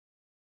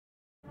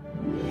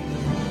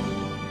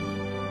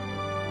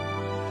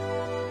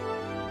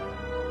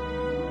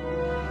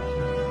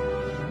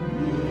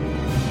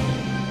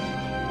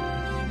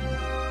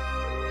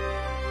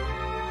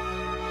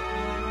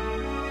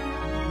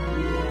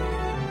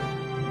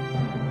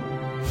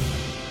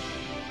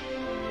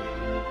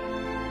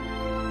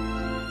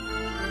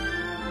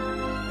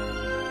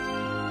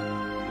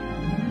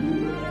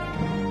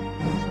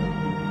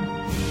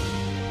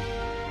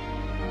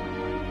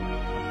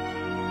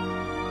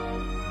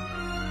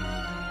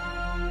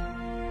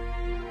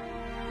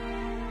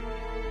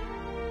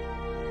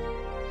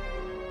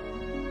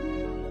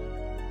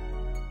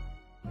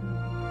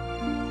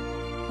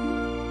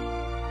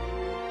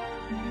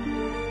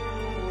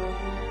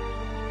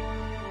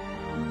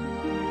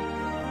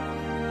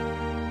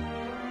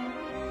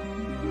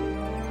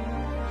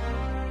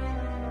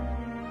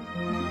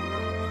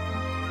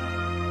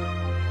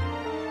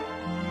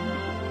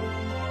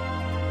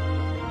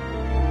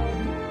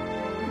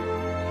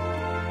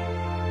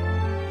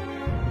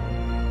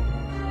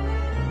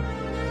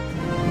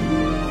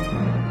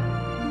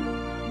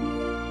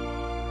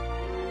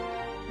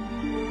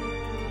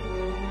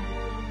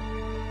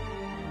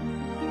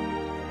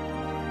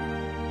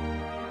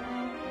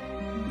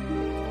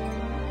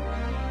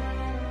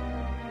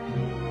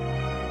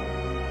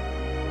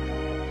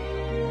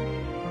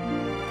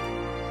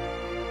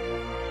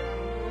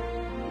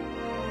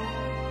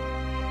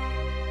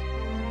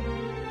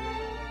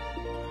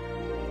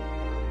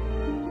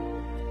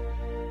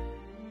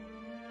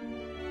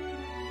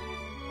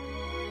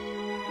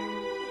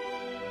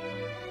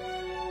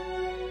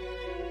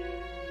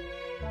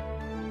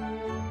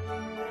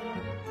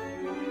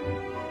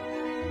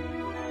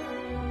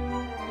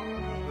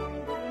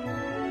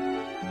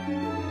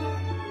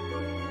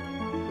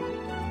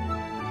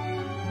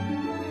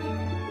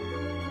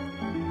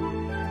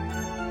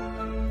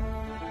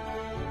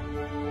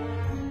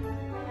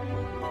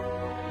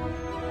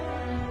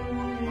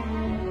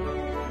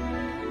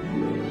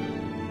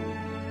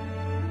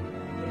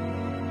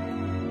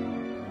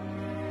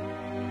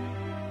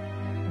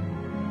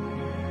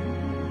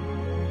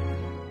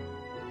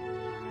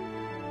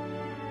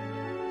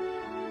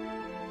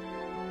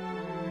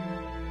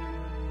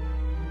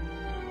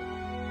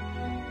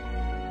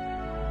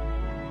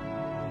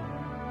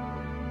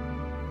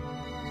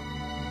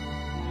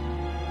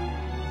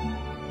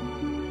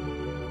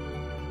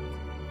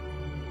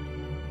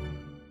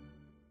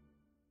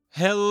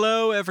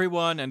Hello,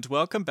 everyone, and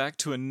welcome back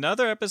to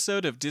another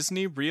episode of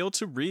Disney Reel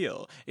to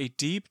Reel, a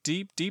deep,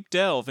 deep, deep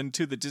delve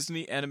into the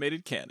Disney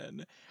animated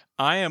canon.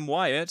 I am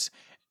Wyatt,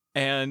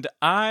 and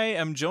I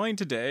am joined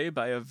today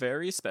by a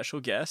very special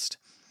guest.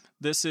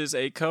 This is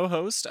a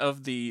co-host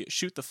of the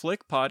Shoot the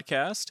Flick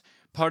podcast,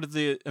 part of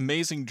the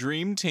amazing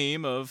dream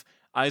team of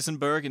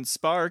Eisenberg and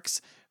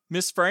Sparks,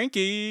 Miss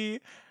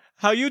Frankie.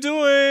 How you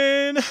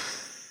doing?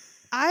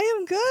 I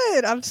am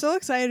good. I'm so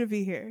excited to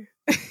be here.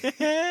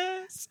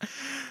 Yes.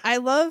 I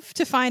love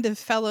to find a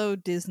fellow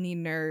Disney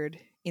nerd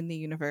in the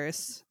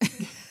universe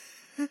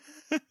to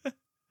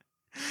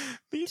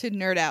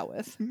nerd out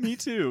with. Me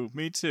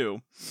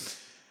too.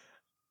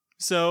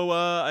 So,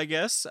 I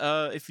guess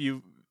if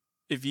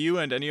you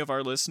and any of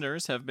our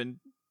listeners have been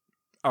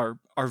are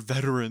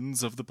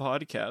veterans of the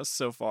podcast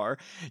so far,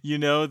 you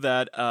know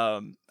that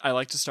I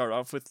like to start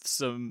off with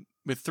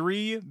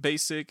three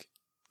basic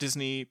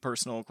Disney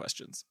personal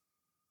questions.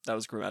 That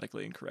was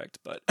grammatically incorrect,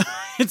 but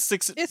it's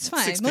 6. It's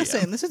fine. 6 p.m.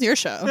 Listen, this is your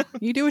show.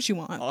 You do what you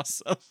want.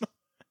 Awesome.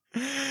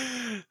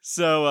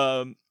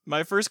 So,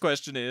 my first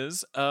question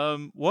is,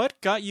 what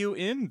got you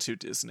into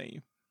Disney?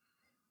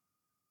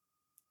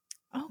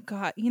 Oh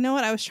God, you know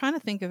what? I was trying to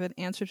think of an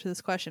answer to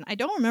this question. I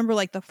don't remember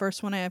like the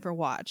first one I ever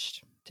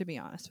watched, to be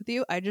honest with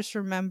you. I just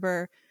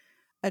remember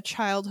a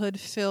childhood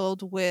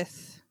filled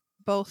with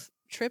both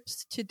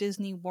trips to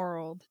Disney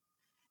World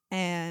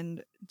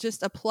and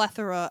just a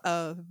plethora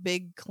of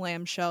big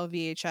clamshell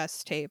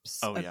VHS tapes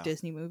of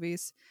Disney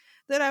movies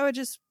that I would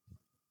just,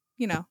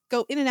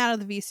 go in and out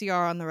of the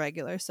VCR on the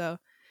regular. So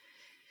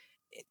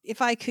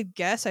if I could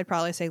guess, I'd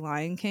probably say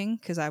Lion King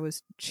because I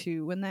was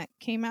 2 when that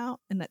came out.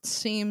 And that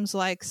seems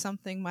like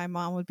something my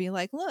mom would be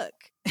like, look,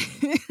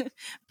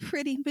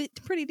 pretty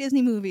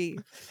Disney movie,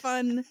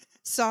 fun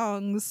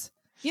songs,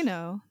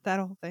 that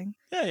whole thing.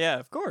 Yeah,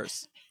 of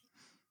course.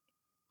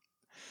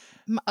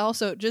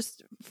 Also,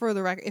 just for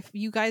the record, if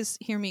you guys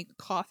hear me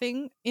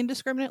coughing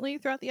indiscriminately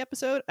throughout the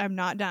episode, I'm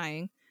not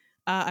dying.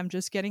 I'm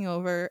just getting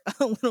over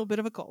a little bit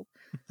of a cold.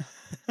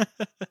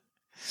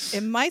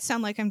 It might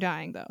sound like I'm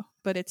dying, though,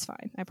 but it's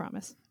fine. I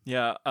promise.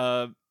 Yeah,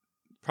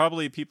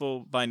 probably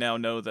people by now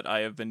know that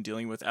I have been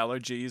dealing with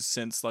allergies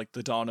since, like,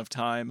 the dawn of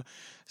time.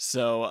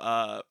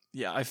 So,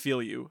 yeah, I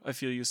feel you. I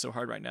feel you so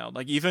hard right now.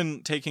 Like,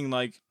 even taking,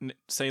 like,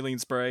 saline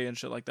spray and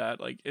shit like that,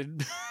 like, it...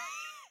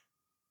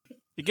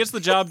 It gets the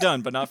job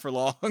done, but not for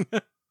long.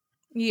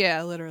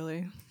 Yeah,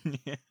 literally.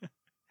 Yeah.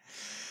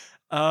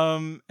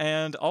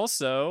 And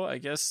also, I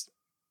guess,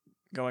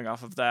 going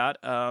off of that,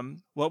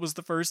 what was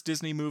the first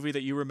Disney movie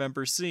that you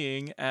remember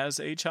seeing as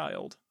a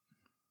child?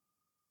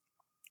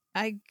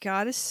 I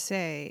gotta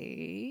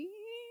say,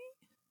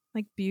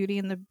 like Beauty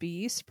and the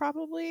Beast,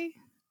 probably.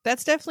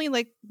 That's definitely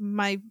like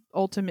my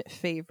ultimate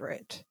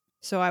favorite.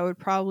 So I would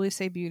probably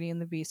say Beauty and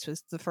the Beast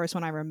was the first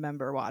one I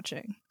remember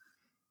watching.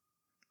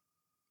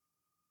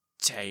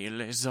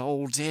 Tale as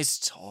old as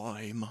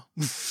time.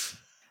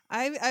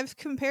 I've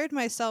compared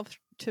myself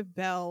to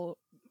Belle,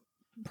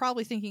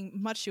 probably thinking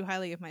much too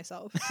highly of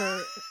myself for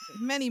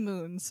many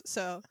moons.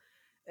 So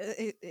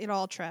it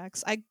all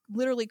tracks. I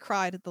literally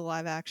cried at the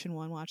live action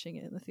one watching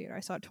it in the theater.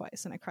 I saw it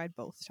twice, and I cried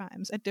both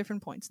times at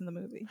different points in the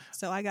movie.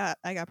 So I got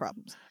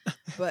problems.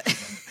 But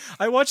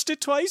I watched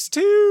it twice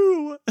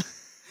too.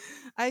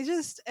 I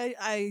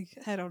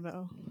don't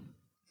know.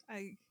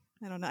 I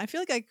don't know. I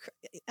feel like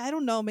I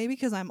don't know. Maybe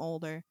because I'm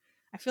older.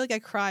 I feel like I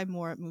cry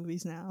more at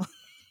movies now.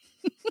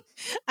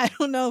 I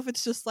don't know if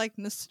it's just like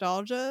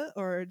nostalgia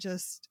or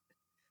just,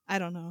 I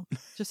don't know,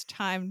 just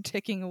time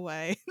ticking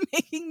away,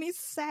 making me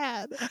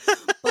sad.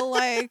 But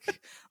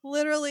like,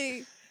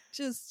 literally,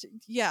 just,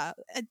 yeah.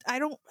 I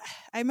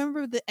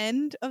remember the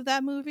end of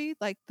that movie,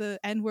 like the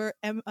end where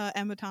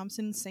Emma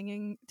Thompson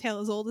singing Tale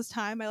as Old as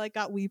Time. I like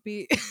got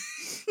weepy.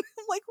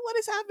 I'm like, what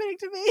is happening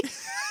to me?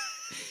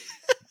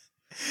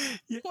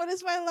 Yeah. What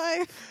is my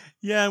life?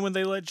 Yeah, and when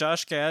they let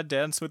Josh Gad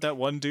dance with that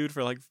one dude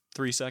for like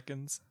 3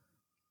 seconds.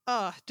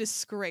 Oh,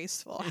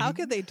 disgraceful. How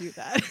could they do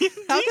that?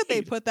 How could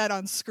they put that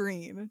on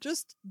screen?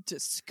 Just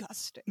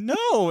disgusting.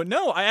 No,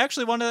 I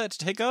actually wanted that to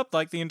take up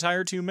like the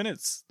entire 2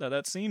 minutes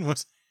that scene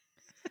was.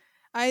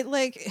 I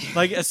like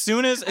as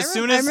soon as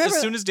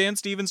Dan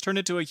Stevens turned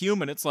into a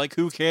human, it's like,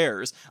 who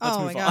cares? Let's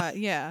move on. God,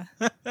 yeah.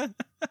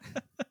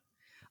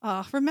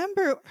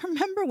 Remember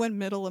when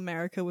Middle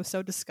America was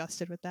so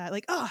disgusted with that?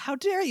 Like, oh, how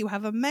dare you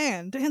have a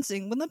man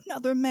dancing with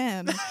another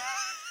man?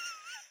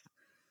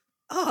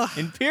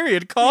 In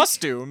period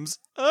costumes.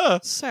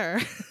 Sir.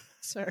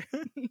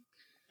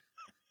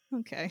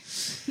 Okay,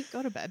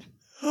 go to bed.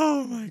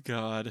 Oh my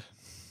God.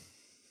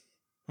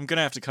 I'm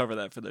gonna have to cover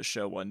that for this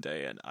show one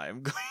day, and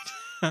I'm going to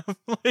have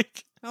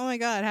like... Oh my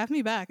God, have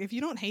me back. If you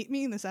don't hate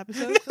me in this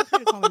episode, feel free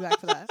to call me back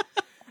for that.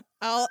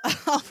 I'll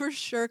for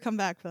sure come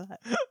back for that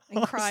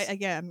and cry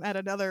again at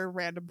another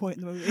random point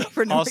in the movie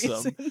for no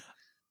reason.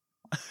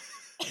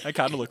 I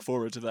kind of look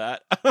forward to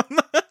that.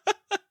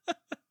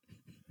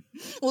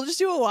 We'll just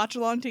do a watch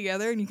along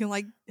together, and you can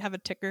like have a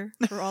ticker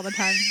for all the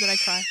times that I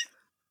cry.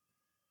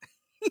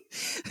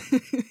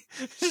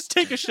 Just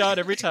take a shot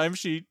every time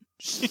she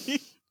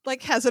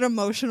Like has an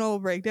emotional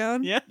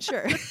breakdown. Yeah.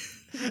 Sure.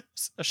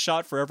 A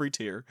shot for every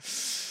tear.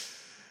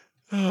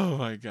 Oh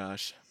my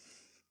gosh.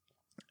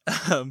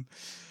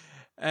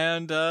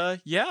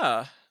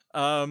 Yeah.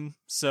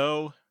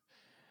 So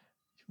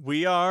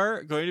we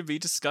are going to be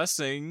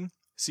discussing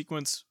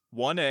sequence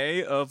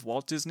 1A of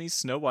Walt Disney's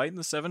Snow White and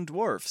the Seven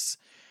Dwarfs.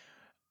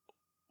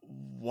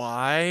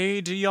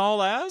 Why do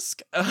y'all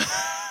ask?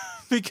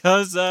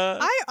 Because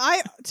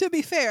I to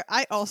be fair,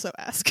 I also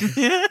ask.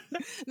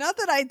 Not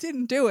that I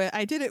didn't do it.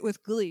 I did it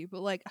with glee,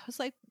 but like I was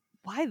like,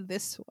 why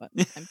this one?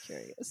 I'm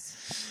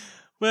curious.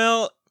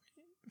 Well,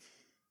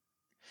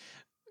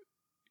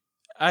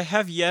 I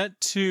have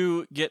yet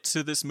to get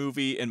to this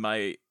movie in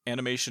my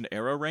animation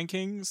era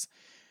rankings.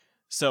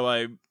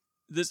 So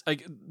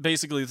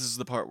basically this is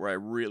the part where I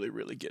really,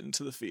 really get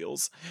into the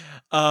feels.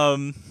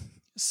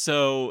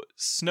 So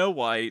Snow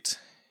White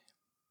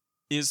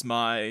is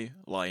my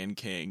Lion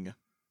King.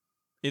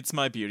 It's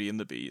my Beauty and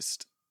the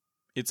Beast.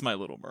 It's my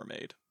Little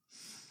Mermaid.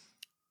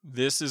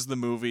 This is the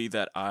movie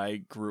that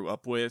I grew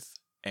up with,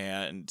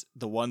 and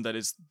the one that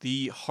is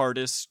the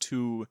hardest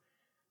to...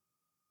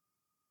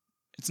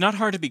 It's not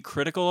hard to be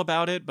critical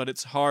about it, but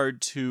it's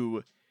hard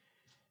to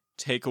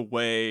take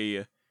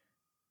away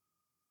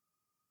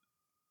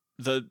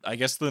the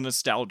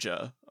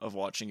nostalgia of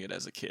watching it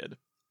as a kid.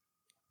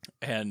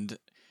 And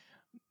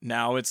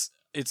now it's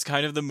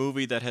kind of the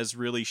movie that has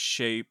really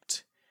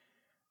shaped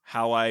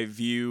how I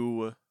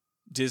view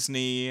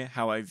Disney,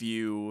 how I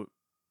view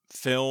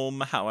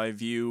film, how I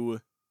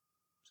view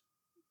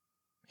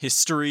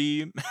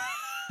history,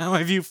 how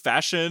I view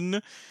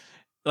fashion.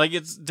 Like,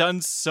 it's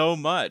done so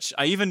much.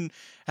 I even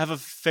have a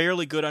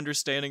fairly good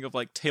understanding of,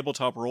 like,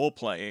 tabletop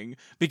role-playing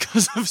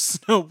because of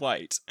Snow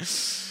White.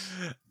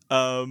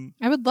 I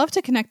would love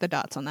to connect the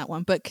dots on that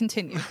one, but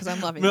continue, because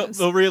I'm loving this.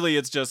 Well, really,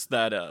 it's just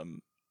that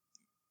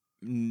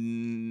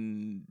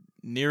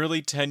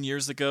nearly 10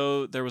 years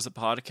ago, there was a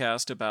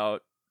podcast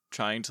about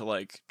trying to,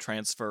 like,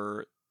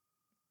 transfer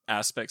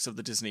aspects of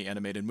the Disney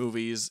animated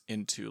movies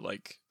into,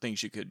 like,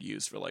 things you could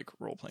use for, like,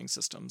 role-playing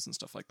systems and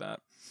stuff like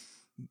that.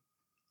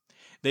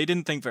 They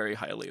didn't think very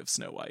highly of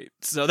Snow White,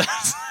 so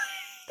that's...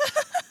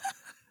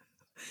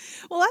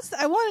 Well,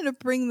 I wanted to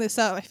bring this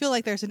up. I feel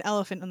like there's an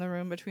elephant in the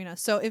room between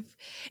us. So if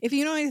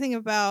you know anything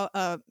about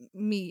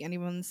me,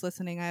 anyone's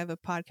listening, I have a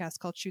podcast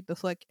called Shoot the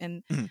Flick,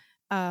 and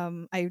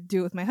I do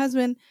it with my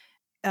husband.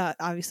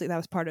 Obviously, that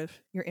was part of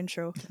your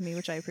intro to me,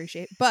 which I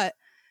appreciate. But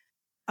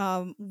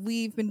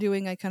we've been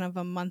doing a kind of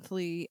a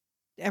monthly...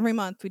 Every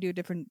month, we do a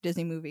different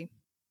Disney movie.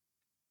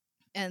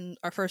 And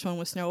our first one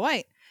was Snow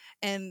White.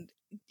 And,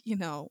 you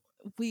know...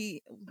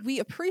 we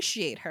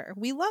appreciate her.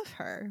 We love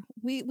her.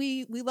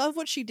 We love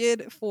what she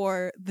did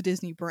for the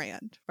Disney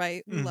brand,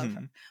 right? We love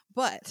her.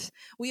 But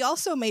we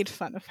also made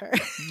fun of her.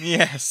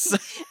 Yes.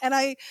 And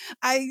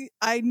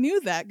I knew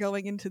that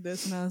going into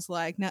this, and I was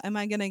like, now am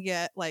I gonna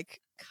get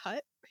like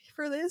cut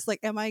for this?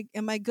 Like am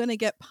I gonna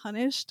get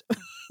punished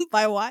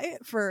by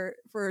Wyatt for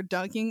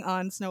dunking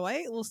on Snow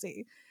White? We'll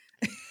see.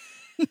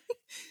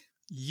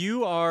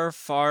 You are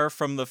far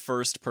from the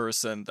first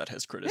person that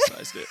has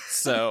criticized it,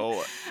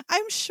 so...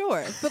 I'm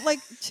sure. But, like,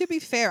 to be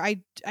fair,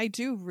 I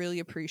do really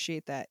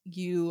appreciate that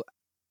you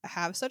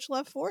have such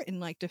love for it and,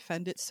 like,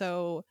 defend it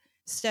so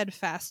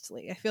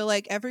steadfastly. I feel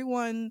like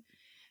everyone...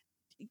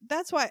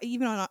 That's why,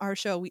 even on our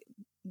show,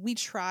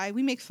 we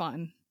make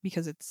fun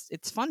because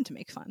it's fun to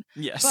make fun.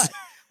 Yes. But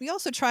we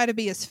also try to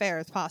be as fair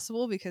as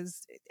possible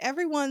because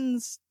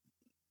everyone's,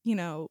 you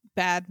know,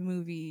 bad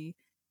movie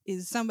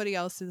is somebody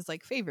else's,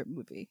 like, favorite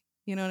movie.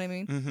 You know what I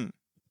mean? Mm-hmm.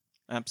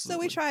 Absolutely. So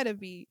we try to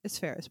be as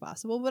fair as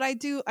possible, but I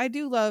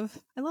love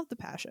the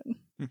passion.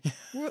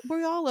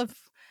 we all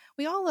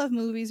love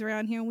movies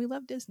around here, and we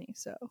love Disney.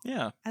 So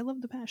yeah, I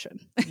love the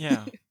passion.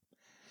 Yeah,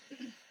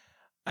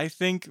 I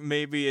think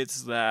maybe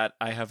it's that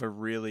I have a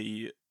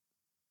really,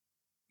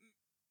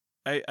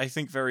 I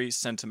think very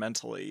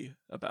sentimentally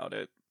about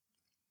it,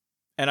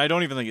 and I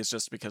don't even think it's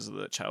just because of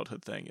the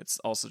childhood thing. It's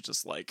also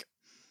just like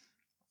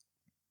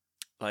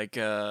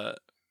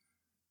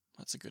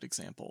what's a good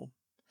example?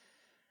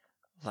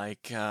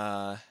 Like,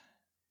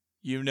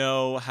 you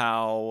know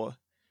how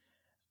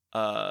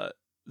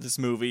this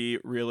movie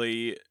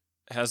really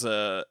has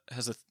a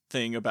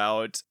thing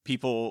about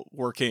people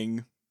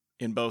working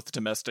in both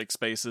domestic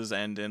spaces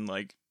and in,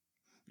 like,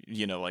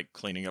 you know, like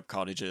cleaning up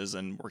cottages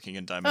and working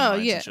in diamond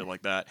mines and shit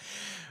like that.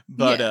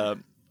 But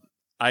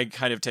I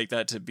kind of take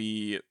that to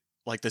be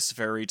like this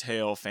fairy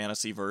tale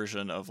fantasy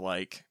version of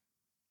like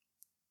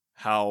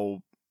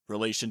how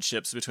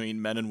relationships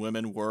between men and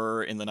women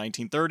were in the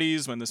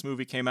 1930s when this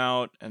movie came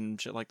out and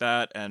shit like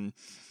that. And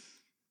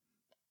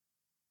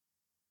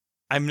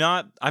I'm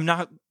not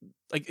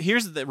like,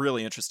 here's the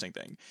really interesting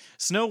thing.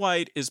 Snow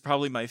White is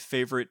probably my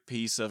favorite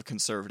piece of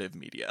conservative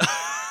media.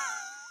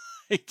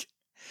 Like,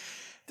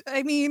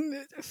 I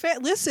mean,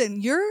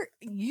 listen,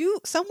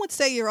 some would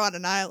say you're on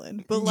an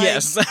island, but like,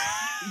 yes.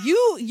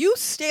 you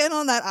stand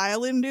on that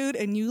island, dude,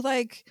 and you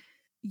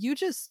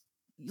just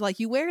like,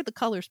 you wear the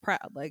colors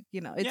proud, like, you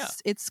know,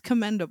 it's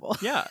commendable.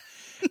 Yeah.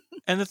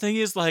 And the thing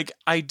is, like,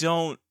 I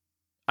don't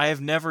I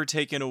have never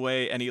taken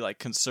away any like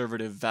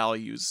conservative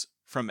values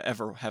from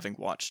ever having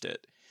watched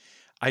it.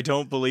 I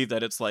don't believe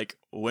that it's like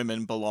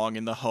women belong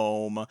in the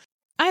home.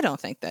 I don't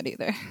think that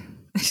either.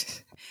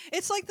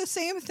 It's like the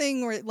same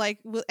thing where like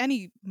with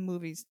any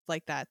movies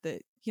like that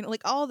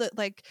like all the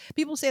like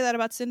people say that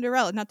about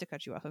Cinderella. Not to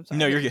cut you off, I'm sorry.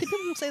 No, you're good.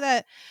 People say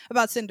that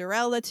about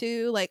Cinderella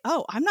too. Like,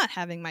 oh, I'm not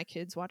having my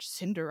kids watch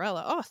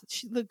Cinderella. Oh,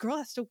 the girl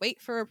has to wait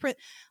for a prince.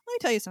 Let me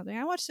tell you something.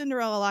 I watched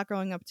Cinderella a lot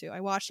growing up too.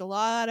 I watched a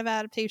lot of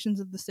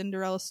adaptations of the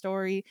Cinderella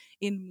story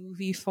in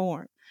movie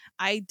form.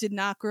 I did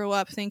not grow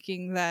up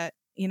thinking that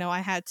I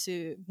had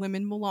to.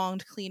 Women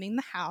belonged cleaning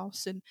the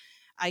house and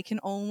I can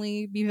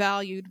only be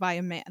valued by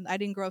a man. I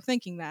didn't grow up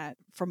thinking that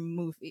from a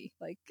movie.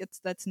 Like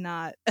that's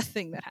not a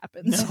thing that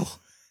happens. No.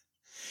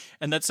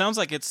 And that sounds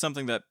like it's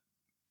something that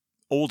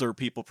older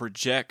people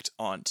project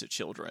onto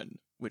children,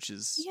 which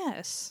is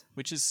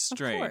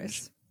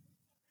strange.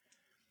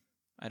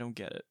 I don't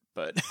get it,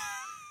 but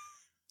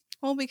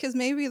well, because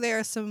maybe there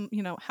are some,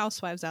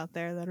 housewives out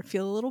there that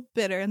feel a little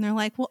bitter and they're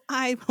like, well,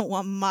 I don't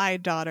want my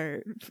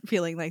daughter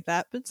feeling like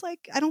that. But it's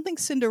like, I don't think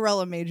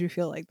Cinderella made you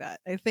feel like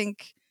that. I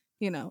think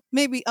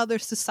maybe other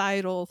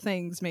societal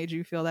things made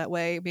you feel that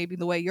way. Maybe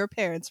the way your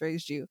parents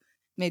raised you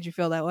made you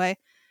feel that way.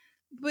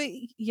 But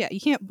yeah,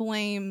 you can't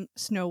blame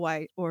Snow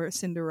White or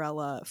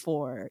Cinderella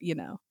for,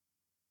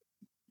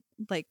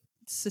 like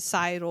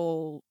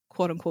societal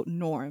quote unquote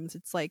norms.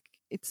 It's like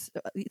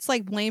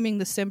blaming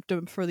the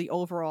symptom for the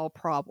overall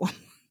problem.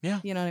 Yeah.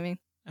 You know what I mean?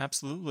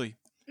 Absolutely.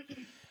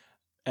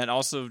 And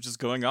also just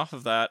going off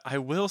of that, I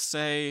will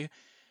say,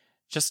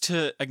 just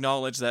to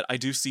acknowledge that I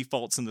do see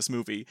faults in this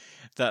movie,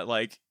 that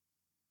like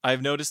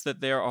I've noticed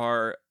that there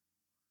are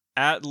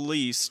at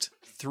least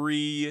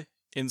 3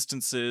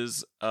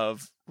 instances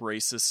of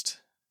racist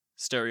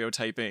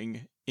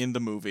stereotyping in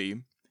the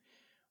movie.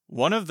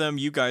 One of them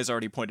you guys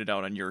already pointed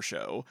out on your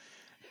show.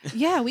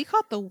 Yeah, we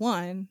caught the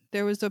one.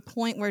 There was a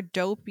point where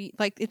Dopey,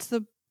 like it's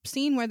the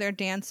scene where they're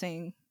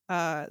dancing,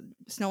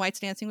 Snow White's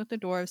dancing with the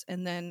dwarves,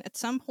 and then at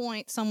some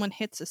point someone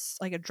hits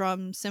a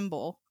drum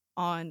cymbal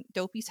on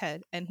Dopey's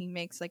head and he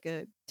makes like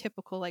a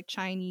typical like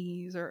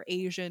Chinese or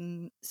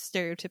Asian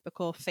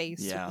stereotypical face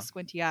with the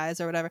squinty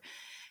eyes or whatever.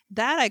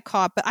 That I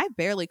caught, but I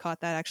barely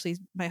caught that actually.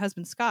 My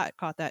husband Scott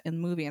caught that in the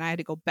movie and I had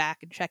to go back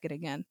and check it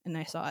again and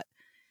I saw it.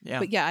 Yeah.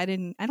 But yeah, I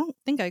don't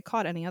think I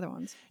caught any other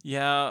ones.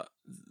 Yeah.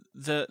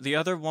 The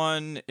other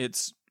one,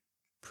 it's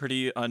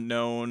pretty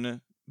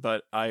unknown,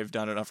 but I've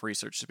done enough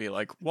research to be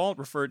like, Walt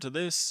referred to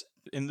this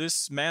in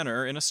this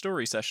manner in a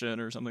story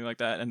session or something like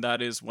that. And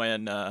that is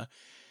when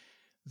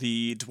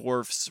the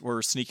dwarfs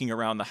were sneaking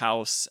around the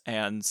house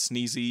and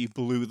Sneezy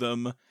blew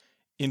them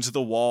into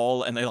the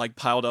wall and they like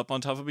piled up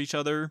on top of each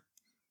other.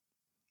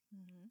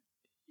 Mm-hmm.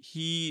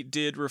 He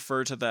did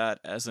refer to that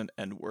as an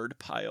N-word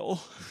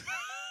pile.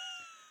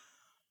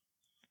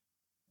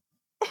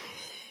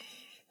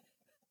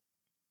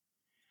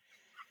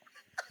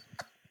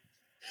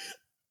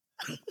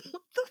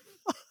 What the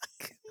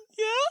fuck?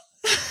 Yeah.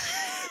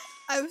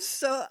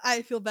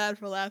 I feel bad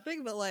for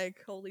laughing, but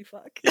like, holy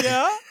fuck.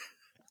 Yeah.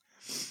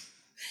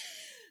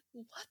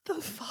 What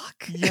the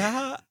fuck?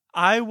 Yeah,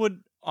 I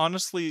would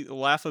honestly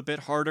laugh a bit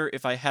harder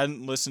if I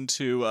hadn't listened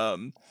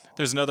to,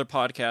 there's another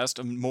podcast,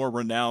 a more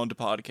renowned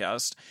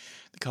podcast,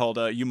 called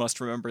You Must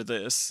Remember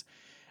This,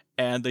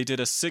 and they did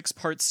a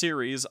 6-part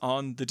series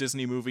on the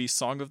Disney movie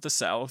Song of the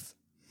South.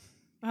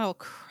 Oh,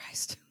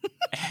 Christ.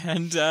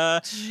 And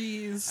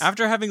jeez.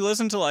 After having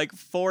listened to like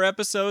 4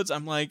 episodes,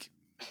 I'm like,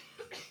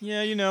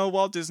 yeah,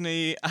 Walt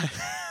Disney...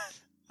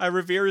 I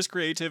revere his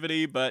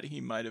creativity, but he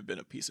might have been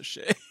a piece of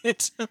shit.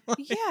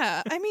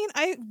 Yeah, I mean,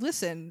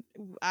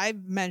 I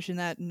mentioned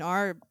that in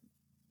our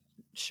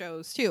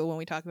shows too when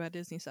we talk about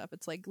Disney stuff.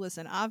 It's like,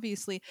 listen,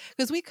 obviously,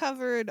 because we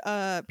covered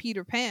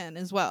Peter Pan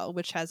as well,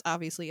 which has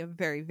obviously a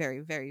very, very,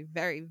 very,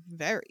 very,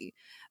 very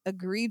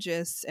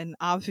egregious and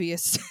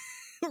obvious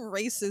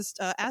racist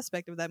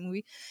aspect of that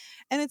movie.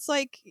 And it's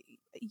like,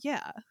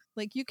 yeah,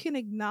 like you can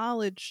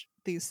acknowledge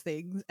these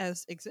things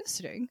as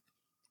existing.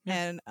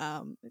 Yeah.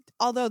 And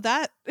although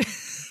that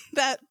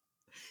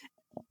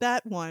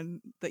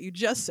one that you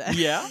just said,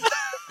 yeah,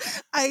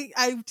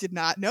 I did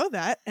not know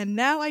that, and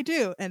now I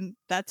do, and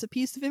that's a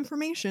piece of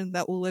information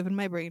that will live in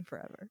my brain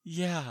forever.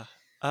 Yeah.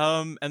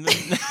 And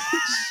then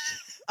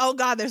oh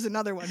god, there's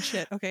another one.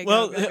 Shit. Okay.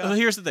 Well, go.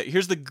 Here's the thing.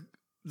 Here's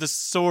the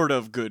sort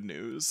of good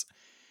news.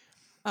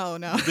 Oh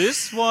no.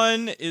 This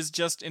one is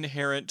just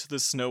inherent to the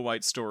Snow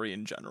White story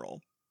in general.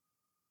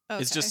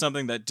 Okay. It's just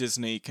something that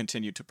Disney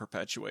continued to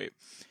perpetuate.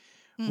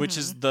 Which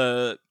is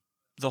the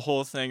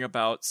whole thing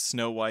about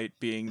Snow White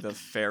being the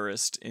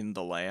fairest in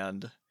the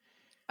land.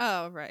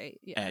 Oh, right.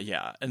 Yeah.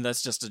 Yeah. And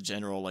that's just a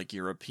general, like,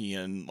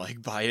 European, like,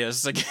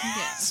 bias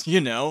against,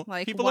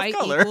 like people white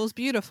of color. Equals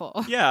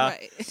beautiful. Yeah.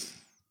 Right.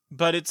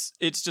 But it's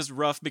just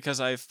rough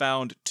because I've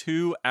found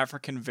 2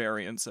 African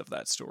variants of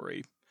that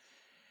story.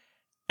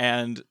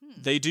 And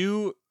they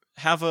do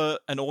have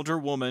an older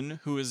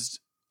woman who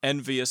is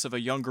envious of a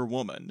younger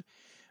woman.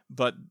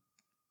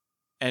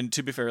 And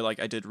to be fair,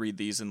 like, I did read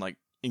these in, like,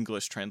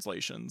 English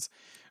translations,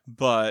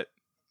 but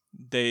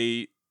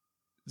they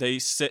they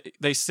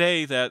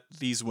say that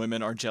these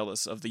women are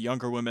jealous of the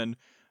younger women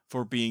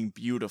for being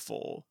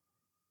beautiful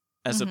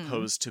as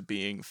opposed to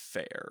being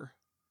fair.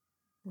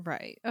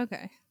 Right.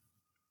 Okay.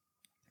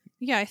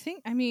 Yeah,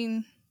 I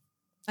mean,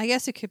 I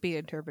guess it could be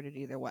interpreted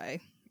either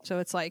way. So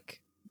it's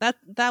like that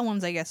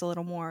one's, I guess, a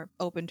little more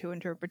open to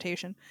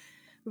interpretation.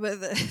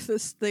 But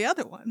the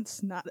other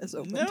one's not as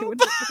open to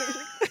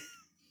interpretation.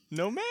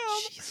 No, ma'am.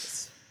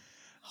 Jesus.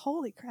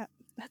 Holy crap.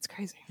 That's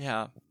crazy.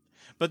 Yeah.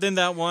 But then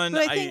that one,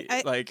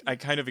 I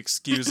kind of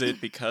excuse it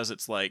because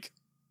it's like,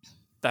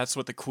 that's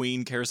what the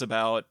queen cares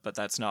about, but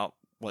that's not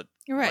what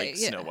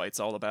Snow White's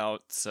all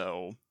about.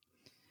 So,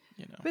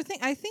 you know. But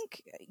I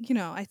think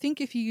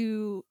if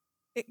you,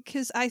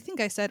 because I think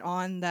I said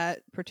on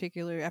that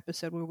particular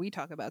episode where we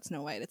talk about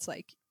Snow White, it's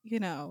like, I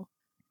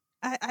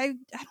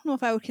don't know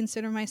if I would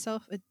consider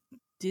myself a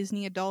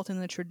Disney adult in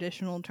the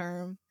traditional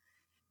term,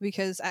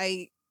 because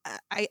I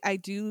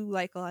do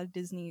like a lot of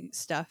Disney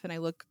stuff and I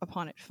look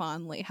upon it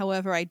fondly.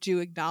 However, I do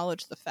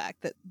acknowledge the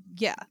fact that,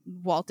 yeah,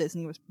 Walt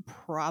Disney was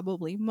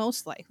probably,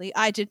 most likely,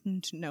 I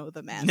didn't know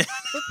the man,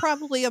 but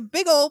probably a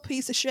big old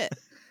piece of shit.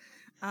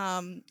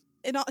 And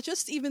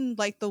just even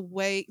like the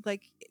way,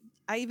 like,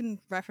 I even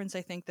reference,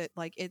 I think that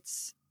like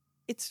it's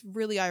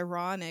really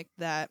ironic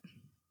that,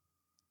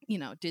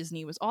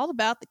 Disney was all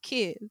about the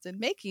kids and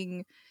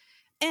making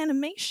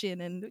animation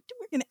and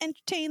we're going to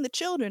entertain the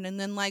children, and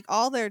then like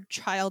all their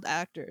child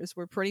actors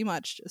were pretty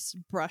much just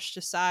brushed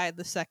aside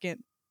the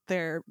second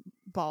their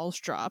balls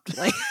dropped,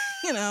 like,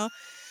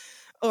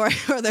 or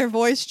their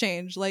voice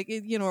changed, like,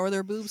 or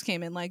their boobs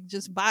came in, like,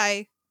 just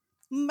bye.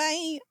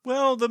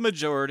 Well, the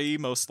majority,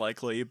 most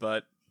likely,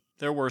 but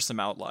there were some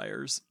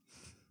outliers.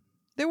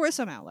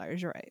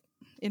 You're right,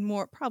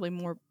 in probably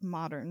more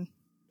modern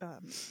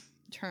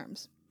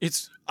terms.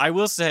 I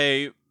will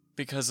say,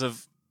 because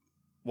of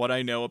what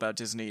I know about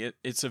Disney,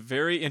 it's a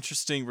very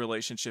interesting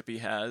relationship he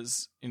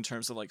has in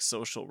terms of like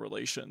social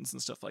relations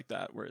and stuff like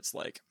that, where it's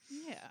like,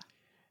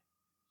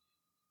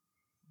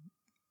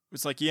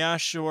 yeah,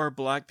 sure,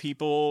 black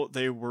people,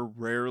 they were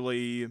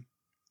rarely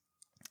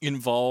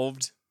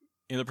involved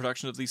in the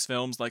production of these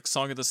films. Like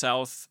Song of the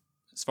South,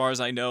 as far as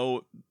I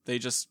know, they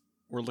just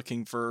were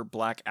looking for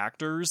black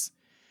actors.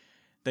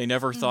 They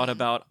never thought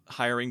about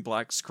hiring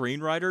black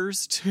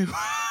screenwriters to...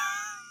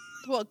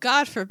 Well,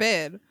 God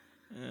forbid.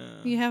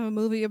 You have a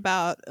movie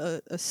about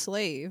a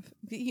slave.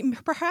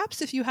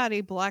 Perhaps if you had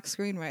a black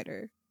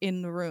screenwriter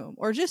in the room,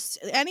 or just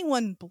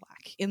anyone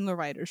black in the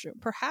writer's room,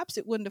 perhaps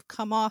it wouldn't have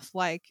come off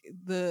like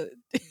the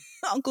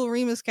Uncle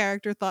Remus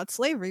character thought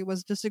slavery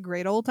was just a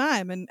great old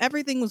time and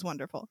everything was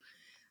wonderful.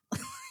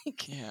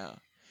 Yeah.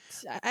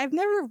 I've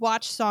never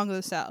watched Song of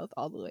the South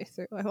all the way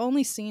through. I've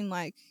only seen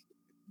like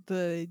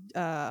the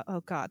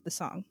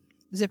song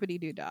Zippity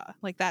Doo Dah,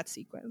 like that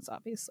sequence,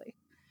 obviously.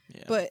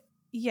 Yeah. But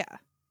yeah,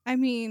 I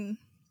mean,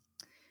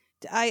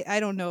 I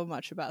don't know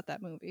much about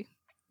that movie,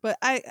 but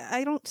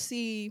I don't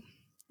see.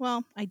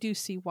 Well, I do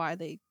see why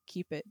they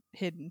keep it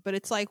hidden, but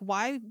it's like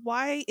why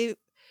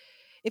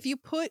if you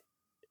put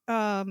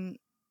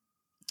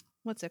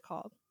what's it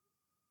called,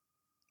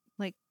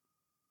 like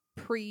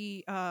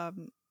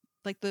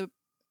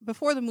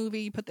before the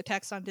movie, you put the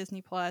text on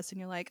Disney Plus and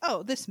you're like,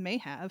 oh, this may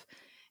have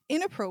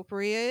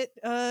inappropriate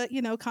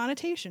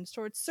connotations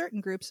towards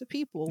certain groups of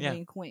people. Yeah.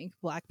 Wink wink,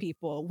 black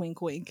people,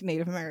 wink wink,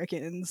 Native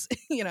Americans,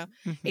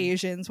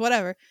 Asians,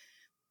 whatever.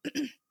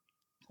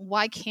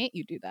 Why can't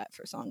you do that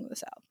for Song of the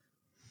South?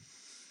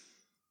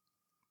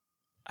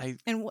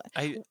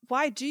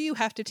 Why do you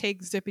have to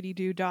take Zippity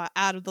Doo Dah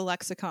out of the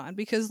lexicon?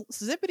 Because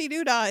Zippity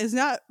Doo Dah is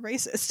not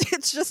racist.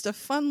 It's just a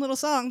fun little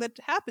song that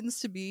happens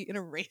to be in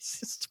a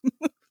racist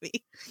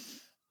movie.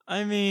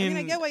 I mean,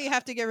 I get why you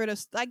have to get rid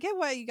of. I get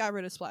why you got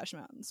rid of Splash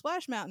Mountain.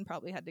 Splash Mountain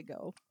probably had to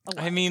go.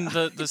 I mean,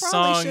 the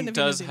song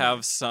does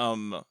have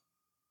some,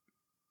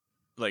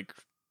 like.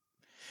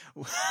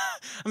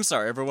 I'm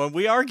sorry, everyone.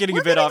 We are getting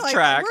a bit off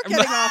track. We're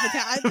getting off of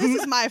town.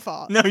 This is my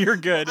fault. No, you're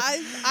good.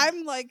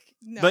 I'm like,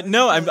 no. But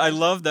no, I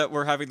love that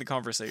we're having the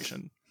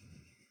conversation.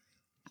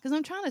 Because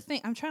I'm trying to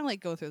think. I'm trying to like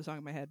go through the song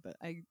in my head, but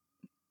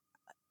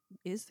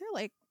is there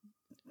like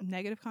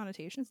negative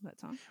connotations in that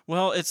song?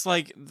 Well, it's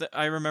like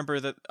I remember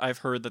that I've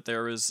heard that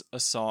there was a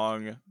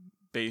song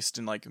based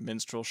in like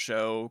minstrel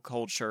show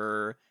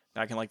culture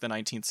back in like the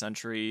 19th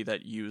century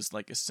that used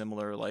like a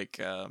similar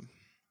like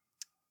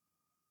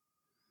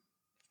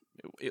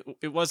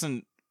it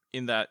wasn't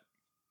that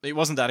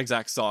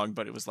exact song,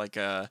 but it was like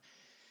a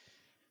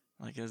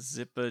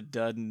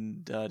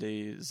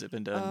zip-a-dud-duddy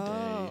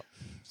zip-and-dud-day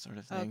sort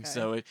of thing. Okay.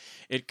 So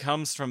it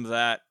comes from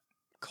that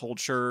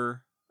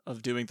culture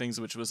of doing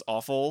things, which was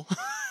awful.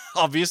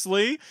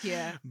 Obviously,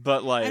 yeah.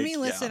 But like, I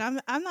mean, listen, yeah.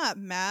 I'm not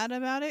mad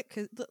about it,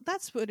 because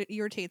that's what it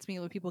irritates me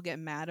when people get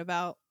mad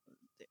about,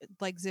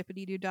 like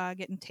Zippity Doo Dah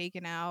getting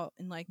taken out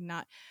and like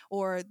not,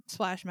 or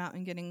Splash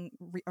Mountain getting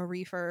a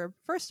refurb.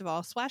 First of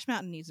all, Splash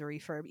Mountain needs a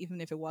refurb, even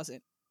if it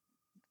wasn't,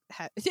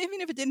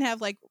 even if it didn't have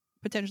like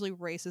potentially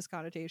racist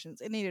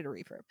connotations. It needed a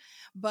refurb,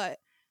 but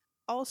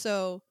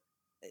also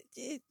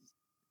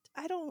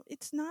I don't.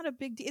 It's not a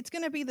big deal. It's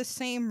gonna be the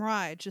same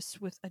ride,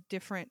 just with a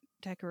different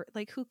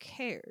Like, who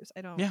cares?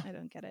 I don't. Yeah. I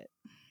don't get it.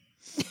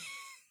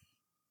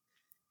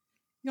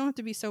 You don't have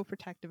to be so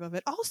protective of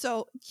it.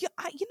 Also, you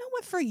know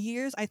what? For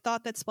years, I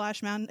thought that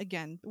Splash Mountain.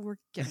 Again, we're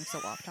getting so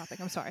off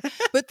topic. I'm sorry,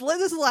 but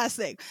this is the last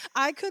thing.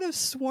 I could have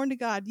sworn to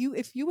God,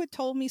 if you had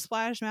told me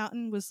Splash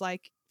Mountain was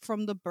like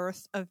from the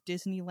birth of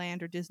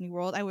Disneyland or Disney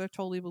World, I would have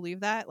totally believed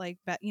that. Like,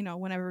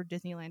 whenever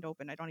Disneyland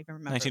opened, I don't even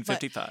remember.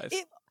 1955.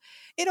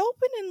 It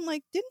opened in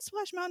didn't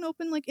Splash Mountain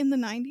open in the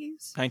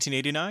 90s?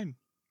 1989.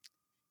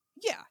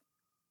 Yeah.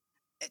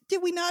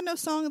 Did we not know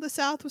Song of the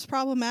South was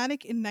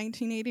problematic in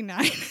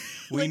 1989?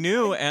 We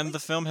knew, and the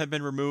film had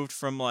been removed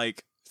from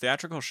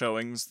theatrical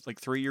showings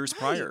 3 years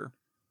prior.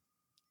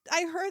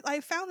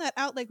 I found that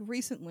out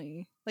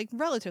recently,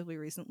 relatively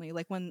recently,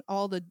 when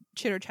all the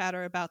chitter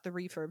chatter about the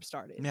refurb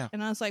started. Yeah.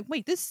 And I was like,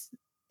 wait,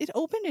 it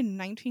opened in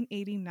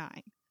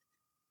 1989.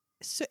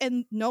 So,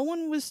 and no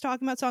one was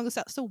talking about Song of the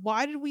South. So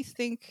why did we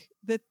think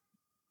that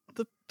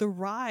the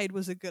ride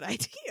was a good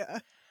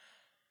idea?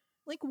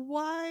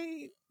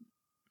 Why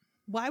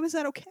was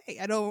that okay?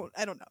 I don't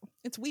know.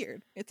 It's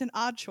weird. It's an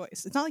odd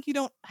choice. It's not like you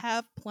don't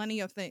have plenty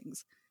of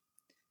things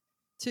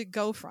to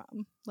go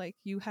from.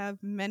 You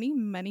have many,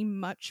 many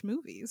much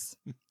movies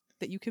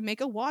that you can make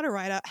a water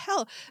ride out.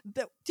 Hell,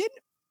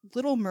 didn't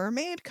Little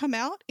Mermaid come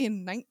out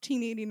in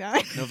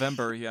 1989?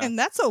 November, yeah. And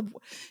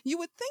you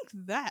would think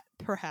that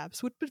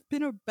perhaps would have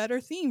been a better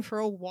theme for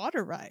a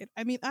water ride.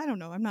 I mean, I don't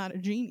know. I'm not a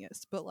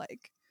genius, but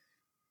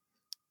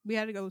we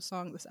had to go with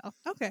Song of the South.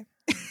 Okay.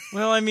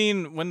 Well, I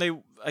mean,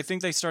 I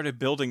think they started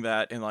building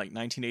that in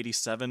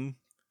 1987.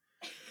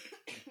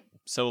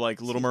 So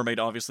Little Mermaid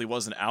obviously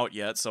wasn't out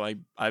yet, so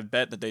I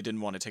bet that they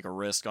didn't want to take a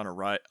risk on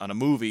a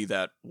movie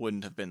that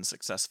wouldn't have been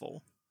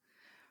successful.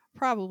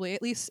 Probably,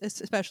 at least,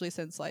 especially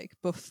since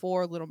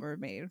before Little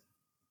Mermaid,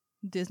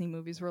 Disney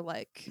movies were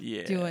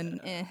doing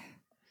eh.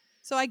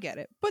 So I get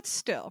it, but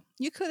still,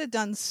 you could have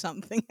done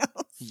something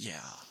else. Yeah,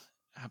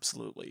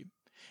 absolutely.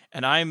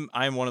 And I'm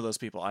one of those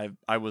people.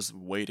 I was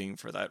waiting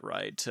for that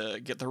ride to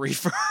get the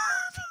refurb.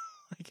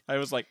 I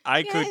was like,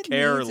 I could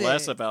care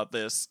less about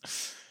this.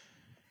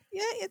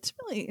 Yeah, it's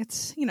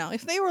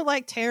if they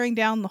were tearing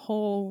down the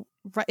whole,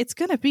 it's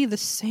gonna be the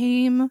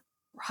same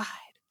ride,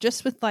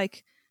 just with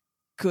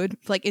good,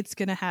 it's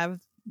gonna have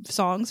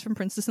songs from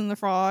Princess and the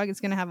Frog. It's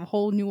gonna have a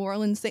whole New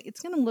Orleans thing.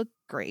 It's gonna look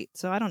great.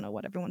 So I don't know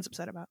what everyone's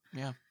upset about.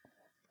 Yeah,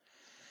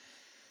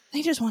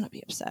 they just want to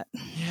be upset.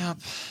 Yep,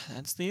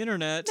 that's the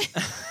internet.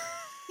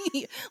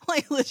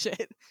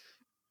 Legit.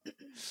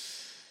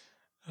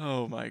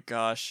 Oh my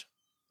gosh.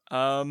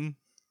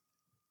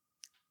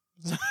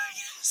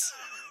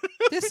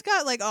 This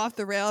got off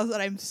the rails,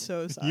 and I'm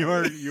so sorry.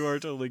 You are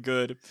totally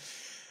good.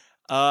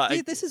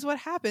 This is what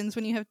happens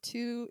when you have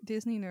two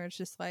Disney nerds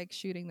just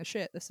shooting the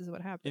shit. This is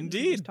what happens.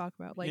 Indeed. You just talk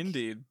about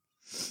Indeed.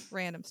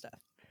 Random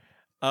stuff.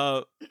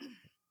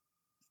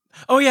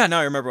 Oh yeah, now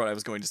I remember what I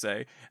was going to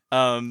say.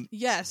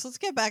 Yes, let's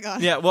get back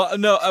on. Yeah, well,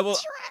 no, I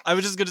was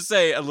just going to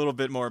say a little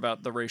bit more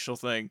about the racial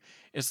thing.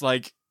 It's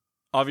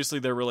obviously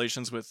their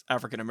relations with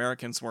African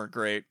Americans weren't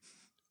great,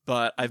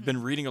 but I've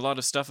been reading a lot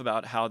of stuff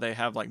about how they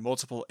have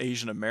multiple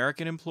Asian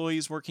American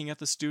employees working at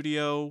the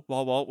studio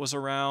while Walt was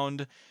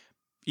around,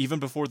 even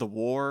before the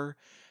war.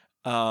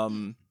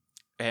 And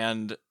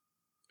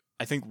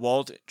I think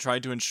Walt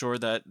tried to ensure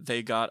that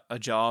they got a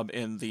job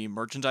in the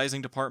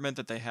merchandising department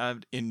that they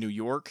had in New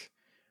York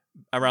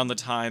around the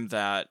time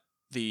that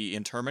the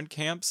internment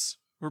camps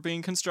were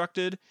being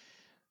constructed.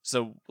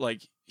 So,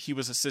 he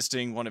was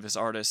assisting one of his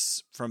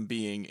artists from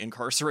being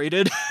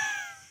incarcerated.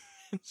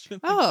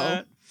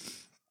 Oh.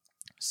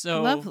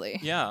 So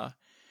lovely. Yeah.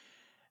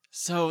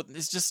 So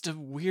it's just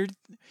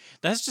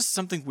that's just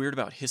something weird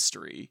about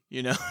history,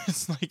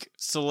 It's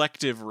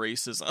selective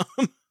racism.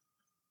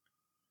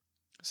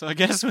 So I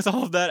guess with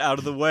all of that out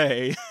of the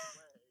way.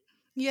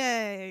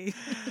 Yay.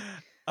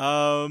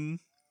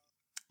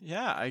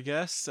 Yeah, I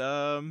guess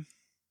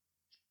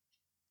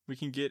we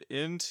can get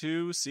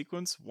into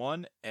sequence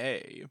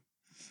 1A.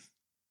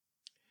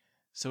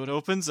 So it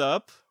opens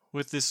up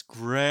with this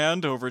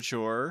grand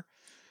overture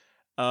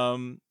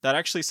that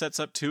actually sets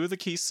up two of the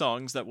key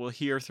songs that we'll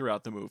hear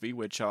throughout the movie,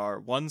 which are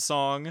One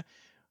Song,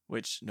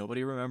 which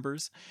nobody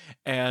remembers,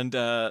 and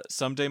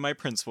Someday My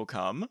Prince Will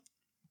Come.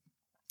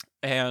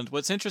 And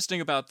what's interesting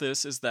about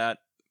this is that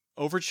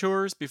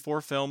overtures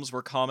before films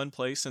were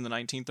commonplace in the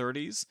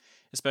 1930s,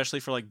 especially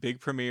for big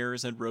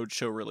premieres and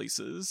roadshow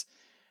releases,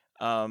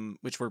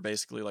 which were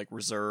basically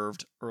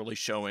reserved early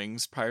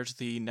showings prior to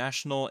the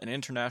national and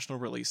international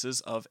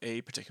releases of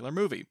a particular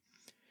movie.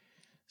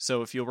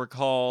 So if you'll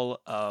recall,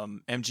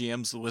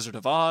 MGM's The Wizard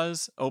of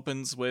Oz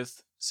opens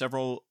with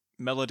several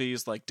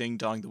melodies like Ding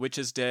Dong the Witch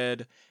is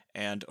Dead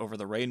and Over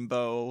the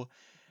Rainbow,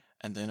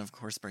 and then of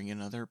course bring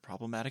another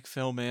problematic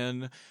film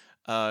in,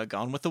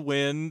 Gone with the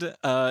Wind.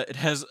 It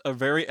has a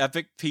very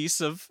epic piece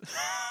of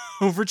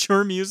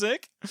overture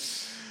music.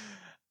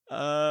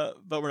 But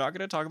we're not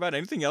going to talk about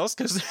anything else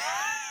because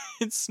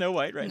it's Snow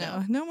White right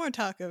now. No more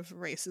talk of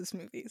racist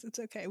movies. It's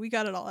okay. We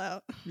got it all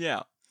out.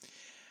 Yeah.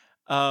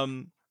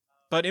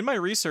 But in my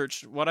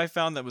research, what I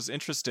found that was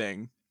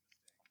interesting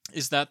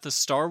is that the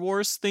Star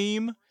Wars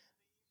theme,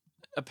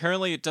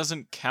 apparently it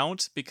doesn't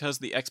count because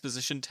the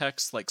exposition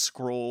text like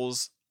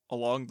scrolls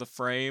along the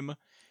frame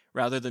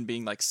rather than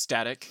being like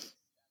static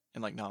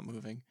and like not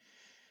moving.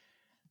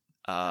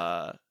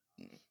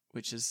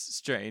 Which is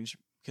strange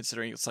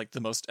considering it's like the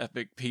most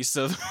epic piece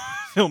of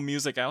film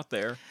music out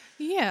there.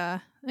 Yeah,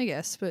 I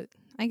guess, but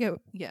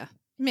it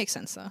makes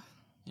sense though.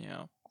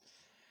 Yeah.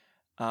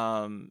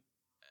 And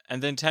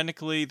then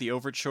technically the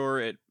overture,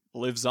 it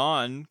lives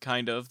on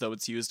kind of, though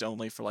it's used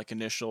only for like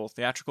initial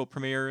theatrical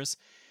premieres.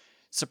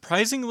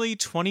 Surprisingly,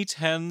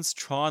 2010's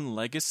Tron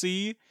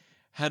Legacy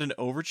had an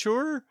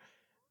overture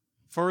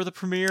for the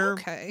premiere.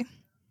 Okay.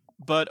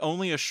 But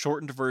only a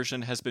shortened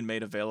version has been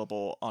made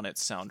available on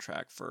its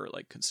soundtrack for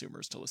like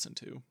consumers to listen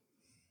to.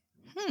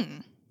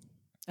 I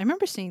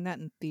remember seeing that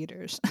in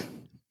theaters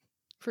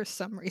for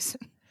some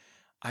reason.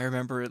 I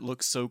remember it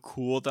looked so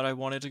cool that I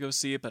wanted to go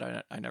see it,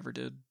 but I never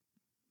did.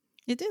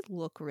 It did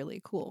look really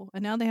cool.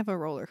 And now they have a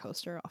roller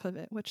coaster off of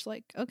it, which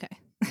like, okay.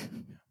 A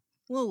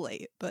little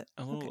late, but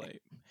a little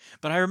late.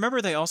 But I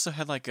remember they also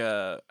had like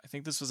I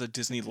think this was a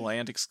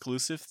Disneyland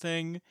exclusive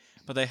thing,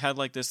 but they had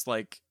like this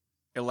like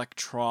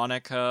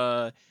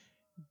electronica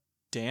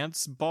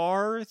dance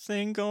bar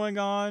thing going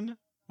on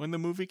when the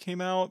movie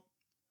came out.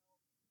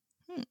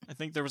 I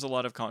think there was a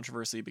lot of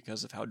controversy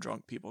because of how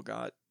drunk people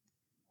got.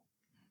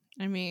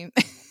 I mean,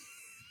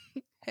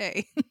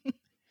 hey.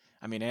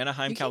 I mean,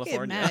 Anaheim, you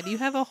California. Get mad. You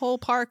have a whole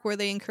park where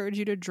they encourage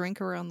you to drink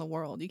around the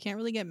world. You can't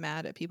really get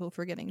mad at people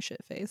for getting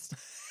shit-faced.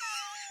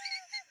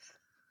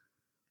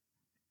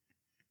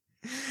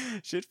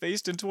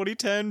 Shit-faced in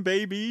 2010,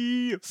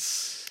 baby.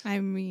 I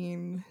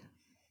mean,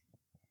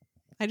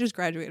 I just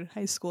graduated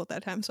high school at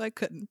that time, so I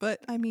couldn't. But,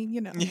 I mean,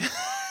 you know. Yeah.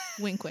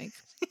 Wink, wink.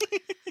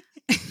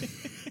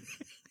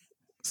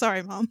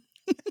 Sorry, Mom.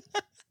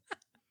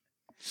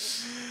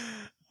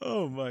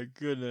 Oh, my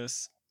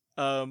goodness.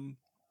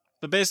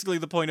 But basically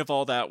the point of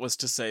all that was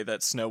to say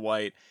that Snow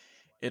White,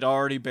 it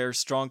already bears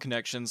strong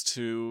connections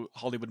to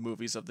Hollywood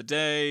movies of the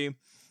day.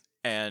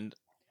 And,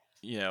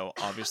 you know,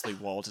 obviously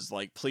Walt is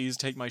like, please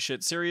take my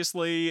shit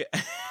seriously.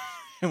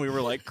 And we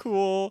were like,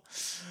 cool.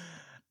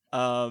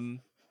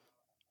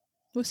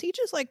 Was he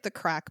just like the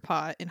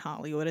crackpot in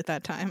Hollywood at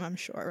that time? I'm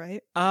sure,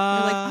 right? They're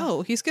like,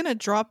 oh, he's gonna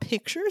draw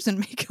pictures and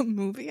make a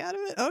movie out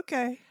of it?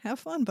 Okay, have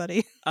fun,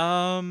 buddy.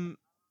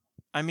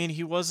 I mean,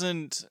 he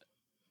wasn't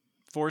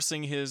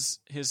forcing his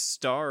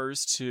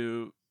stars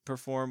to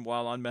perform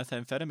while on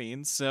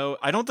methamphetamine, so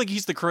I don't think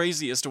he's the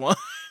craziest one.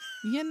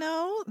 You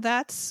know,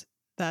 that's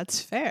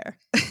fair.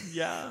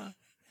 Yeah.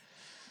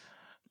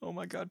 Oh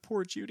my God,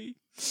 poor Judy.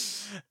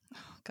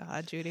 Oh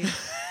God, Judy.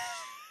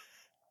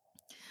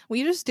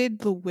 We just did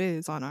The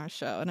Wiz on our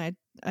show, and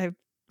I've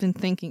been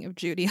thinking of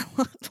Judy a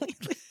lot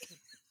lately.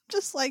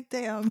 Just like,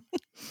 damn,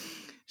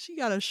 she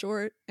got a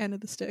short end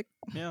of the stick.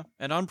 Yeah,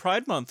 and on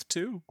Pride Month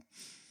too.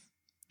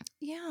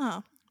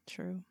 Yeah,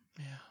 true.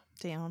 Yeah,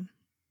 damn.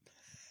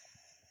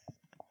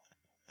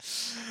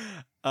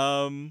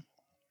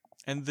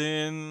 And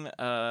then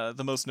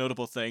the most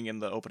notable thing in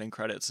the opening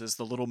credits is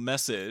the little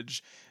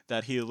message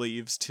that he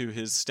leaves to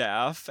his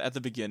staff at the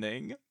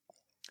beginning.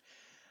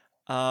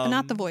 But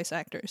not the voice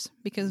actors,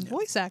 because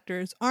voice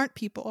actors aren't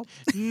people.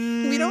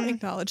 We don't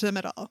acknowledge them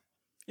at all.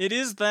 It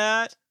is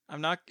that. I'm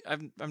not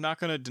going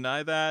to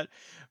deny that,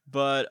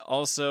 but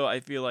also I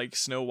feel like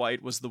Snow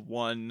White was the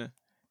one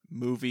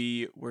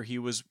movie where he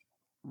was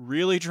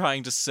really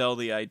trying to sell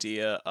the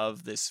idea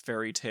of this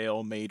fairy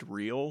tale made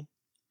real,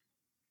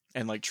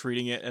 and like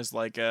treating it as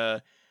like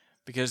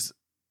because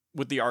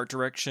with the art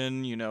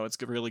direction, you know,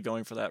 it's really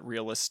going for that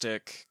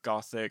realistic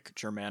Gothic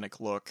Germanic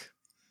look,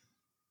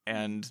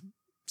 and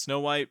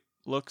Snow White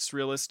looks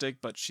realistic,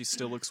 but she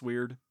still looks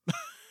weird.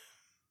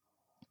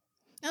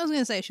 I was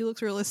going to say, she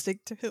looks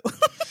realistic too.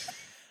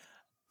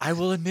 I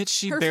will admit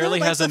she barely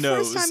has a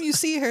nose. The first time you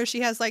see her,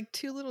 she has like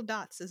 2 little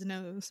dots as a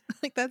nose.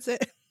 Like, that's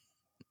it.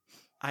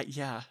 I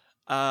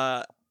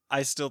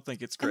still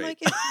think it's great. Like,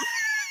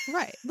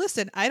 right.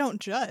 Listen, I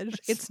don't judge.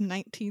 It's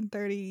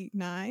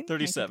 1939.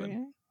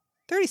 37.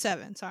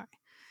 37, sorry.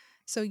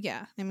 So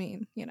yeah, I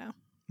mean, you know,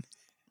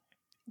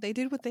 they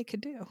did what they could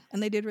do,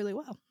 and they did really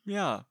well.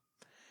 Yeah.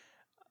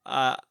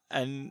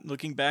 And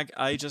looking back,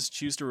 I just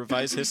choose to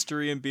revise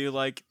history and be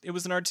like, it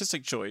was an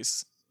artistic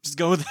choice. Just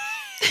go with it.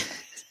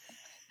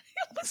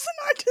 It was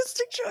an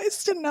artistic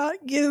choice to not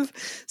give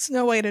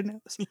Snow White a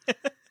nose.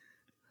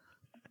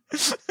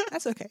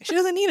 That's okay. She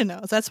doesn't need a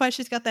nose. That's why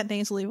she's got that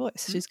nasally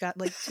voice. She's got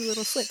like 2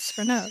 little slits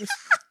for nose.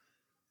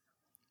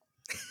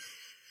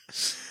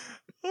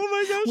 Oh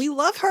my gosh. We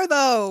love her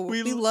though.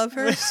 We love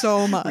her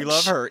so much. We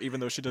love her even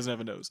though she doesn't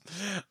have a nose.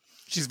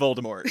 She's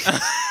Voldemort.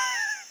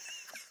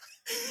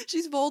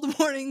 She's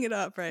Voldemorting it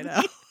up right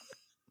now.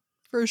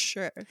 For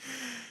sure.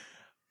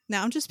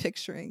 Now I'm just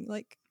picturing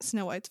like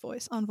Snow White's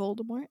voice on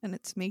Voldemort, and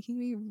it's making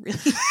me really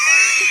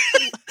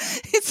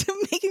it's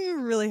making me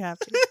really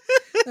happy.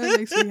 That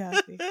makes me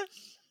happy.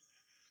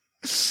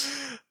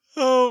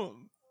 Oh,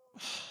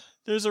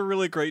 there's a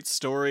really great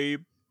story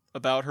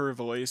about her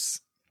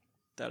voice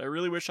that I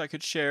really wish I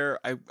could share.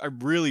 I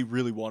really,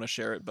 really want to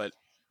share it, but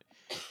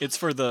it's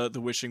for the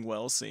wishing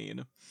well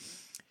scene.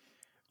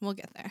 We'll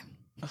get there.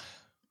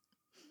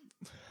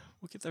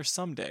 We'll get there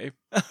someday.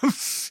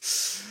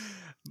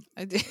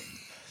 I did.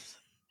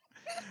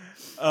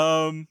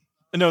 No,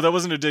 that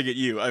wasn't a dig at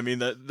you. I mean,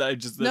 that I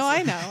just... No,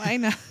 I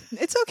know.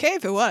 It's okay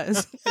if it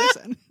was.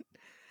 Listen,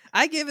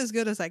 I give as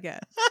good as I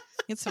get.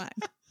 It's fine.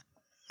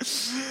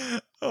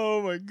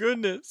 Oh my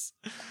goodness.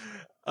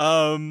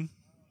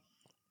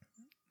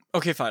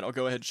 Okay, fine. I'll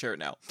go ahead and share it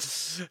now.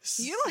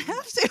 You don't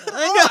have to.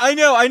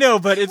 I know,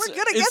 but We're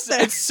gonna get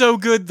there. It's so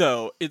good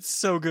though. It's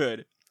so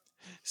good.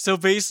 So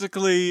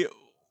basically,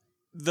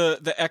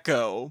 the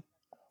echo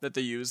that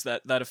they use,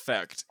 that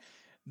effect,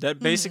 that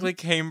basically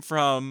came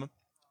from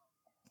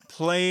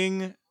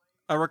playing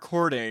a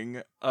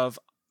recording of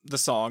the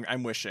song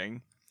I'm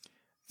Wishing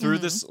through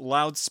this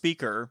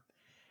loudspeaker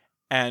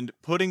and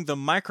putting the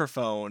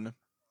microphone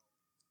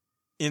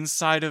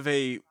inside of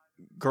a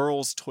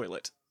girl's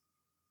toilet.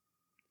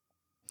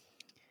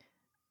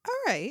 All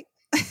right.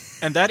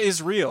 And that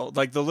is real.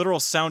 Like, the literal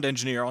sound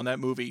engineer on that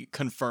movie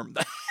confirmed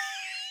that.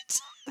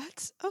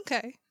 That's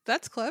okay.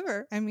 That's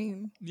clever. I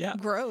mean, yeah.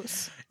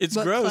 Gross. It's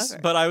but gross,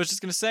 clever. but I was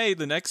just going to say,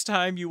 the next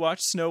time you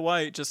watch Snow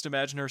White, just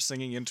imagine her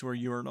singing into her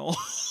urinal.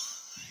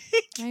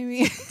 I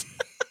mean,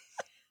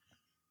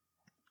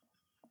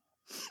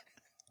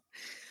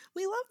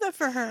 we love that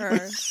for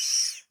her.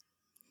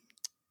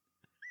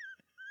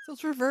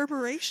 Those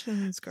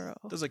reverberations, girl.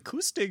 Those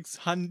acoustics,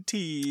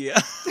 hunty.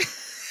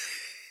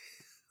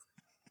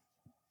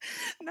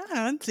 Not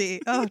hunty.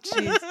 Oh,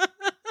 jeez.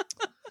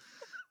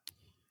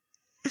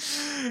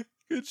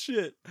 Good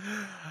shit.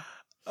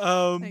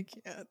 I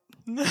can't.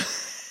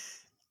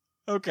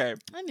 Okay.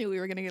 I knew we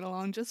were going to get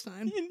along just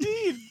fine.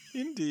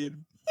 Indeed.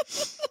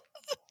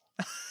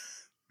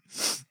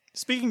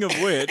 Speaking of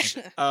which,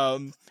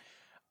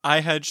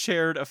 I had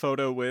shared a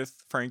photo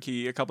with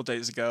Frankie a couple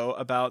days ago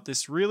about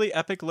this really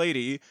epic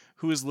lady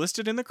who is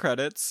listed in the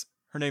credits.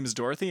 Her name is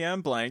Dorothy Ann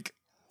Blank.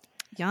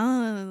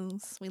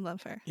 Yes, we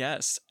love her.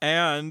 Yes,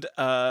 and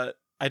I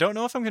don't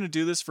know if I'm going to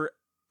do this for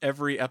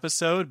every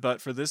episode,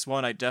 but for this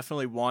one, I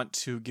definitely want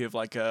to give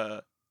like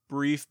a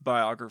brief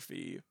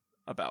biography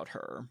about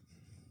her.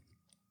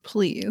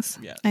 Please.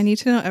 Yes. I need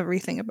to know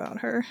everything about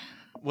her.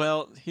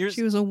 Well,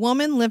 She was a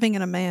woman living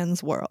in a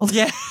man's world.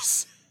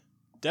 Yes,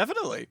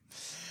 definitely.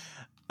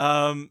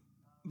 But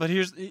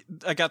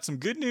I got some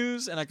good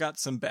news and I got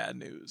some bad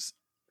news.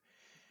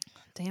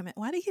 Damn it.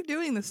 Why do you keep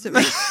doing this to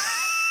me?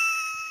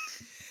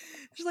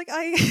 She's like,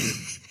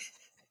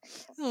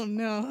 oh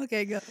no.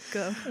 Okay, go.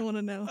 I want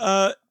to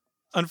know.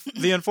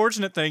 The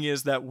unfortunate thing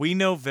is that we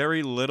know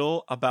very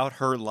little about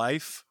her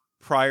life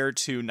prior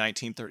to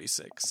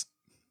 1936.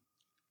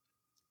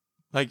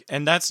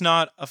 And that's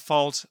not a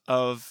fault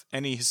of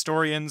any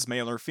historians,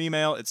 male or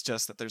female. It's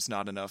just that there's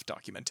not enough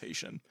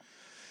documentation.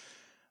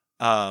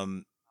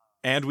 And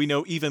we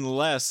know even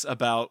less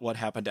about what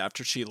happened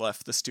after she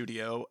left the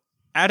studio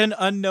at an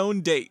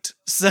unknown date.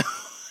 So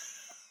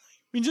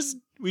we just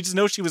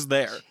know she was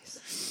there.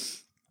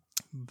 Jeez.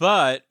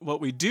 But what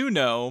we do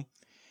know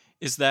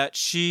is that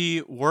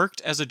she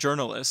worked as a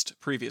journalist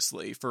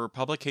previously for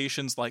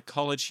publications like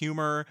College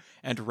Humor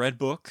and Red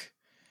Book,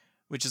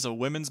 which is a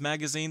women's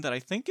magazine that I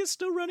think is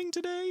still running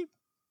today.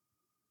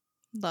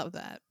 Love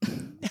that.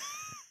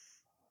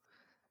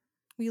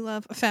 We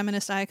love a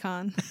feminist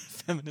icon.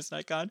 Feminist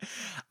icon.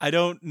 I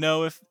don't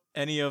know if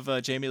any of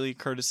Jamie Lee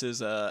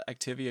Curtis's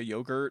Activia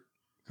yogurt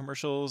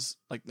commercials,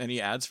 like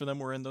any ads for them,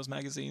 were in those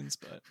magazines,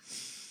 but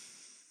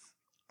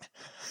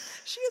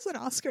she has an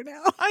Oscar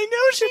now. I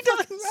know she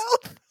does.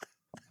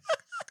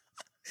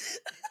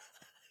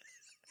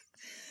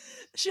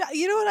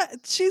 You know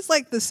what? She's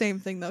like the same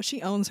thing though.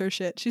 She owns her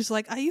shit. She's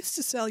like, I used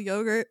to sell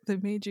yogurt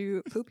that made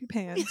you poop your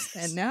pants,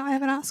 and now I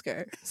have an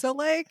Oscar. So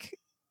like,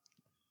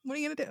 what are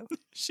you gonna do?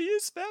 She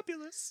is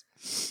fabulous.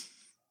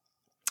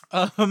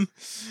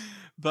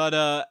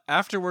 But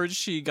afterwards,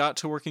 she got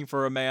to working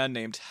for a man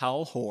named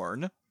Hal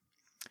Horn,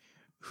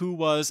 who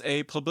was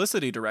a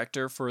publicity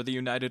director for the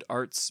United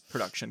Arts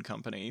Production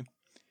Company,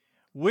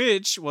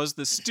 which was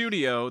the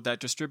studio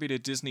that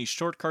distributed Disney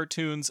short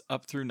cartoons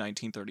up through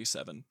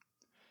 1937.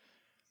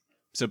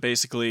 So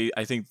basically,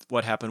 I think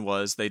what happened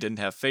was they didn't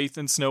have faith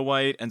in Snow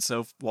White, and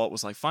so Walt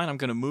was like, fine, I'm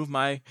going to move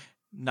my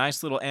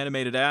nice little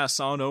animated ass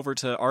on over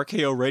to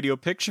RKO Radio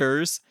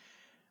Pictures,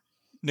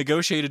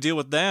 negotiate a deal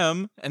with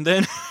them, and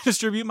then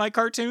distribute my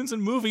cartoons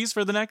and movies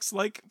for the next,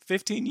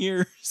 15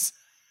 years.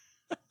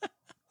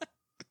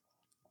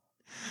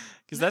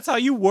 Because that's how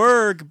you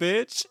work,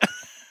 bitch.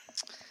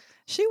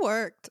 She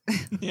worked.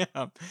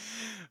 Yeah.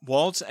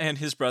 Walt and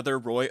his brother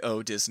Roy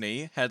O.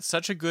 Disney had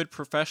such a good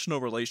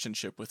professional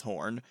relationship with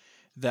Horn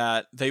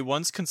that they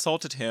once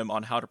consulted him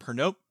on how to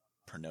promote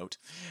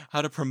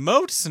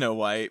Snow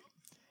White,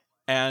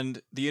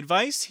 and the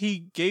advice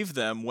he gave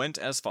them went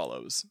as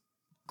follows.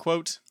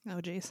 Quote,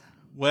 oh jeez.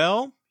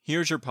 Well,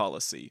 here's your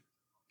policy.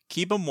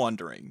 Keep them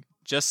wondering,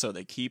 just so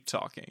they keep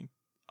talking.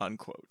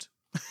 Unquote.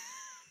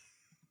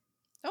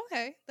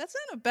 Okay, that's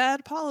not a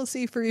bad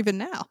policy for even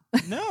now.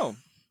 No.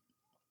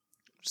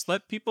 Just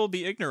let people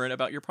be ignorant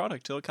about your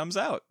product till it comes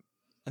out.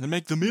 And then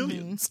make the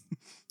millions.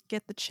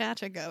 Get the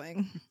chatter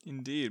going.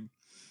 Indeed.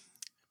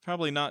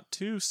 Probably not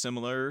too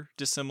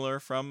dissimilar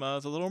from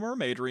the Little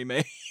Mermaid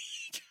remake.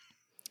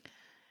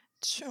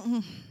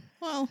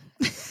 Well,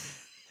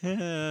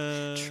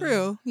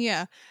 true.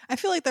 Yeah. I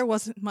feel like there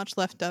wasn't much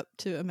left up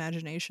to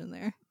imagination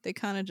there. They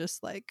kind of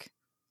just like,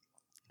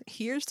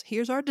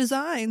 here's our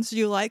designs. Do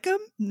you like them?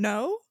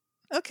 No?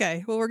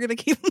 Okay. Well, we're going to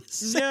keep them the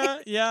same.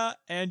 Yeah.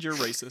 And you're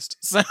racist.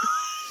 So.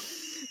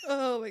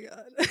 Oh my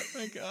God. Oh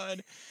my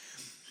God.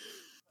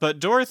 But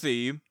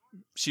Dorothy,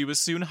 she was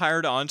soon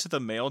hired on to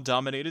the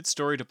male-dominated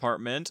story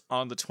department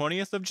on the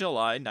 20th of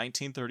July,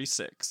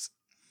 1936.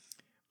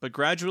 But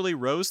gradually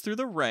rose through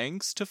the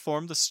ranks to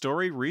form the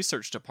story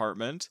research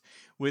department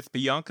with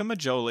Bianca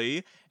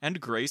Majoli and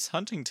Grace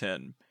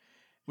Huntington,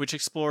 which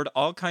explored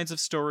all kinds of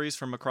stories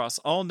from across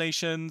all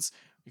nations,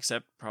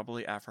 except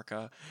probably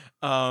Africa,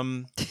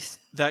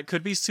 that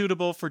could be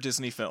suitable for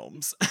Disney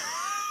films.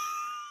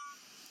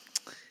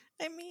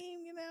 I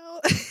mean, you know...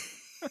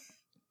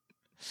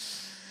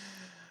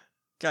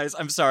 Guys,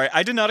 I'm sorry.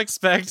 I did not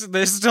expect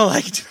this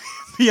to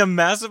be a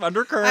massive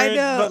undercurrent. I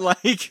know. But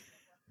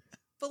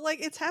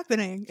it's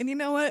happening. And you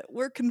know what?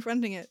 We're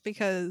confronting it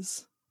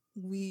because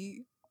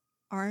we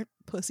aren't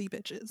pussy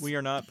bitches. We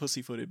are not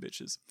pussy-footed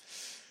bitches.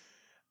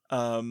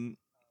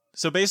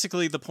 So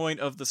basically, the point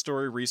of the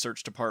story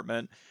research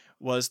department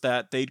was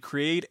that they'd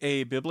create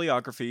a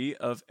bibliography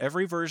of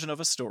every version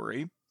of a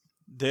story,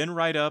 then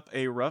write up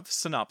a rough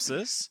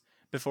synopsis,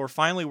 before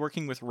finally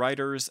working with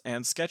writers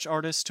and sketch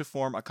artists to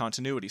form a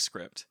continuity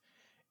script.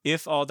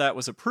 If all that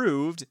was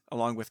approved,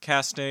 along with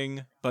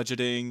casting,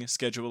 budgeting,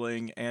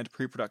 scheduling, and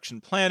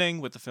pre-production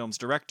planning with the film's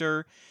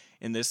director,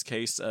 in this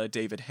case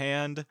David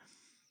Hand,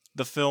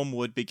 the film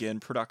would begin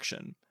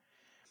production.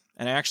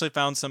 And I actually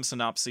found some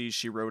synopses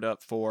she wrote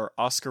up for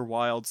Oscar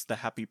Wilde's The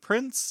Happy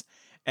Prince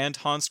and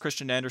Hans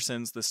Christian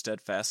Andersen's The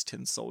Steadfast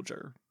Tin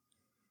Soldier.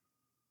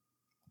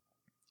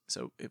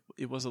 So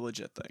it was a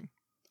legit thing.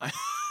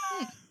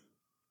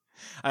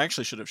 I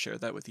actually should have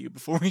shared that with you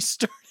before we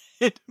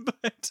started,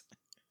 but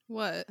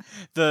what?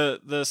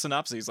 The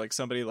synopses,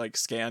 somebody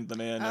scanned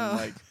them in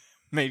and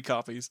made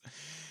copies.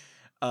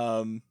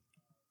 But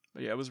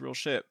yeah, it was real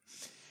shit.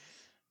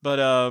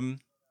 But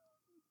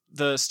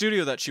the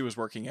studio that she was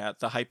working at,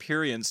 the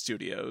Hyperion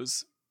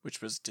Studios,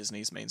 which was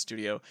Disney's main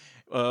studio,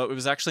 it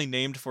was actually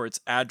named for its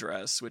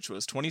address, which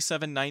was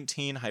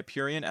 2719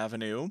 Hyperion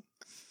Avenue.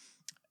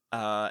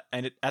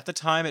 And at the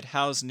time, it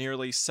housed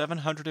nearly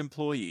 700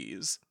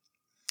 employees.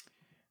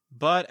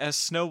 But as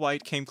Snow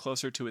White came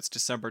closer to its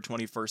December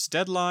 21st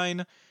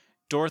deadline,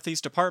 Dorothy's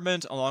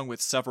department, along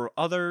with several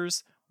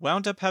others,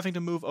 wound up having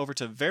to move over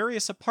to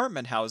various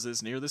apartment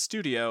houses near the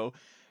studio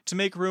to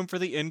make room for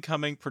the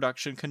incoming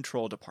production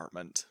control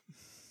department.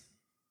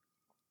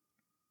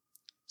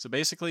 So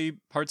basically,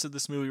 parts of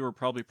this movie were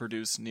probably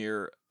produced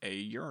near a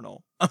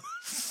urinal.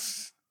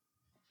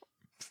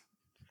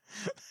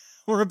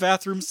 Or a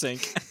bathroom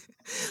sink.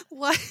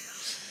 What?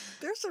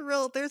 There's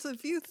a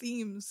few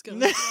themes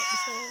going throughout this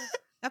whole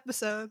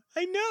episode.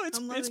 I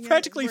know, it's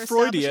practically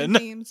Freudian.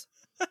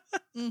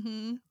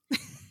 Mm-hmm.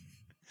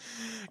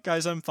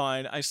 Guys, I'm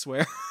fine, I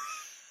swear.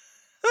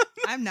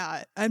 I'm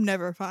not. I'm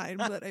never fine,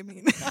 but I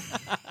mean,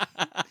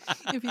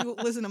 if you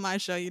listen to my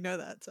show, you know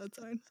that, so it's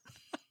fine.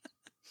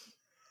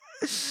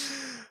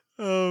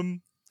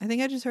 I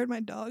think I just heard my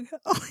dog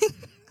howling.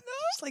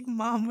 She's like,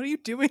 Mom, what are you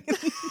doing in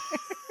there?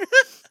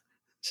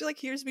 She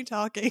hears me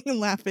talking and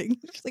laughing.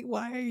 She's like,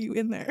 why are you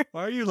in there?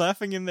 Why are you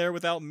laughing in there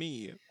without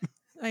me?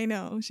 I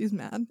know. She's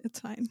mad. It's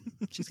fine.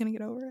 She's going to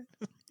get over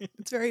it.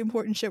 It's very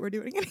important shit we're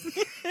doing.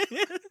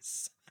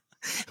 Yes.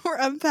 We're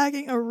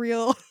unpacking a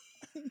real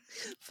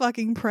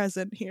fucking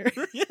present here.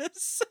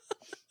 Yes.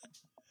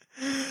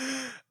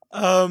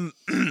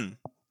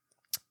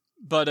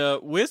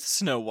 But with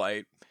Snow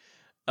White,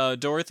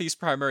 Dorothy's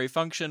primary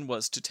function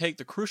was to take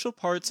the crucial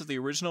parts of the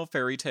original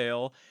fairy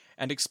tale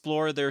and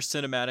explore their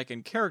cinematic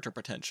and character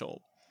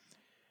potential.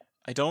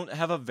 I don't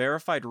have a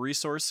verified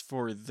resource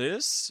for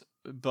this,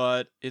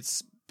 but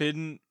it's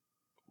been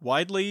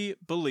widely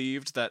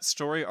believed that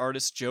story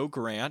artist Joe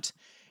Grant,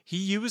 he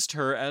used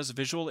her as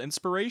visual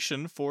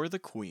inspiration for the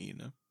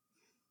Queen.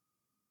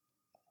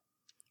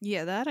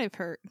 Yeah, that I've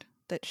heard,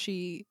 that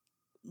she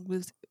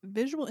was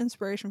visual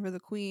inspiration for the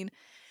Queen.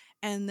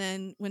 And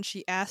then when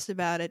she asked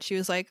about it, she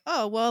was like,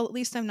 oh, well, at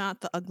least I'm not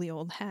the ugly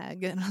old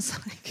hag. And I was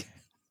like,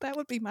 that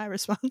would be my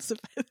response if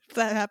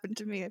that happened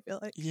to me, I feel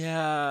like.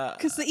 Yeah.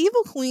 Because the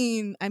evil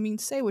queen, I mean,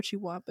 say what you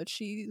want, but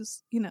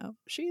she's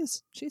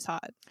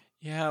hot.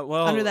 Yeah,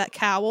 well. Under that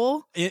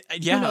cowl. Yeah.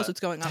 Who knows what's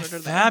going on under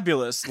there?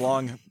 Fabulous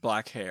long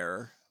black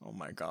hair. Oh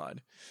my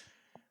God.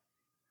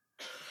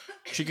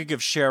 She could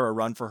give Cher a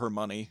run for her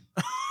money.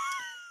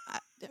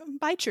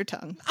 Bite your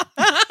tongue.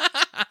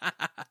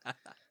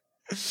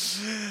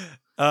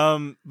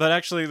 But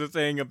actually the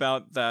thing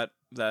about that,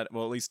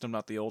 well, at least I'm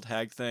not the old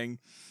hag thing.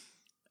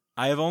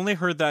 I have only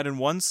heard that in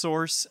one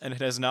source, and it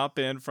has not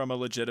been from a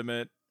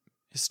legitimate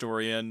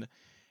historian.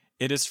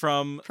 It is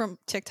from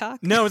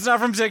TikTok? No, it's not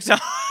from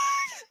TikTok.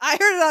 I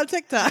heard it on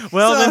TikTok.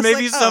 Well, so then I was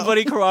maybe like,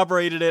 somebody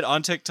corroborated it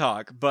on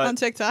TikTok, but on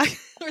TikTok,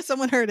 or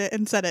someone heard it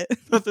and said it.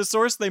 but the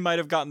source they might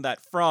have gotten that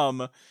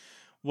from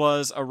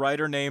was a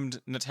writer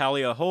named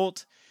Natalia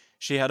Holt.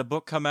 She had a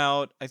book come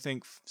out, I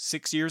think,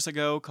 6 years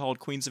ago called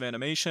Queens of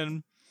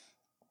Animation,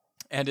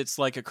 and it's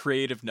like a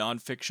creative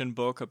nonfiction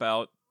book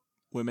about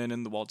women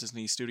in the Walt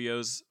Disney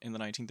Studios in the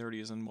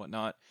 1930s and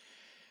whatnot.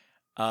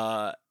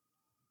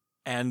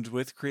 And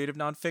with creative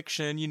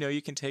nonfiction,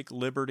 you can take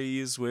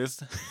liberties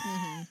with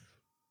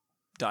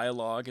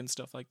dialogue and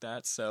stuff like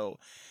that. So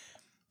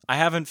I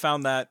haven't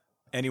found that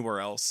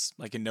anywhere else,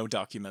 like in no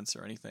documents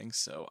or anything.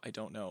 So I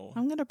don't know.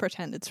 I'm going to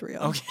pretend it's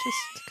real. Okay.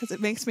 Just because it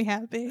makes me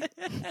happy.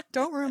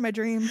 Don't ruin my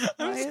dream.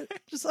 Wyatt.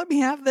 Just let me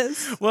have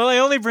this. Well, I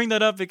only bring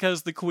that up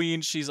because the Queen,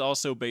 she's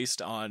definitely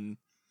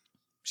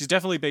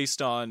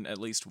based on at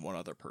least one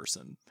other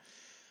person.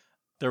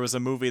 There was a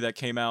movie that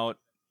came out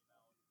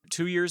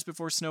 2 years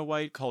before Snow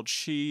White called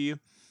She,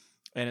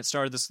 and it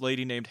starred this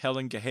lady named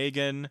Helen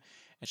Gahagan,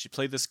 and she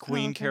played this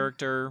queen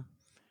character,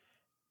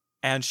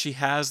 and she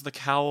has the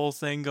cowl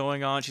thing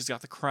going on. She's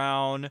got the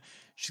crown.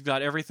 She's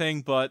got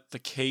everything but the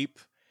cape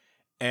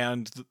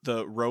and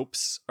the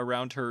ropes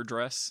around her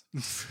dress.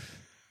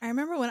 I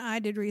remember when I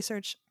did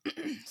research,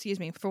 excuse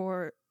me,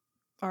 for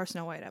our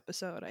Snow White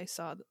episode, I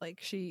saw that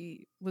like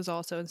she was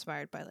also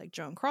inspired by like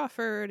Joan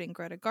Crawford and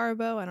Greta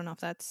Garbo. I don't know if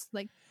that's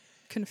like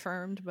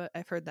confirmed, but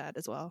I've heard that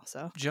as well.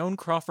 So Joan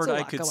Crawford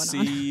I could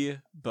see,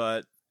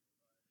 but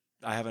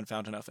I haven't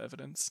found enough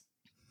evidence.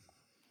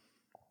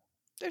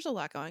 There's a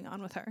lot going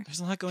on with her. There's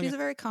a lot going on. She's a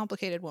very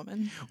complicated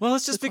woman. Well,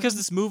 it's just because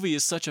this movie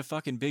is such a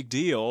fucking big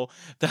deal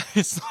that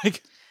it's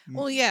like,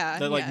 well, yeah,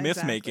 that like myth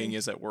exactly. making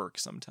is at work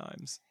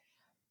sometimes.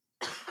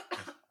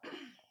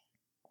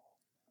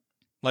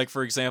 Like,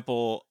 for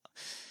example,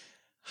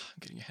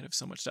 I'm getting ahead of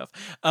so much stuff.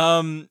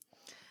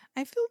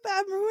 I feel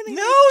bad ruining.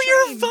 No,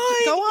 you're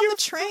fine. Go on the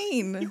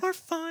train. You're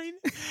fine.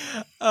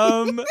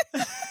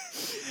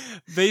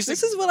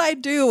 This is what I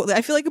do.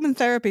 I feel like I'm in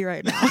therapy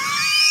right now.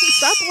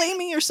 Stop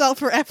blaming yourself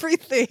for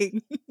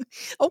everything.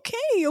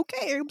 Okay,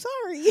 I'm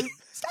sorry.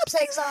 Stop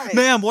saying sorry.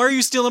 Ma'am, why are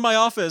you still in my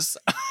office?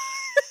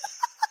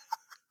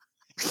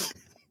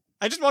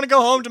 I just want to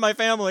go home to my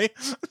family.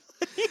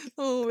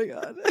 Oh my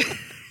god.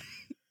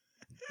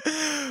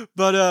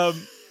 But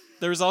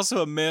there was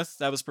also a myth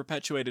that was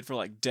perpetuated for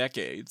like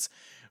decades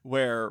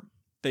where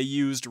they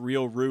used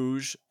real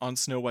rouge on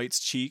Snow White's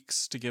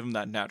cheeks to give him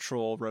that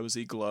natural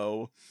rosy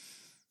glow,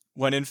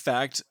 when in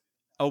fact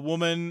a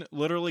woman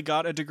literally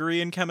got a degree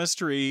in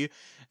chemistry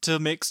to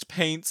mix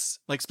paints,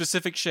 like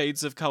specific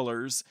shades of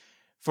colors,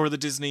 for the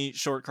Disney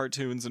short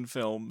cartoons and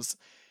films.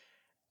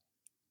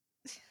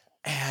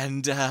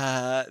 And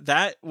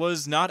that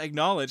was not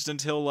acknowledged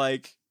until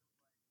like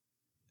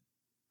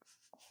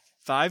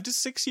 5 to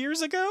 6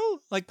 years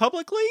ago, like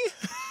publicly.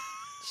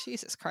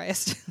 Jesus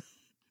Christ.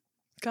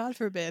 God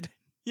forbid.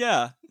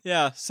 Yeah.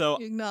 So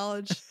you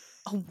acknowledge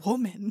a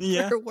woman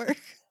Yeah. for her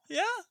work.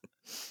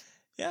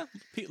 Yeah.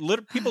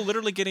 People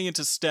literally getting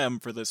into STEM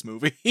for this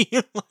movie.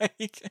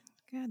 Like,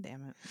 God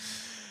damn it.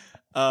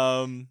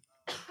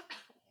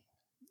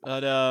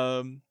 But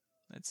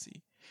let's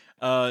see.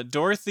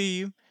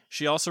 Dorothy,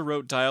 she also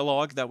wrote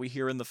dialogue that we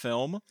hear in the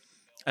film,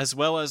 as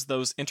well as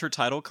those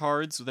intertitle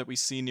cards that we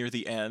see near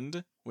the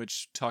end,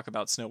 which talk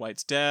about Snow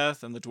White's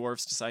death and the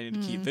dwarfs deciding to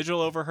keep vigil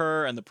over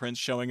her and the prince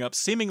showing up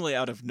seemingly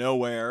out of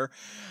nowhere.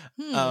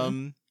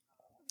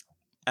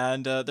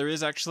 And there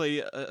is actually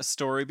a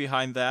story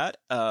behind that.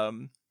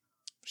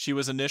 She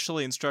was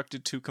initially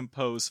instructed to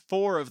compose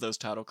 4 of those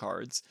title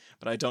cards,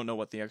 but I don't know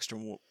what the extra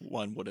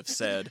one would have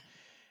said.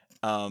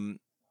 And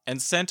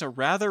sent a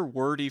rather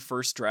wordy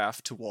first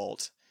draft to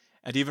Walt,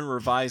 and even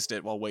revised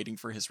it while waiting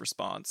for his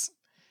response.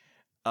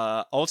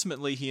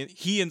 Ultimately,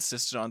 he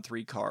insisted on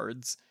 3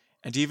 cards,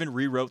 and even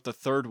rewrote the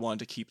 3rd one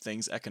to keep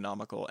things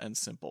economical and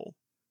simple.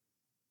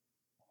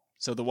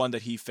 So the one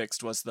that he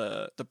fixed was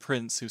the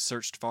prince who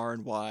searched far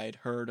and wide,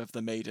 heard of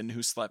the maiden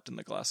who slept in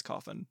the glass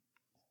coffin.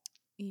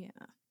 Yeah.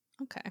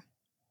 Okay.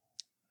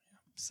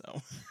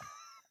 So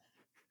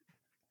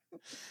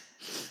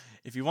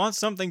if you want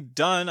something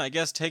done, I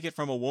guess take it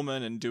from a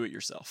woman and do it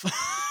yourself.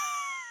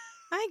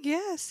 I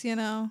guess,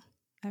 I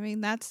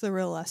mean, that's the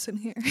real lesson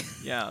here.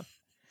 Yeah.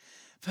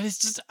 But it's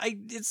just,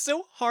 it's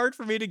so hard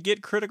for me to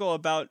get critical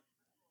about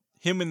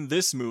him in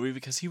this movie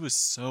because he was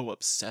so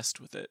obsessed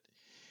with it.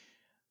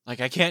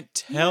 Like, I can't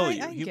tell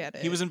you. I get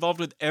it. He was involved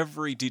with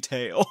every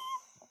detail.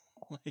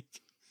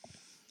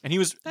 And he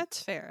was...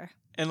 That's fair.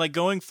 And, like,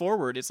 going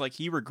forward, it's like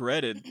he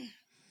regretted,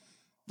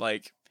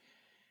 like,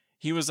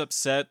 he was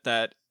upset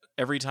that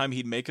every time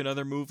he'd make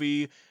another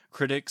movie,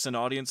 critics and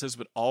audiences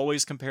would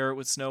always compare it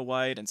with Snow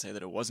White and say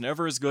that it wasn't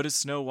ever as good as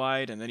Snow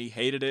White, and then he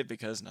hated it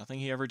because nothing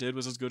he ever did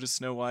was as good as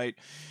Snow White.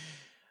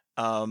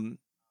 And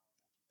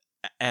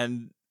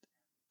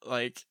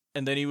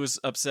then he was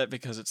upset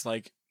because it's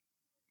like,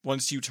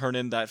 once you turn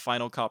in that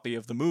final copy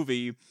of the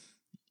movie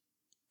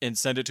and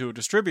send it to a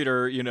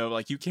distributor,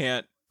 like, you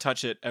can't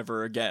touch it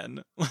ever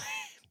again.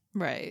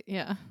 Right,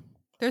 yeah.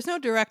 There's no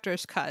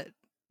director's cut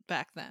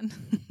back then.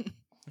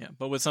 Yeah,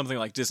 but with something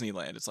like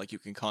Disneyland, it's like you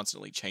can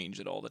constantly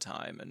change it all the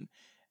time and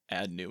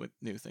add new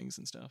things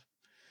and stuff.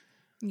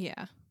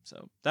 Yeah.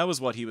 So that was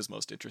what he was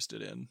most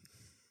interested in.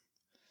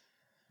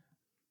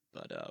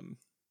 But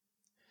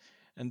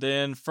and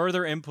then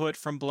further input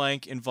from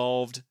Blank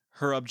involved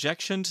her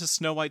objection to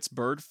Snow White's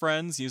bird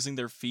friends using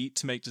their feet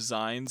to make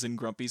designs in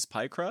Grumpy's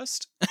pie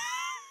crust.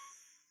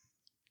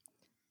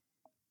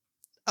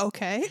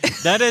 Okay.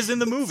 That is in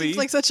the movie. Seems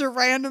like such a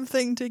random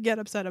thing to get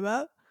upset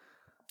about.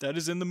 That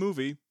is in the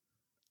movie.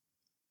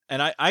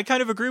 And I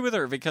kind of agree with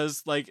her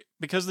because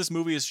this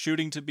movie is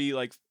shooting to be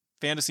like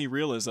fantasy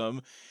realism,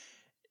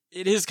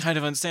 it is kind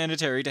of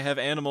unsanitary to have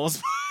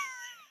animals.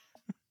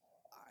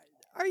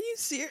 Are you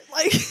serious?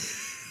 Like,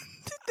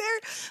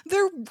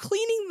 they're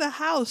cleaning the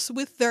house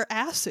with their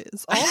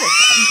asses. All of them.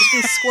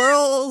 The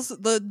squirrels,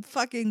 the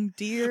fucking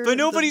deer. But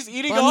nobody's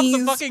eating bunnies, off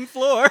the fucking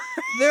floor.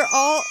 They're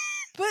all.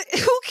 But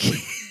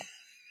okay.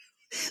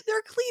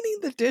 They're cleaning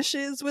the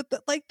dishes with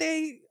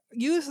they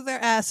use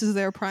their ass as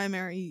their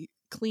primary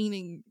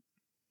cleaning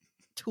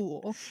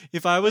tool.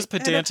 If I was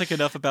pedantic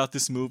enough about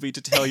this movie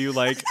to tell you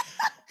like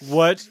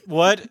what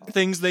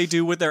things they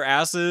do with their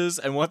asses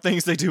and what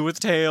things they do with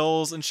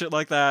tails and shit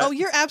like that. Oh,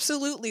 you're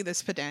absolutely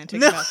this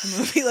pedantic about the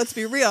movie. Let's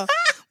be real.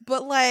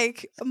 But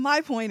like,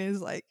 my point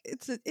is like,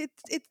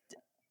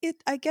 it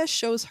I guess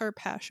shows her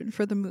passion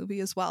for the movie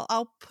as well.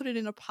 I'll put it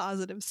in a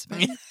positive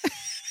spin.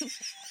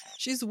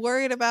 She's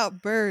worried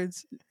about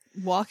birds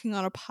walking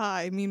on a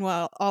pie.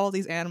 Meanwhile, all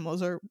these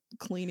animals are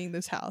cleaning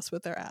this house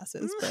with their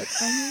asses. But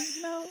I mean,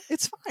 no,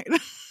 it's fine.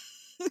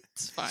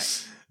 It's fine.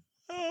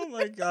 Oh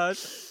my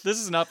gosh. This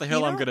is not the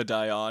hill I'm going to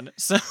die on.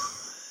 So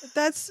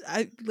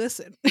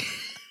listen.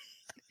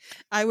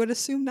 I would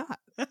assume not.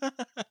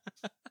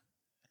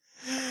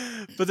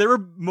 But there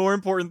were more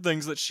important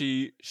things that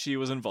she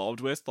was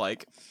involved with,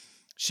 like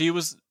she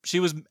was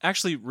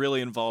actually really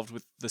involved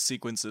with the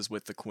sequences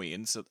with the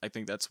queen, so I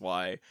think that's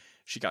why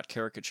she got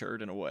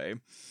caricatured in a way.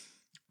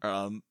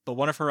 But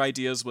one of her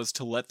ideas was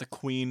to let the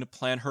queen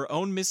plan her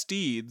own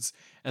misdeeds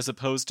as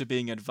opposed to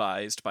being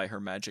advised by her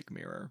magic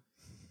mirror.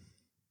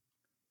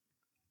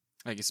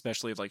 Like,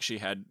 especially if like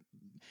there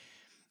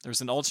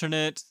was an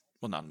alternate,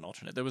 well, not an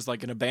alternate, there was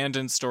like an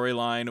abandoned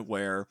storyline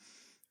where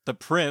the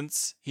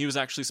prince, he was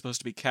actually supposed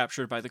to be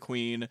captured by the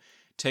queen,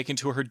 taken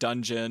to her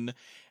dungeon,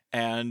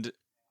 and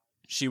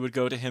she would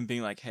go to him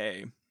being like,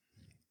 hey,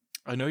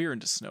 I know you're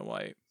into Snow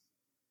White,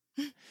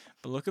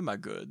 but look at my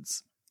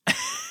goods.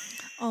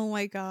 Oh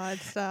my God,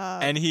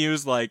 stop. And he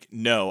was like,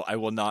 no, I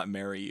will not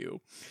marry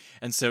you.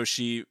 And so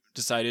she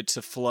decided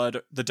to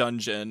flood the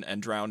dungeon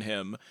and drown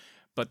him,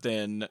 but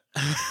then...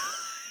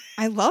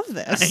 I love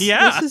this.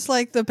 Yeah. This is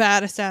like the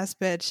baddest ass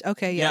bitch.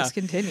 Okay, yes,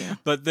 continue.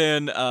 But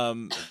then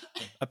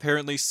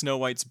apparently Snow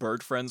White's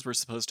bird friends were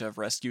supposed to have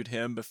rescued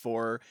him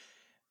before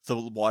the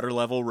water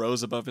level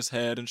rose above his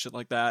head and shit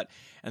like that.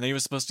 And then he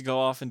was supposed to go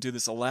off and do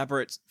this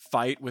elaborate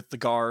fight with the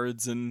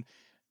guards and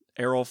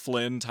Errol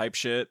Flynn type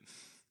shit.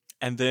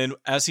 And then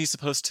as he's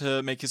supposed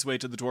to make his way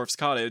to the dwarf's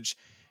cottage,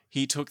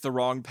 he took the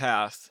wrong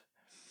path.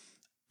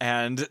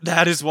 And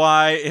that is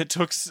why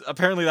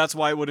apparently that's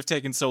why it would have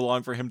taken so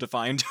long for him to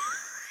find her.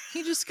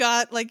 He just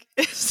got like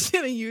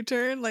in a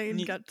U-turn, like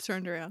and got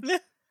turned around. Yeah.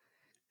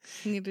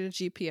 He needed a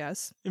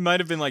GPS. It might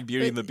have been like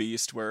Beauty and the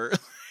Beast, where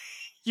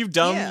you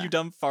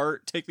dumb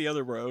fart, take the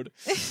other road.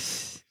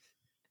 It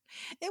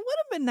would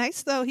have been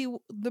nice though.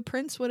 The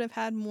prince would have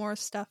had more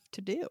stuff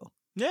to do.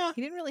 Yeah,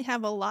 he didn't really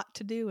have a lot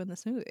to do in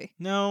this movie.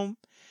 No,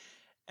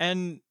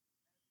 and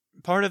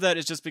part of that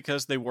is just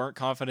because they weren't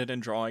confident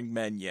in drawing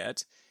men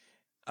yet,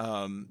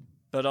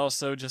 but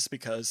also just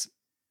because.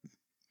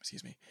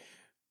 Excuse me.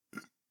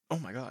 Oh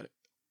my God.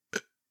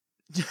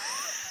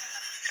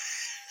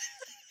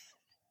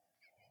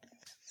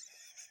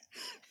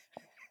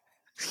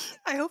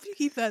 I hope you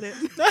keep that in.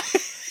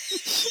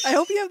 I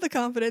hope you have the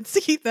confidence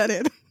to keep that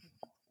in.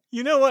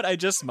 You know what? I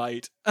just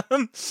might.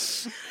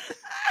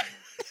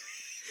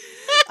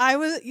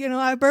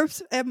 I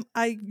burped.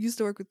 I used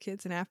to work with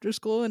kids in after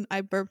school, and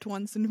I burped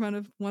once in front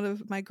of one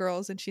of my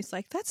girls, and she's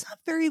like, "That's not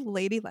very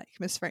ladylike,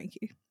 Miss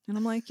Frankie." And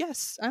I'm like,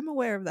 "Yes, I'm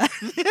aware of that."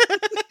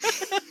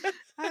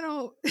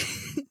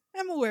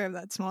 I'm aware of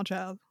that, small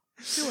child.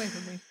 Get away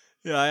from me.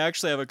 Yeah, I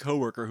actually have a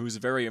coworker who's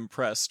very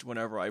impressed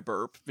whenever I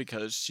burp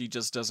because she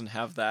just doesn't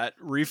have that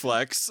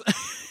reflex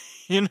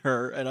in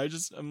her, and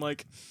I'm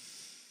like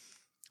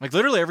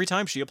literally every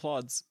time she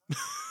applauds.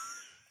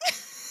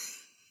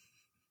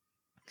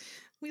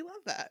 We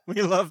love that.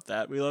 We love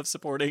that. We love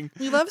supporting.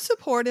 We love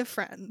supportive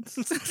friends.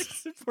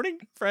 Supporting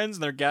friends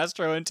and their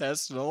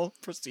gastrointestinal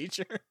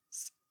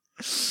procedures.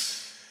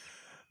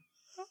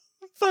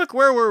 Fuck,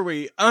 where were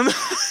we?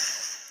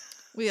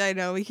 I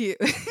know we keep.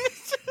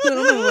 I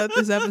don't know what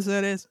this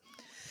episode is.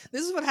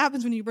 This is what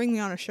happens when you bring me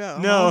on a show.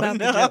 I'm all about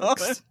the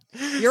jokes.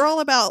 You're all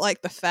about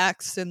like the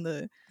facts and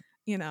the,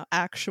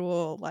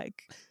 actual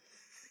like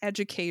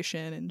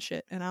education and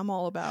shit, and I'm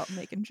all about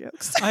making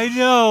jokes. I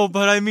know,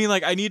 but I mean,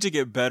 like, I need to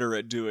get better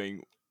at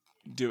doing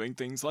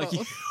things like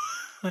you.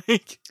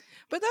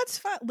 But that's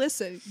fine.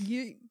 Listen,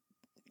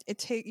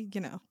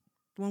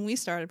 when we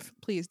started,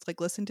 please like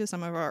listen to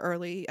some of our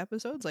early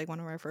episodes. Like one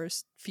of our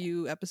first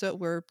few episodes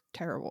were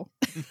terrible.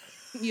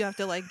 You have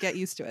to like get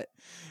used to it.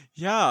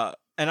 Yeah.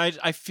 And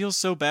I feel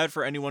so bad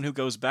for anyone who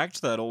goes back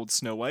to that old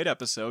Snow White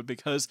episode,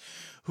 because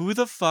who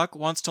the fuck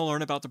wants to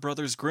learn about the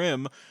Brothers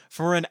Grimm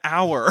for an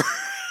hour?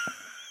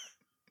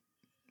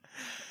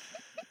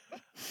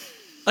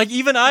 Like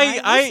even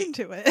I listen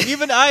to it.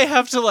 Even I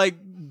have to like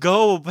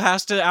go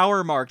past an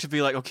hour mark to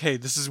be like, okay,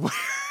 this is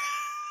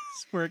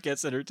where it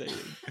gets entertaining.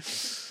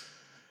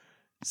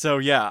 So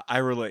yeah, I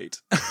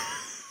relate.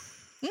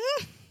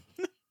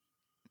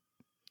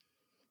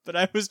 But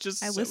I was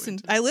just I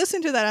listened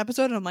to that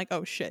episode and I'm like,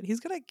 oh shit, he's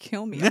gonna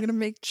kill me. I'm gonna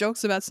make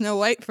jokes about Snow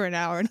White for an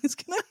hour and he's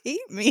gonna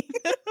hate me.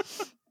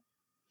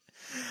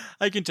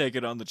 I can take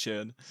it on the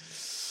chin.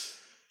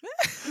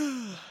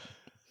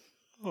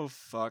 Oh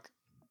fuck.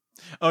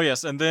 Oh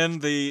yes, and then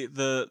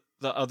the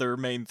other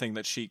main thing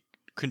that she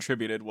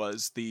contributed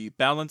was the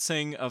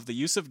balancing of the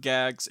use of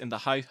gags in the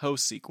hi-ho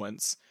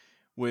sequence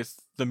with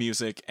the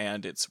music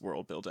and its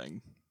world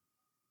building.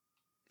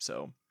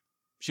 So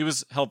she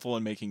was helpful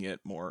in making it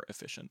more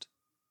efficient.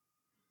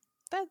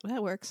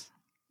 That works.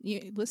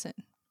 You listen,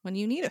 when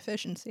you need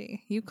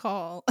efficiency, you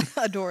call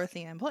a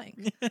Dorothy and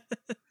Blank.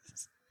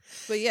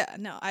 But yeah,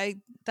 no,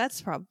 that's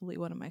probably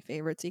one of my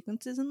favorite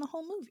sequences in the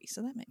whole movie,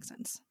 so that makes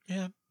sense.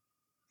 Yeah.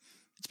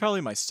 It's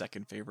probably my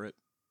second favorite.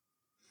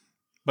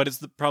 But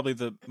it's probably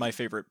my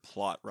favorite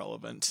plot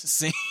relevant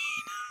scene.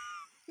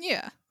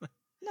 Yeah.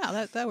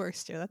 No, that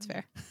works too. That's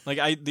fair.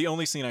 Like the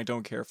only scene I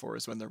don't care for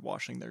is when they're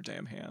washing their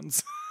damn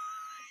hands.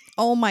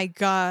 Oh my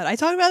god. I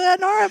talked about that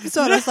in our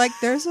episode. I was like,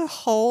 there's a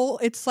whole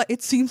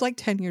it seems like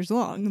 10 years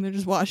long and they're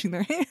just washing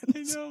their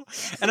hands. I know.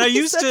 And I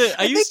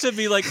used to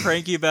be like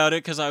cranky about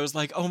it because I was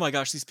like, oh my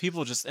gosh, these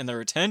people just in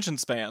their attention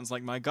spans,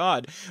 like my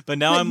god. But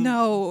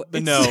now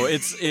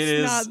it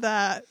is not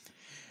that.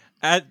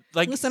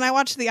 Listen, I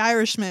watched The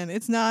Irishman.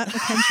 It's not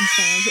attention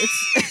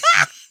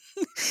spans.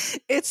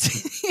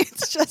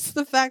 It's just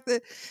the fact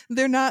that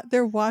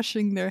they're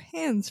washing their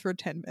hands for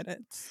 10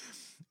 minutes.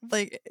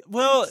 Like,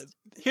 well,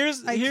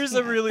 here's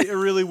a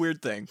really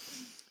weird thing.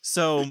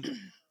 So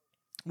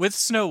with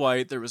Snow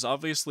White, there was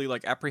obviously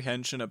like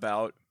apprehension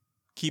about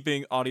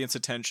keeping audience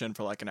attention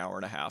for like an hour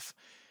and a half.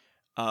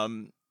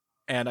 And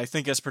I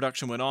think as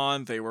production went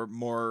on, they were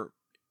more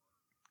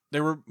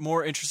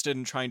interested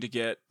in trying to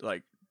get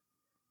like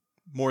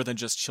more than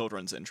just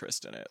children's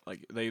interest in it.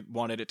 Like they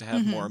wanted it to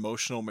have more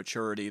emotional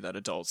maturity that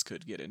adults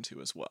could get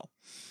into as well.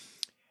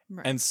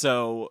 Right. And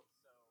so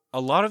a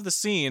lot of the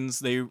scenes,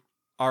 they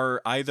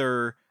are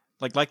either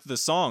like the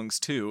songs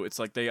too. It's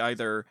like they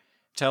either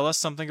tell us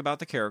something about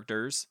the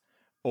characters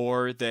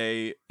or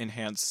they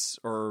enhance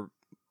or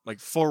like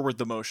forward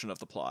the motion of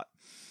the plot.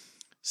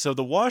 So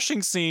the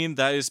washing scene,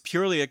 that is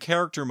purely a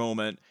character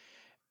moment,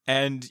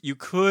 and you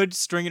could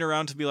string it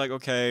around to be like,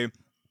 okay,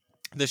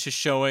 this is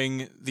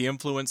showing the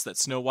influence that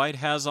Snow White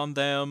has on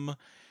them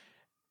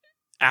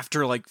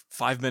after like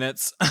 5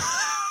 minutes.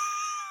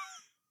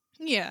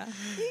 Yeah.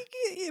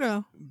 You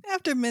know,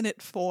 after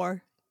minute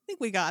 4, I think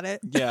we got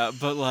it. Yeah,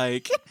 but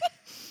like,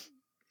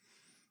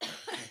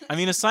 I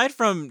mean, aside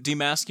from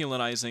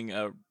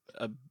demasculinizing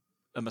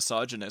a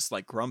misogynist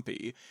like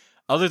Grumpy,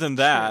 other than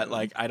that,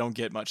 like, I don't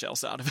get much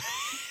else out of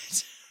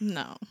it.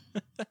 No.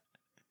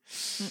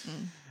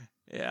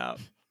 Yeah.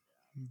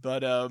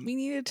 But we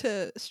needed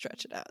to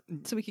stretch it out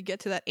so we could get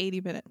to that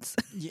 80 minutes.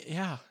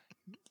 Yeah.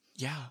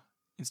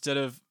 Instead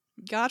of,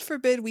 God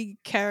forbid we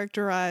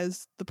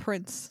characterize the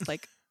prince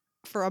like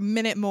for a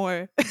minute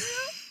more.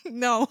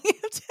 No, we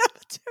have to have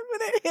a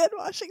 10-minute hand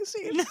washing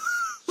scene.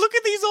 Look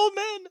at these old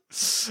men.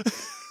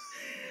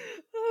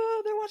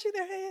 Oh, they're washing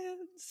their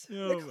hands.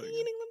 Oh, they're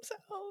cleaning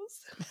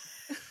themselves.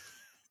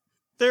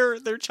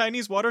 They're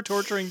Chinese water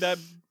torturing that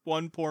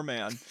one poor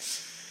man.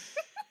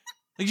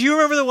 Like, do you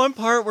remember the one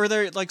part where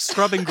they're like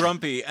scrubbing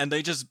Grumpy and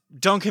they just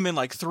dunk him in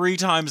like 3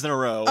 times in a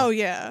row? Oh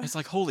yeah. It's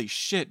like, holy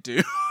shit,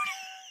 dude.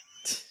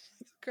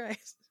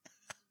 Christ.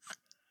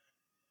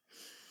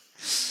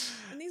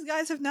 And these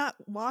guys have not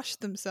washed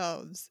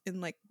themselves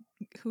in like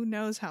who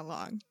knows how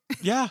long.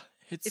 Yeah.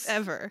 If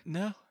ever.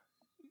 No.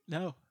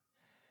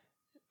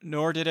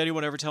 Nor did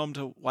anyone ever tell him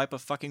to wipe a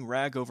fucking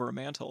rag over a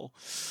mantle.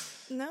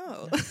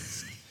 No.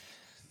 It's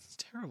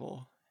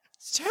terrible.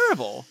 It's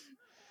terrible.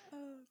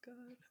 Oh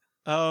god.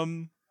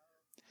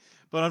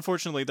 But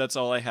unfortunately, that's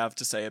all I have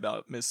to say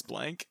about Miss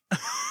Blank.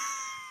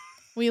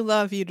 We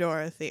love you,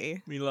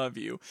 Dorothy. We love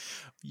you.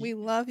 We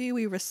love you.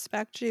 We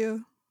respect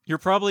you. You're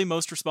probably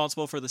most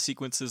responsible for the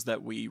sequences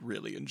that we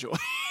really enjoy.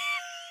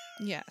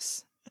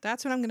 Yes.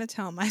 That's what I'm going to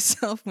tell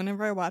myself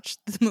whenever I watch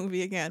the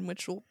movie again,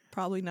 which will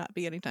probably not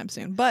be anytime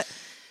soon. But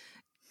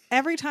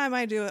every time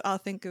I do it, I'll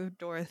think of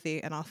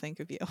Dorothy and I'll think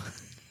of you,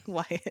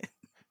 Wyatt.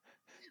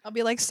 I'll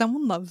be like,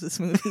 someone loves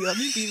this movie. Let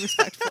me be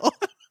respectful.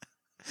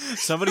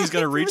 Somebody's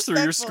going to reach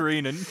through your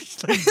screen and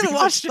like,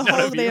 watch the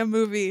whole damn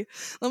movie.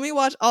 Let me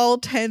watch all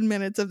 10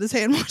 minutes of this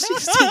hand washing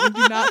scene.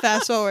 Do not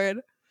fast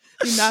forward.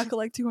 Do not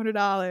collect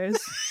 $200.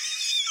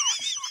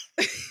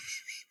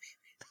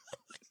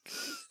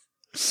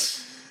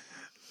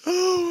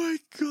 Oh my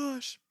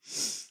gosh.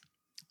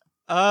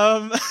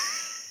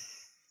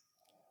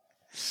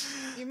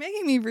 You're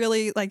making me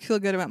really like feel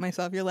good about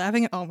myself. You're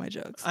laughing at all my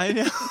jokes. I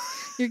know.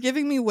 You're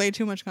giving me way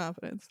too much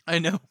confidence. I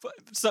know,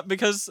 but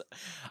because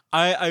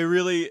I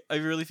really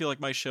feel like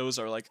my shows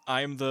are like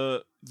I'm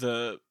the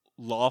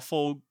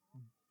lawful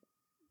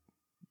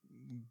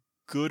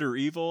good or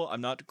evil.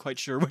 I'm not quite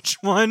sure which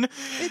one.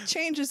 It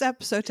changes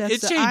episode to It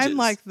episode. changes. I'm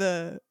like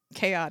the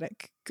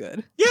chaotic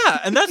good. Yeah,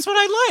 and that's what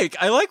I like.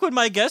 I like when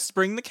my guests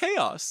bring the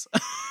chaos.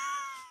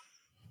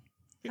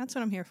 That's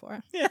what I'm here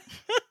for. Yeah.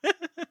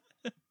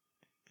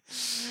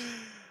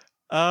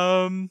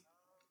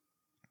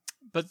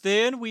 But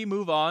then we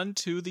move on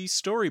to the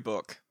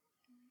storybook,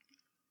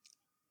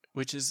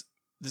 which is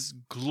this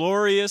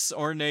glorious,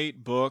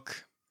 ornate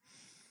book.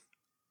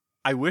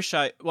 I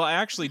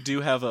actually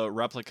do have a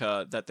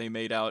replica that they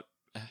made out,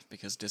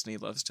 because Disney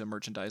loves to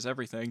merchandise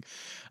everything.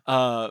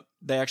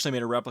 They actually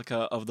made a replica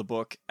of the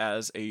book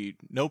as a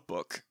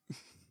notebook.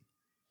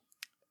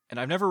 And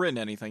I've never written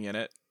anything in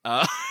it,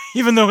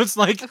 even though it's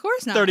like of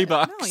course not. $30.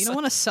 No, you don't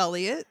want to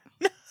sully it.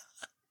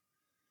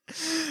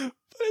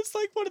 But it's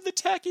like one of the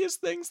tackiest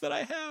things that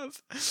I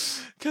have,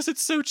 because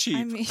it's so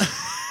cheap.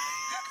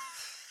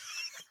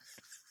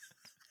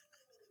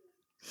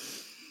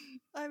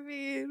 I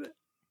mean,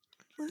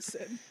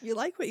 listen, you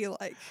like what you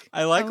like.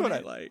 I like what I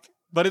like,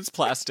 but it's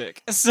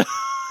plastic, so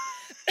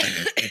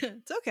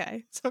it's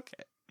okay. It's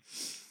okay.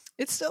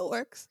 It still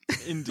works.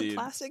 Indeed.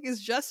 Plastic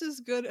is just as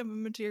good of a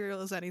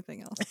material as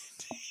anything else.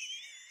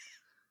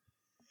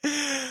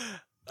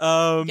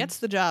 Gets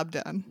the job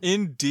done.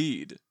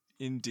 Indeed.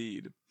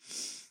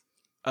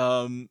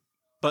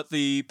 But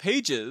the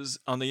pages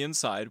on the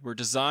inside were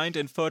designed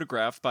and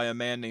photographed by a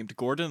man named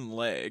Gordon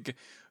Legg,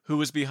 who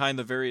was behind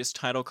the various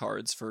title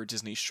cards for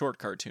Disney's short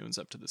cartoons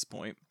up to this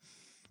point.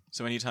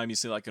 So anytime you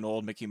see like an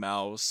old Mickey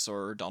Mouse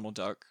or Donald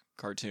Duck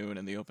cartoon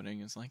in the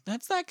opening, it's like,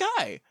 that's that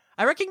guy.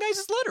 I recognize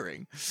his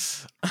lettering.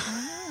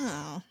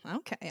 Oh,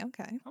 okay.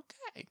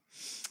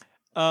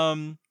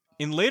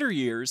 In later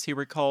years, he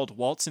recalled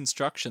Walt's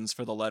instructions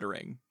for the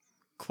lettering.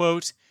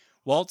 Quote,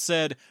 Walt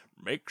said,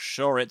 "Make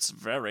sure it's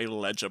very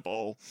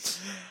legible.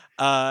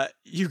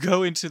 You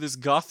go into this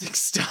gothic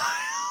style."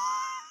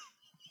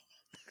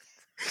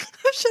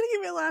 I'm shouldn't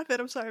give me a laugh at.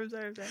 I'm sorry.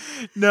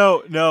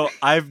 No,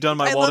 I've done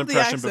my I Walt love the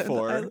impression accent.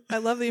 before. I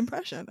love the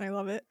impression. I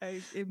love it.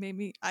 It made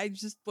me. I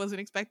just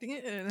wasn't expecting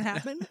it, and it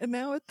happened, and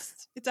now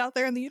it's out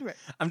there in the universe.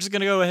 I'm just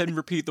gonna go ahead and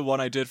repeat the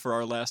one I did for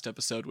our last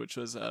episode, which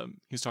was he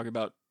was talking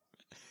about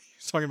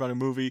a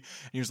movie,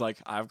 and he was like,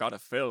 "I've got a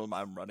film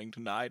I'm running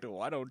tonight.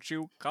 Why don't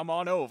you come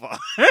on over?"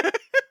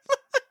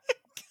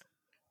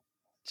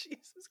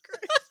 Jesus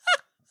Christ.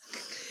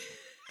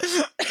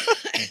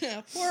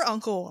 Poor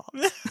Uncle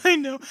Walt. I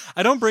know.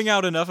 I don't bring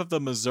out enough of the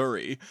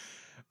Missouri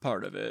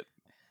part of it.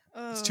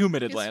 It's too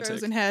mid-Atlantic. His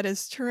frozen head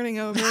is turning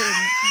over in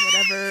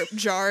whatever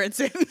jar it's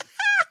in.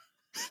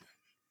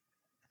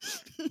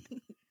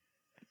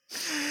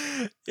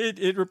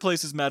 It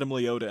replaces Madame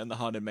Leota in the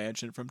Haunted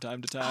Mansion from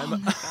time to time. Oh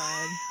my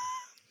god.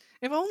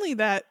 If only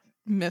that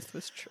myth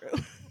was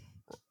true.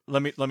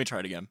 Let me try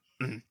it again.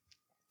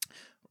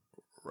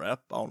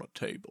 Rap on a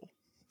table.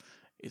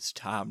 It's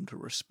time to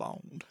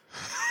respond.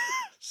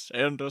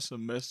 Send us a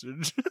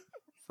message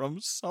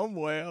from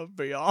somewhere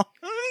beyond.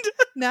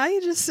 Now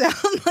you just sound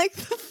like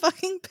the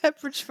fucking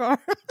Pepperidge Farm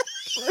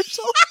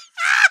commercial.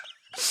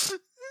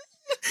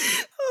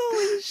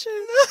 Holy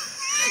shit.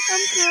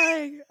 I'm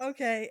crying.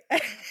 Okay.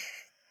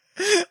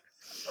 Holy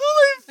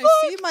fuck. I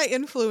see my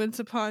influence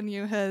upon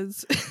you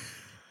is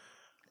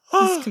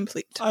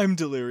complete. I'm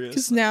delirious.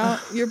 Because now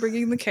you're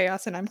bringing the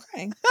chaos and I'm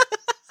crying.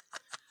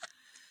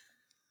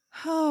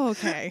 Oh,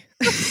 okay.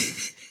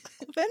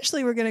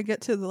 Eventually we're going to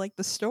get to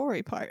the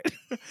story part.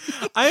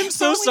 I am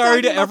so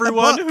sorry to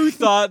everyone who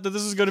thought that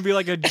this is going to be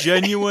like a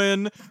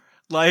genuine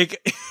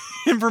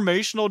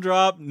informational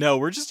drop. No,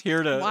 we're just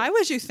here to... Why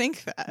would you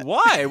think that?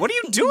 Why? What are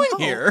you doing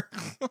here?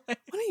 What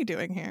are you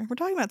doing here? We're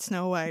talking about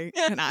Snow White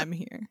and I'm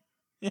here.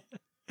 Yeah.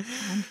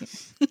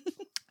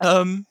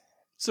 I'm here.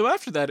 So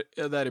after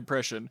that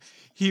impression,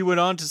 he went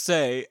on to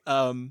say,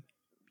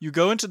 you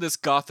go into this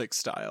Gothic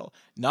style,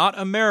 not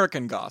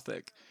American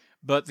Gothic,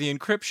 but the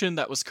encryption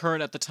that was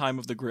current at the time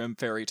of the Grimm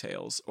fairy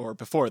tales, or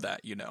before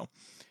that, you know.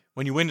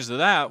 When you went into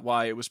that,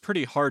 why, it was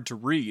pretty hard to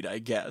read, I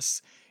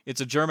guess. It's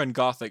a German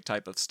Gothic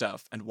type of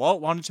stuff, and Walt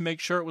wanted to make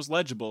sure it was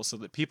legible so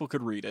that people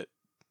could read it.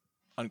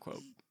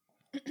 Unquote.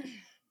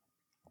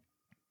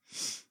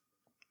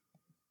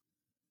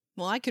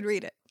 Well, I could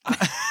read it.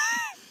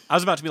 I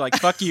was about to be like,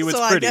 fuck you, it's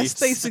so pretty. I guess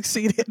they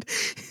succeeded.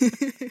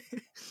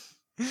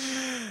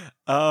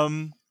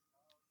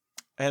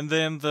 And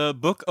then the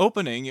book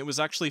opening, it was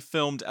actually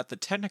filmed at the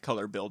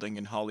Technicolor building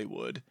in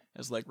Hollywood,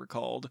 as Legg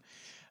recalled.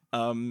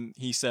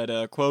 He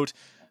said, quote,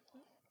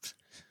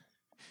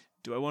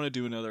 do I want to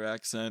do another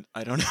accent?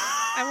 I don't know.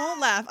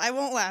 I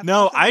won't laugh.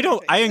 No, I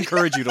don't. I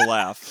encourage you to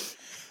laugh.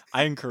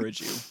 I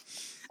encourage you.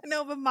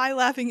 No, but my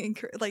laughing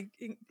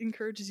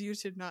encourages you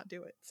to not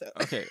do it. So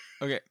Okay.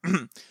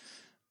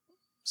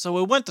 So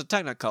we went to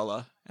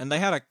Technicolor, and they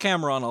had a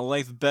camera on a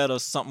lathe bed or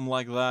something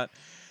like that.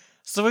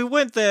 So we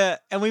went there,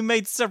 and we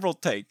made several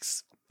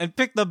takes, and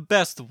picked the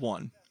best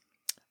one.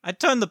 I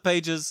turned the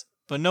pages,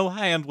 but no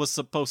hand was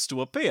supposed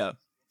to appear.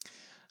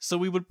 So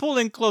we would pull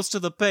in close to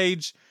the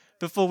page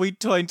before we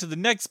turn to the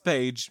next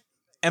page,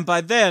 and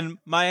by then,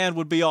 my hand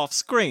would be off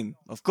screen,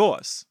 of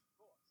course.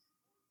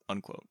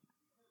 Unquote.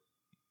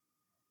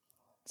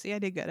 See, I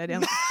did good. I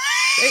didn't.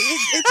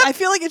 I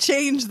feel like it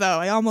changed, though.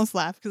 I almost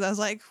laughed because I was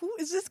like, who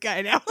is this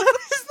guy now?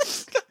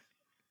 Who's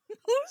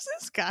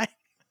this guy?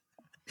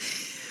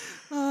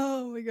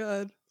 Oh, my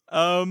God.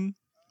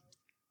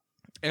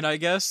 And I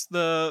guess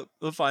the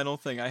final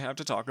thing I have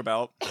to talk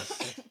about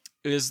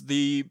is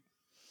the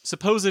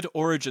supposed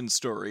origin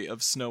story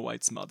of Snow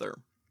White's mother.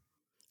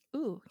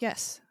 Ooh,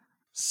 yes.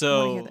 So, I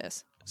want to hear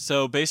this.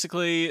 So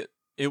basically,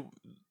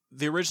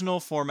 the original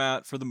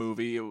format for the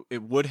movie,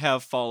 it would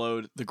have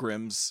followed the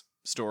Grimm's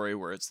story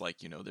where it's like,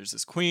 there's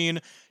this queen,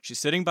 she's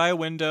sitting by a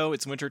window,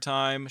 it's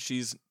wintertime,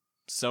 she's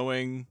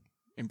sewing,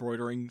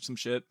 embroidering some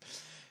shit.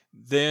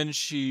 Then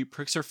she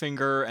pricks her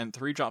finger and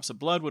 3 drops of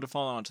blood would have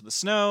fallen onto the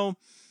snow.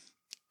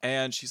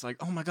 And she's like,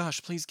 oh my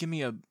gosh, please give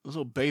me a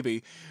little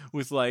baby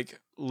with like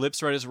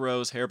lips red as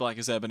rose, hair black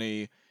as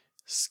ebony,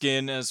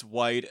 skin as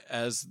white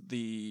as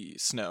the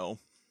snow.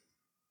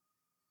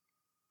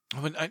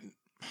 What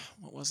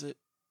was it?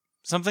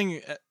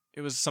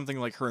 It was something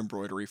like her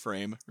embroidery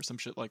frame or some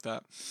shit like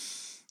that.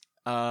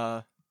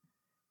 And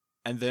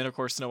then, of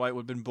course, Snow White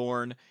would have been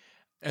born.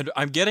 And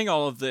I'm getting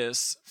all of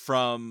this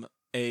from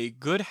a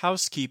Good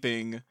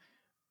Housekeeping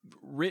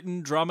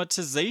written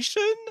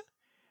dramatization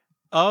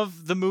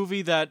of the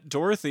movie that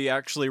Dorothy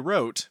actually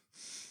wrote.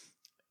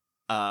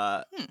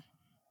 And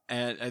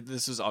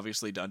this was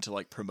obviously done to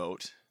like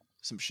promote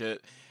some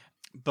shit.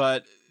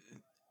 But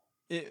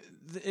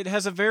it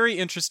has a very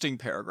interesting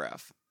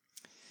paragraph.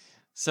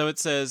 So it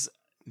says,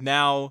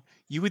 now,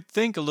 you would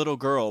think a little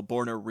girl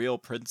born a real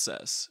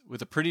princess,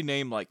 with a pretty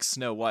name like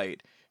Snow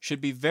White, should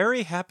be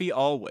very happy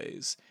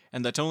always,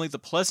 and that only the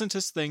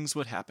pleasantest things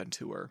would happen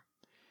to her.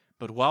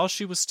 But while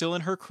she was still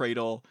in her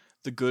cradle,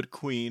 the good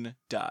queen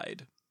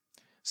died.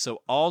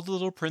 So all the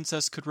little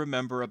princess could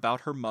remember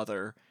about her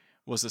mother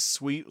was a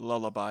sweet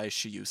lullaby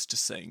she used to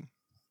sing.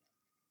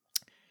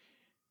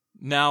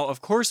 Now,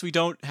 of course, we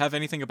don't have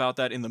anything about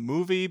that in the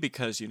movie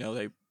because,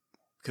 they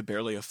could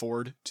barely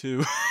afford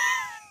to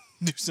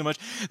do so much.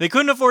 They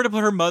couldn't afford to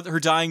put her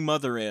dying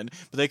mother in,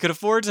 but they could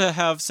afford to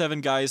have 7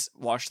 guys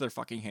wash their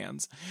fucking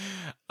hands.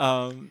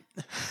 I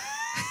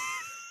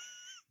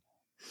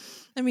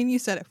mean, you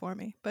said it for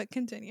me, but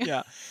continue.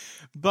 Yeah.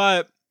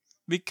 But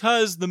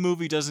because the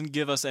movie doesn't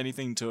give us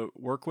anything to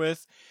work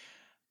with,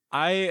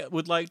 I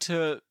would like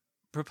to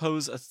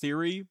propose a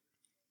theory.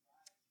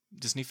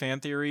 Disney fan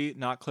theory,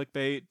 not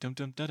clickbait. Dum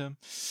dum dum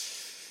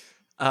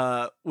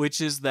dum.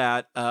 Which is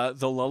that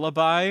the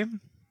lullaby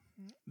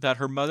that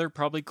her mother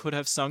probably could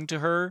have sung to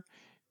her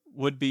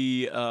would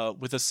be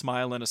with a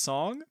smile and a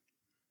song.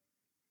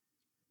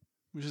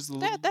 Which is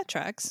that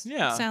tracks.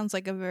 Yeah. Sounds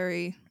like a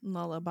very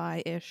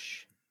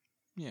lullaby-ish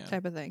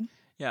type of thing.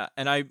 Yeah,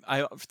 and I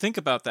think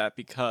about that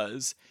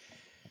because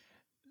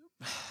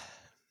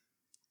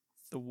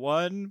the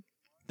one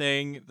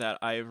thing that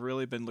I've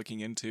really been looking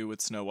into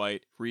with Snow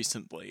White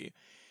recently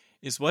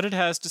is what it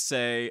has to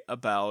say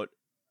about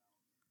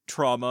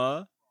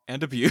trauma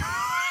and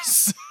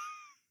abuse.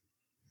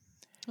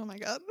 Oh my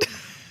God.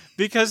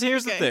 Because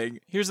here's the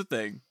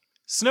thing.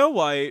 Snow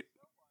White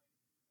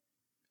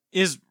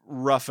is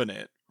roughing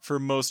it for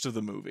most of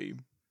the movie.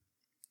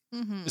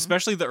 Mm-hmm.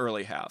 Especially the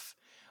early half.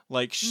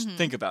 Like,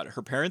 think about it.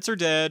 Her parents are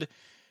dead.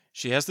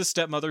 She has this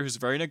stepmother who's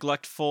very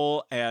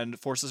neglectful and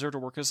forces her to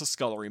work as a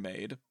scullery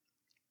maid.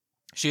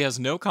 She has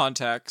no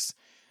contacts.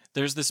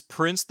 There's this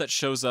prince that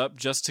shows up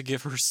just to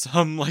give her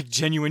some, like,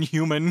 genuine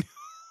human,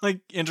 like,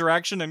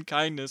 interaction and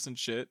kindness and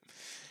shit.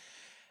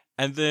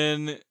 And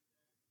then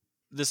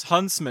this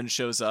huntsman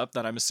shows up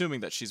that I'm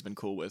assuming that she's been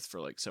cool with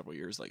for, like, several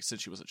years, like,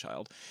 since she was a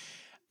child.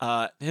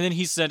 And then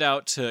he's sent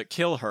out to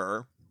kill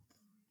her.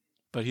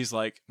 But he's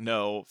like,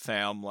 no,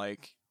 fam,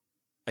 like,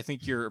 I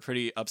think you're a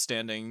pretty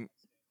upstanding...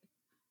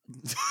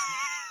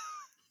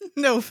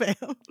 No, fam.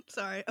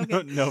 Sorry.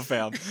 Okay. No,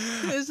 fam.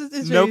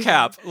 It's no really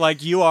cap.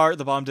 Like, you are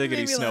the bomb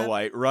diggity Maybe Snow laugh.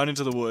 White. Run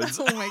into the woods.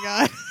 Oh my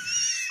God.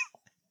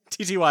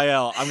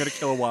 TTYL, I'm gonna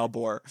kill a wild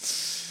boar.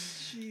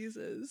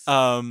 Jesus.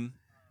 And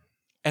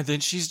then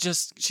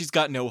she's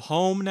got no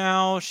home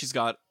now. She's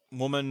got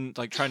woman,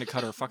 like, trying to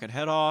cut her fucking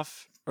head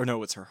off. Or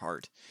no, it's her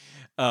heart.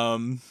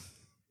 And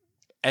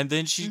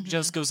then she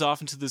just goes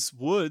off into this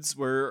woods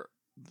where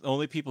the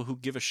only people who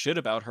give a shit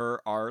about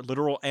her are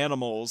literal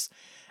animals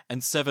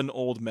and 7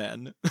 old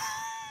men.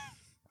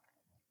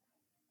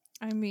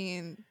 I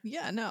mean,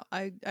 yeah, no,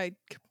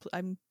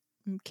 I'm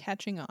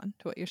catching on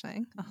to what you're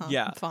saying.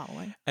 Yeah. I'm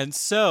following. And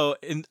so,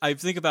 I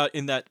think about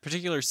in that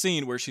particular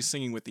scene where she's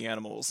singing with the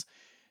animals,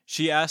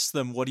 she asks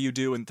them, what do you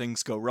do when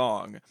things go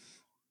wrong?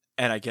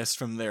 And I guess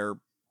from their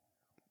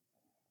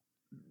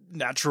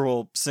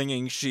natural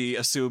singing, she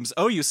assumes,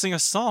 oh, you sing a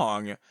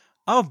song.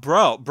 Oh,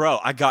 bro,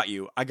 I got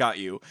you.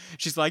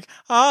 She's like,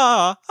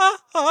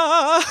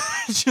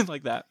 she's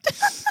like that.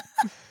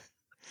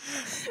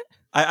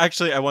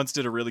 I once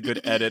did a really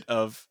good edit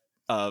of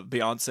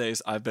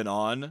Beyonce's "I've Been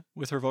On"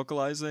 with her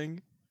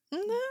vocalizing.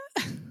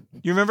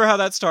 You remember how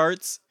that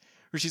starts?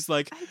 Where she's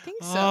like, I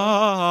think so.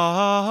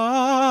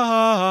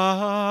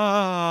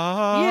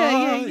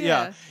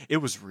 Yeah. It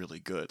was really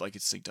good. Like,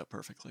 it synced up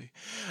perfectly.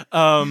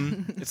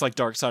 It's like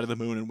Dark Side of the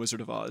Moon and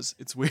Wizard of Oz.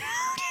 It's weird.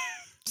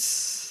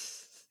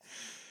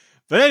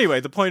 But anyway,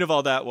 the point of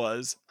all that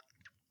was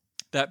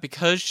that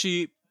because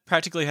she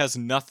practically has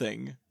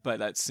nothing by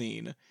that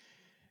scene,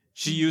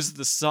 she used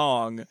the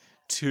song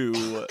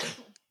to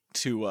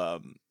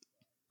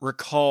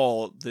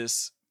recall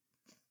this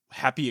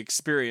happy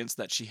experience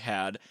that she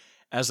had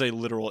as a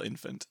literal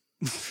infant.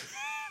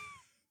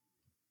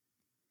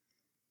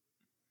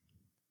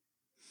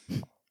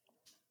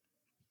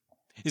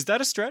 Is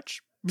that a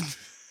stretch?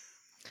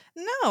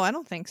 No, I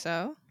don't think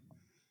so.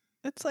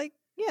 It's like,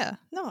 yeah,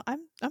 no, I'm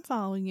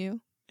following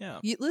you. Yeah.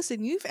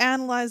 Listen, you've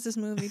analyzed this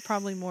movie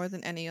probably more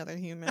than any other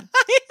human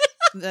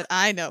that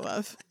I know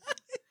of.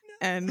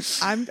 And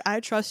I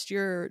trust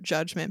your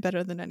judgment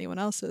better than anyone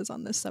else's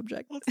on this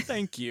subject. Well,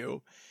 thank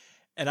you.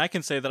 And I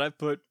can say that I've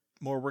put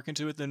more work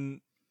into it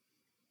than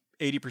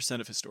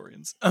 80% of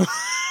historians.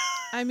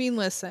 I mean,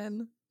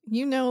 listen,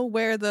 you know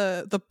where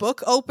the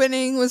book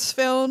opening was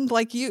filmed.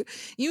 Like, you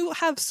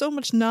have so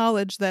much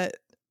knowledge that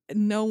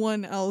no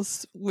one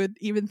else would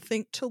even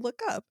think to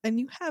look up, and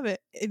you have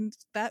it, and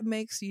that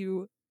makes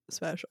you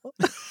special.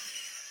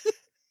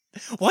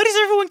 Why does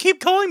everyone keep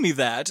calling me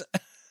that?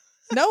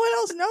 No one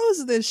else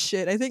knows this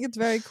shit. I think it's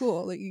very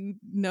cool that you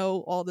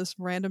know all this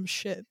random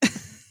shit.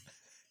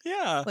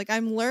 Yeah. Like,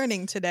 I'm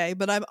learning today,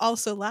 but I'm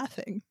also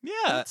laughing.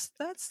 Yeah.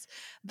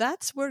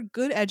 That's where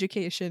good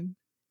education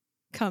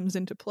comes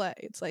into play.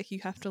 It's like you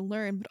have to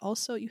learn, but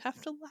also you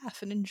have to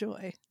laugh and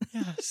enjoy.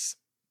 Yes.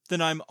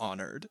 Then I'm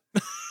honored.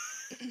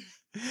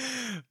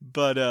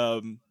 But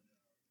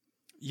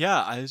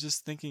yeah, I was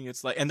just thinking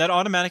it's like, and that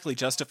automatically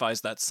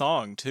justifies that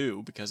song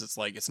too, because it's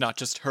like, it's not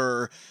just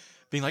her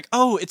being like,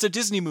 oh, it's a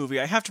Disney movie,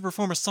 I have to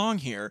perform a song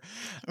here.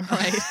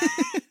 Right.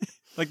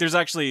 Like, there's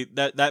actually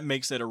that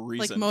makes it a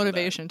reason, like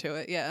motivation to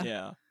it.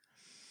 Yeah.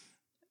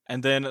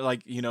 And then,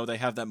 like, you know, they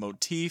have that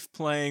motif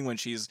playing when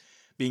she's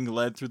being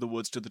led through the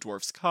woods to the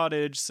dwarf's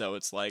cottage, so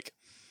it's like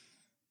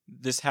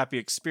this happy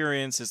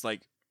experience is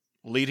like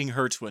leading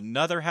her to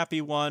another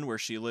happy one where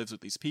she lives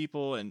with these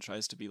people and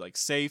tries to be like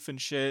safe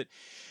and shit.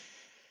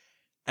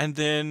 And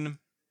then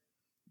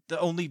the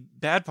only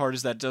bad part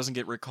is that it doesn't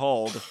get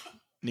recalled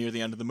near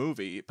the end of the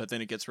movie, but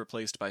then it gets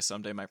replaced by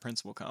Someday My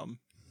Prince Will Come.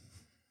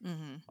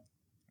 Mm-hmm.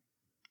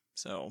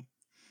 So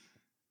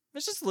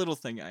it's just a little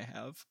thing I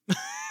have.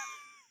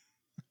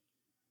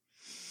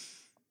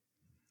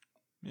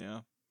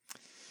 Yeah.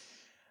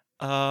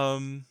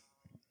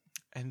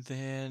 And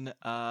then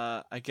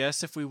I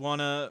guess if we want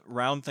to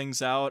round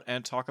things out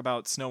and talk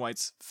about Snow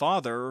White's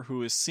father,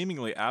 who is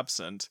seemingly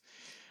absent.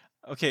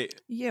 Okay.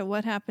 Yeah,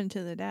 what happened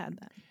to the dad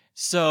then?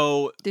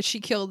 So did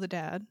she kill the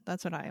dad?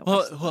 That's what I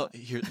always thought. Well,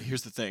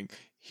 here's the thing.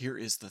 Here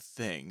is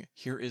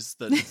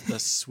the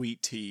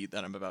sweet tea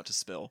that I'm about to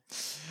spill.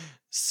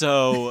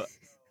 So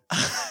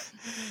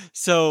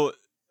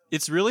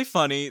it's really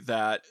funny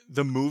that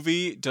the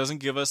movie doesn't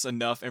give us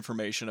enough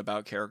information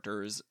about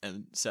characters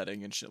and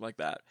setting and shit like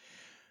that.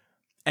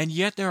 And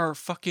yet there are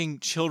fucking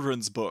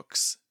children's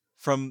books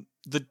from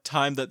the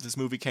time that this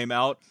movie came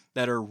out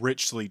that are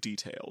richly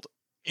detailed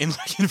in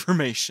like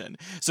information.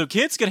 So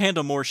kids can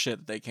handle more shit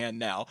than they can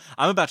now.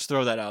 I'm about to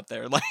throw that out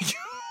there. Like,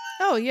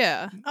 oh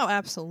yeah. Oh,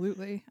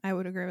 absolutely. I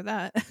would agree with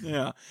that.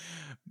 Yeah.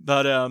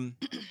 But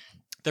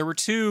there were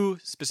two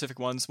specific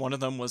ones. One of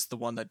them was the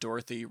one that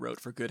Dorothy wrote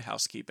for Good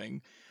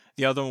Housekeeping.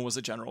 The other one was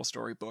a general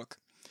storybook.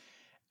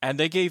 And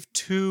they gave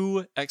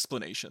two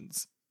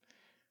explanations.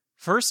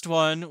 First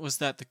one was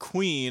that the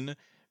queen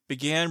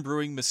began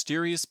brewing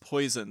mysterious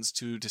poisons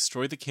to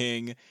destroy the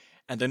king,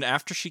 and then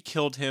after she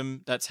killed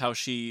him, that's how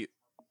she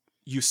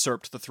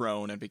usurped the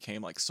throne and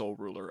became like sole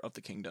ruler of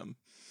the kingdom.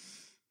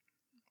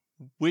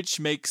 Which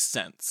makes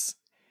sense.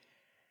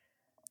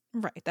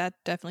 Right, that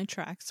definitely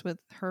tracks with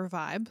her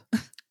vibe.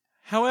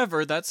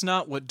 However, that's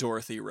not what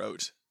Dorothy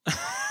wrote.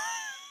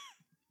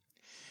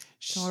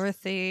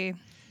 Dorothy,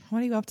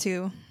 what are you up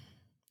to?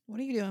 What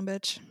are you doing,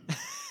 bitch?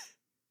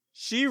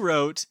 She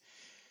wrote,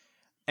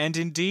 and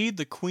indeed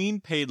the queen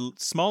paid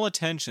small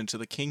attention to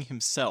the king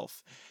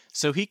himself,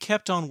 so he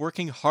kept on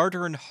working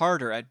harder and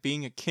harder at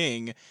being a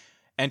king,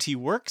 and he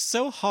worked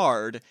so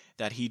hard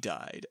that he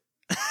died.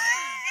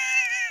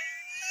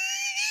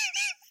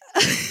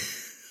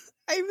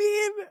 I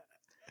mean...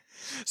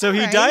 So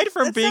he died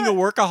from being a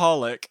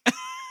workaholic.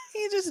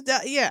 He just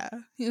died, yeah.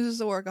 He was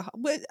just a workaholic.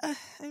 But,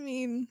 I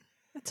mean,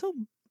 that's so...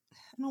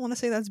 I don't want to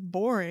say that's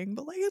boring,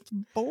 but, like, it's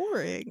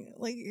boring.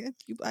 Like,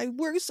 I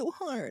worked so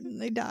hard,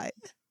 and they died.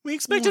 We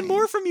expected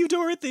more from you,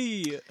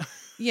 Dorothy.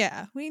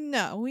 Yeah, we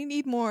know. We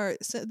need more.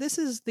 So this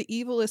is the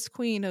evilest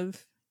queen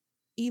of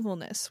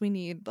evilness. We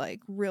need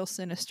like real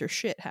sinister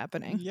shit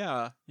happening.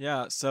 Yeah.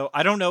 So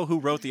I don't know who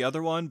wrote the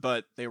other one,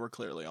 but they were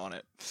clearly on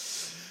it.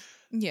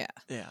 Yeah.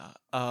 Yeah.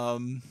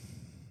 And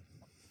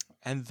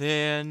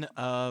then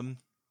I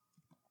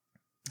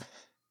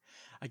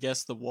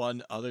guess the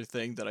one other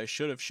thing that I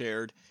should have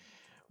shared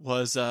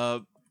was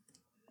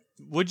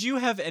would you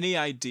have any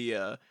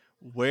idea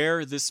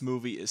where this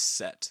movie is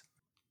set?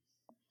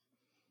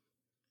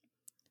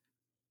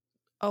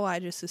 Oh, I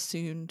just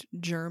assumed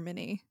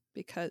Germany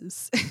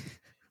because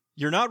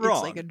You're not wrong.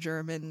 it's like a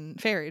German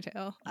fairy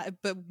tale.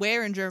 But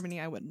where in Germany,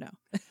 I wouldn't know.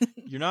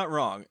 You're not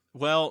wrong.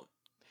 Well,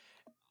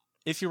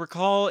 if you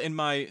recall in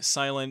my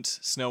Silent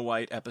Snow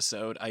White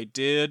episode, I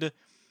did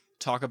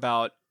talk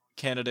about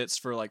candidates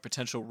for like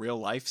potential real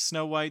life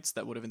Snow Whites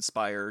that would have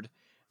inspired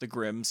the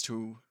Grimms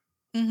to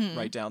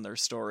write down their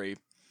story.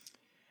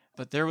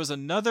 But there was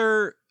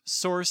another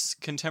source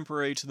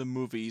contemporary to the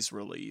movie's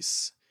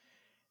release.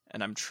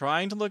 And I'm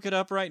trying to look it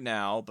up right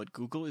now, but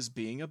Google is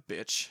being a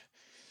bitch.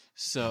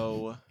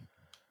 So,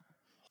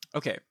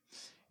 okay.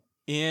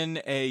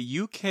 In a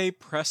UK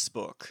press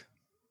book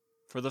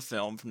for the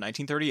film from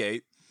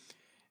 1938,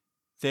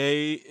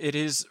 it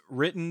is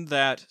written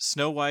that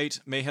Snow White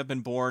may have been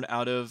born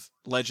out of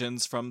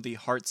legends from the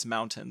Harz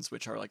Mountains,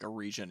 which are like a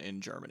region in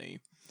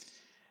Germany.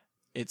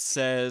 It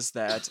says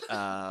that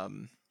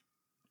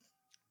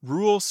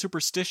rural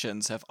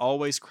superstitions have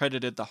always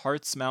credited the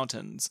Harz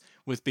Mountains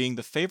with being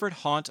the favorite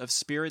haunt of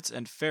spirits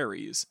and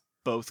fairies,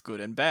 both good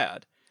and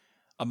bad.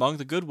 Among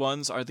the good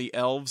ones are the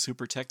elves who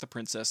protect the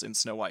princess in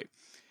Snow White.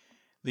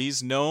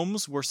 These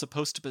gnomes were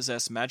supposed to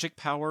possess magic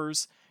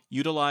powers,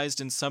 utilized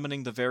in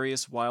summoning the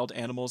various wild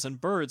animals and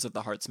birds of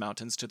the Harz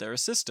Mountains to their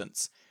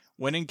assistance,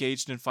 when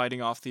engaged in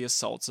fighting off the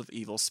assaults of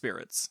evil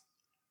spirits.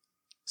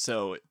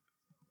 So,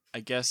 I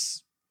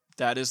guess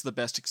that is the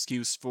best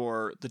excuse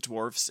for the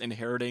dwarfs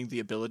inheriting the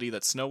ability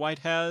that Snow White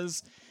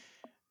has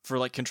for,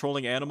 like,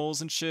 controlling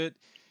animals and shit.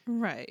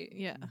 Right,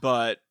 yeah.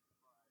 But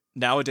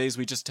nowadays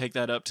we just take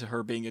that up to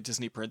her being a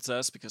Disney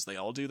princess because they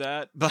all do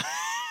that. But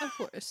Of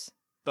course.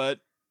 But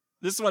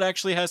this one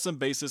actually has some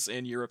basis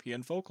in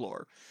European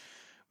folklore,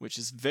 which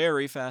is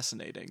very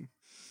fascinating.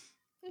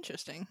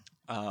 Interesting.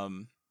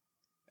 And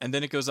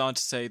then it goes on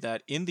to say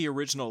that in the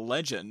original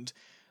legend,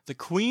 the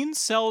queen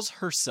sells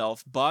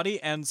herself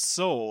body and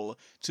soul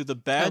to the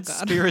bad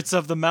spirits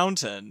of the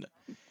mountain.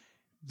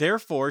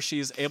 Therefore, she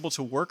is able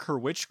to work her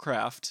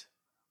witchcraft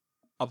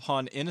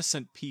upon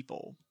innocent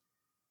people.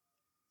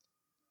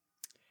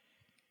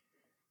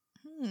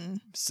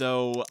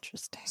 So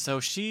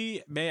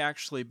she may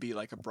actually be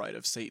like a bride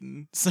of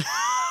Satan.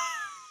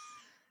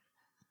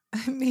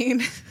 I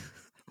mean,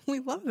 we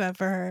love that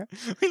for her.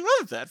 We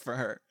love that for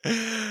her.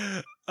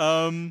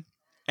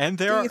 And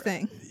there are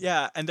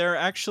and there are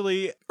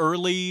actually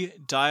early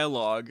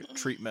dialogue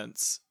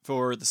treatments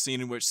for the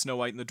scene in which Snow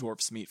White and the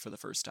dwarfs meet for the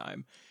first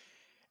time.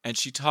 And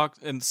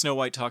Snow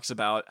White talks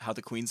about how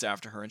the queen's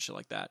after her and shit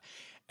like that.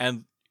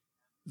 And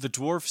the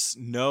dwarfs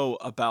know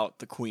about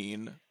the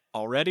queen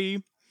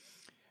already,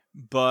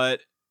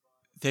 but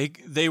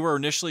they were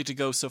initially to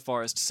go so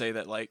far as to say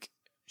that, like,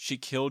 she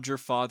killed your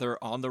father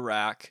on the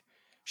rack,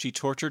 she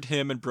tortured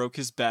him and broke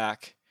his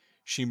back,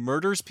 she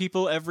murders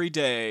people every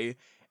day,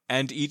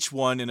 and each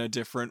one in a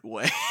different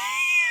way.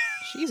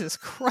 Jesus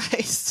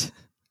Christ.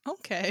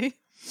 Okay.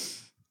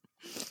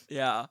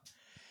 Yeah.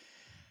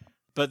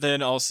 But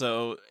then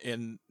also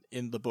in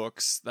the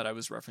books that I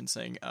was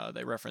referencing,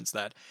 they reference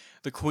that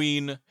the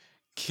queen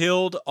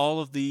killed all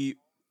of the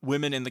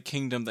women in the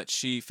kingdom that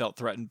she felt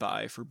threatened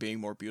by for being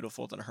more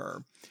beautiful than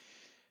her.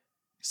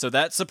 So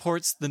that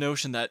supports the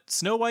notion that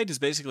Snow White is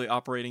basically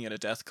operating in a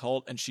death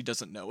cult and she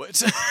doesn't know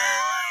it.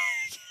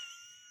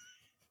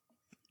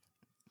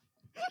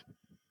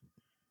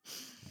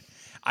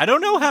 I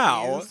don't know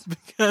how,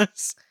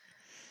 because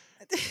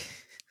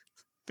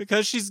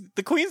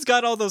the queen's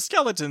got all those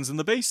skeletons in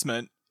the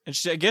basement, and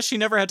I guess she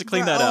never had to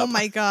clean that up. Oh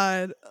my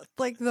god.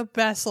 Like, the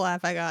best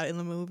laugh I got in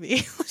the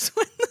movie was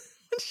when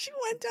she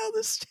went down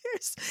the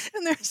stairs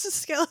and there's a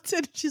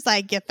skeleton. She's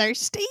like, "You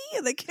thirsty?"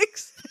 And the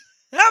kicks.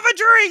 Have a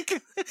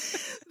drink!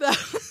 That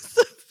was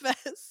the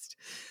best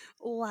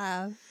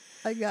laugh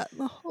I got in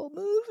the whole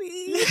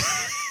movie.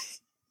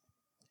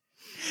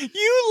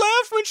 You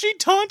laughed when she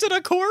taunted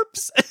a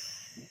corpse?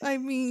 I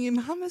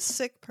mean, I'm a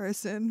sick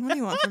person. What do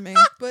you want from me?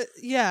 But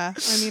yeah,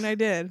 I mean, I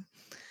did.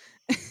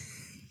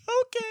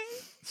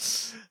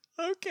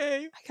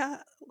 Okay.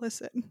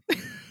 Listen.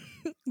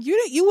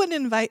 You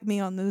wouldn't invite me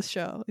on this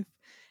show if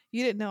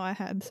you didn't know I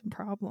had some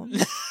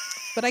problems.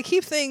 But I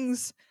keep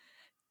things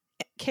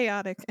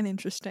chaotic and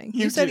interesting.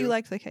 You said you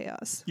like the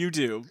chaos. You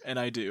do, and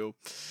I do.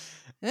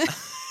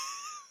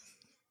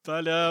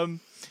 But I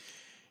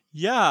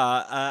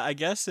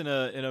guess in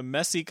a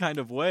messy kind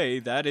of way,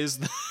 that is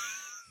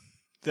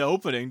the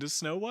opening to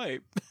Snow White.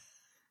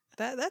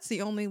 That's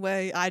the only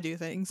way I do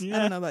things. Yeah. I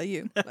don't know about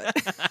you. But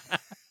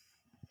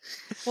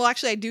well,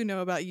 actually, I do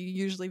know about you.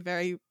 Usually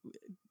very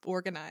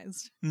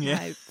organized. Yeah.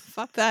 I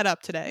fucked that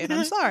up today, and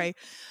I'm sorry.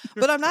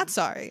 But I'm not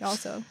sorry,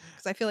 also,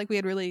 because I feel like we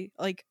had really,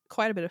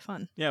 quite a bit of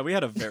fun. Yeah, we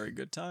had a very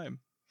good time.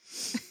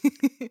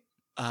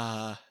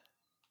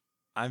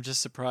 I'm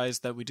just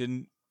surprised that we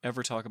didn't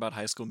ever talk about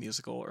High School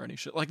Musical or any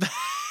shit like that.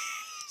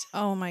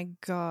 Oh my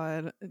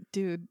god,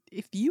 dude!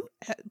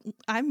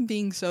 I'm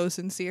being so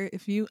sincere.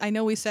 I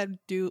know we said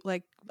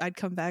I'd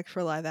come back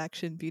for live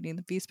action Beauty and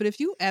the Beast, but if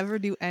you ever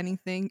do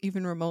anything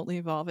even remotely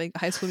involving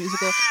High School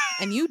Musical,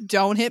 and you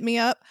don't hit me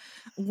up,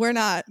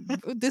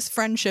 this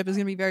friendship is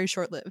gonna be very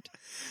short lived,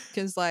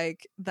 because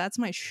that's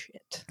my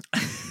shit.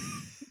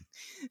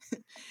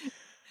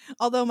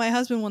 Although my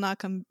husband will not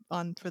come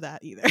on for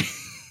that either.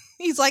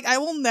 He's like, I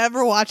will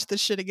never watch this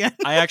shit again.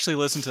 I actually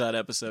listened to that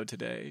episode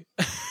today.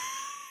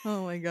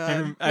 Oh my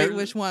god! Wait,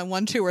 which one?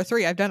 1, 2, or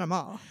 3? I've done them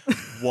all.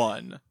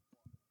 1,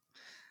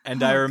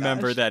 and I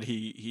remember that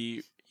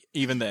he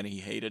even then he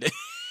hated it.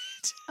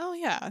 Oh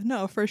yeah,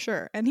 no, for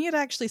sure. And he had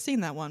actually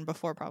seen that one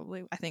before,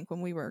 probably. I think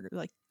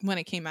when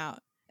it came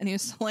out, and he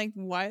was like,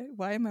 "Why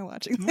am I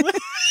watching this?"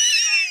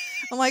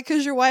 I'm like,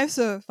 "Cause your wife's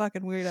a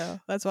fucking weirdo.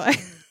 That's why."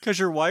 Because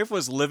your wife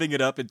was living it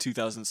up in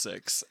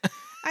 2006.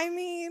 I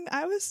mean,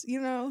 I was,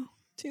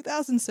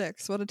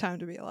 2006. What a time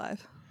to be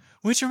alive.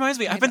 Which reminds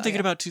me, I've been thinking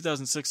about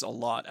 2006 a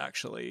lot,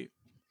 actually.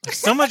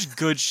 So much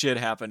good shit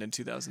happened in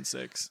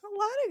 2006. A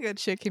lot of good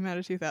shit came out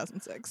of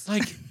 2006.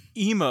 Like,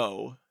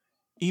 emo.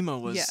 Emo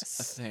was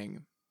a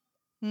thing.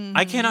 Mm-hmm.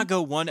 I cannot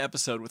go one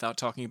episode without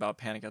talking about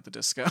Panic at the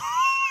Disco.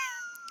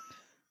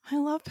 I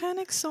love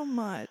Panic so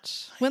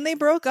much. When they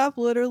broke up,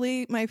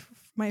 literally, my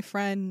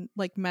friend,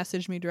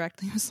 messaged me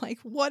directly. He was like,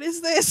 what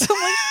is this? I'm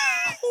like,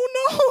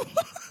 oh no.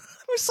 I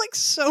was,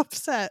 so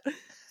upset.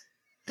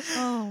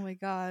 Oh my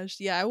gosh.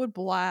 Yeah, I would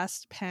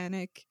blast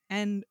Panic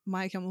and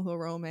My Chemical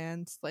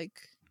Romance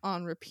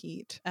on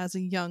repeat as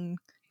a young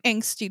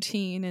angsty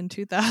teen in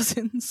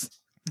 2000s.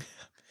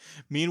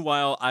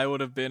 Meanwhile, I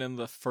would have been in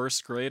the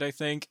first grade, I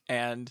think,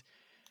 and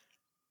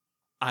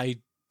I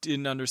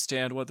didn't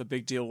understand what the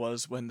big deal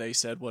was when they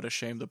said, what a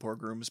shame the poor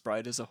groom's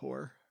bride is a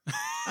whore.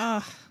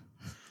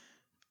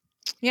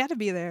 You had to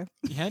be there.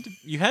 You had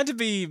to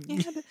be.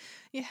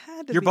 You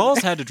had to. Your balls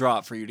had to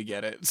drop for you to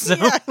get it. So.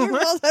 Yeah, your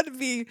balls had to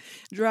be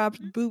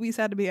dropped. Boobies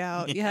had to be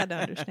out. You had to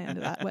understand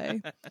it that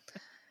way.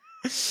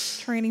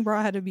 Training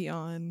bra had to be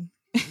on.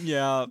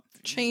 Yeah.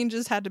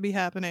 Changes had to be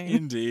happening.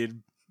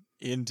 Indeed.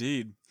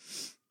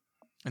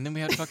 And then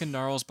we had fucking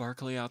Gnarls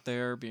Barkley out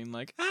there being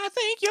like, I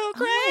think you're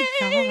crazy.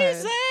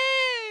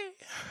 Oh,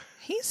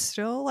 he's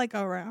still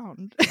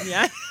around.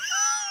 Yeah.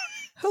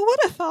 Who would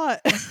have thought?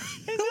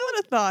 Who would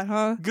have thought,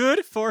 huh?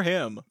 Good for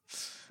him.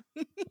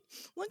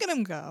 Look at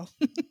him go.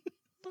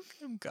 Look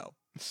at him go.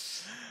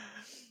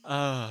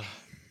 Man.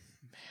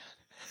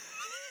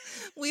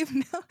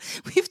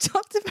 We've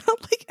talked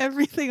about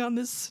everything on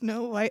this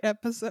Snow White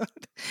episode.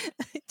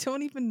 I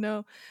don't even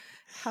know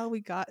how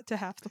we got to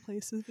half the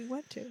places we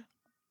went to.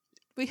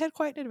 We had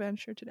quite an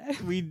adventure today.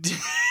 We did.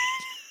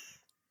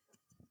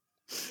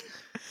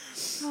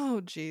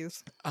 Oh,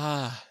 jeez.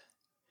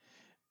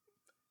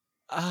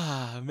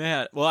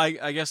 Man. Well,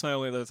 I guess my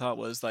only other thought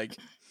was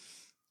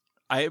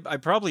I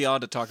probably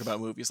ought to talk about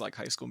movies like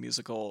High School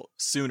Musical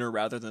sooner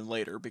rather than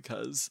later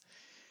because.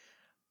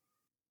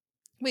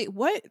 Wait,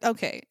 what?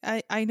 Okay,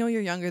 I know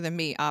you're younger than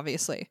me,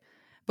 obviously,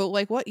 but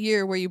what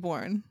year were you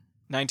born?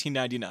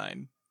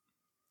 1999.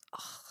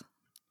 Ugh.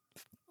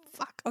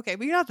 Fuck. Okay,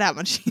 but you're not that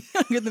much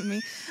younger than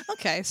me.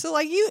 Okay, so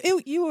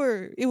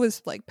it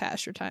was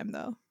past your time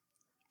though.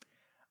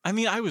 I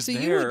mean, I was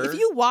there. If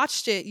you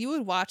watched it, you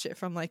would watch it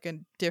from a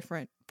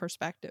different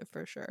perspective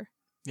for sure.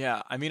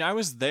 Yeah, I mean, I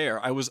was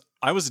there. I was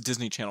a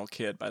Disney Channel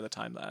kid by the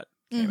time that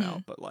came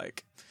out, but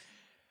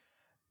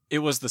it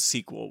was the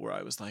sequel where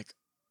I was like,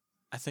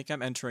 I think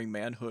I'm entering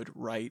manhood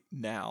right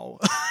now.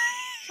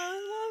 I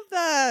love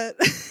that.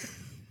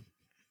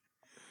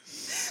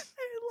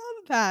 I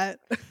love that.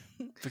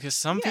 Because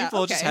some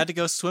people just had to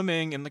go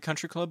swimming in the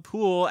country club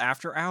pool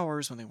after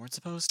hours when they weren't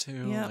supposed to.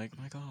 Yep.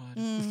 My God.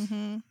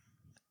 Mm-hmm.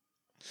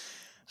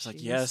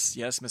 It's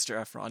yes, Mr.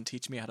 Efron,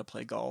 teach me how to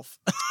play golf.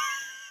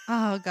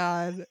 Oh,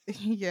 God.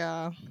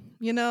 Yeah.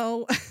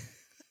 You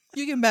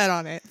can bet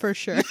on it for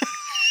sure.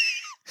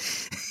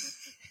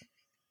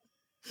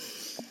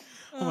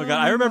 Oh my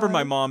God. I remember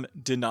my mom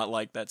did not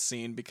like that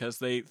scene because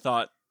they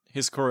thought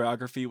his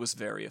choreography was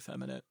very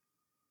effeminate.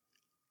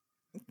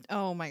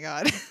 Oh my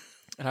God.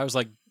 And I was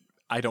like,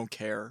 I don't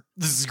care.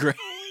 This is great.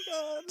 Oh my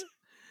God.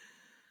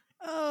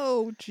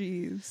 Oh,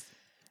 jeez.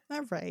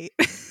 All right.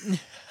 All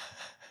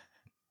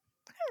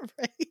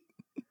right.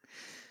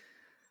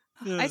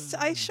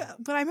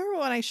 But I remember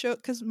when I showed,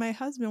 because my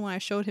husband, when I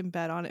showed him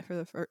bet on it for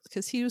the first,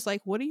 because he was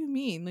like, what do you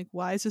mean?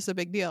 Why is this a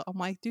big deal? I'm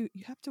like, dude,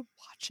 you have to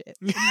watch it.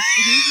 And he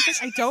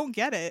was like, I don't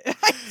get it.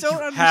 I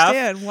don't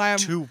understand why I'm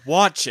to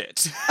watch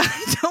it.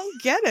 I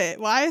don't get it.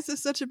 Why is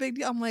this such a big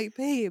deal? I'm like,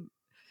 babe,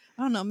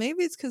 I don't know.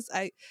 Maybe it's because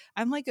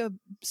I'm a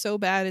so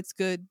bad it's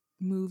good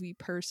movie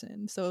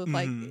person. So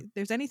if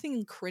there's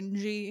anything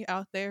cringy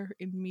out there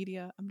in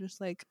media, I'm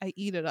just I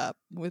eat it up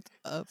with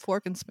a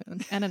fork and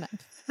spoon and a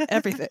knife.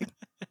 Everything.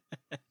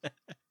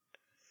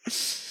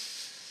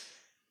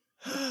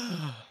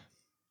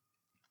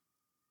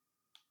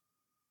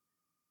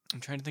 I'm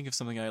trying to think of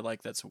something I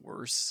like that's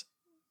worse.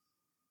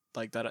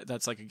 like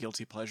that's like a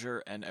guilty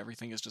pleasure, and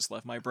everything has just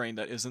left my brain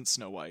that isn't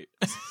Snow White.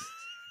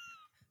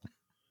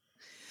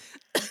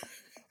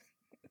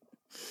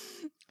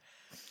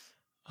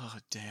 Oh,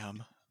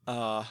 damn.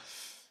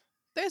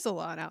 There's a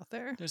lot out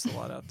there. There's a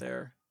lot out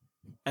there.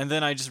 And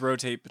then I just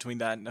rotate between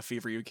that and A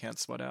Fever You Can't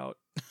Sweat Out.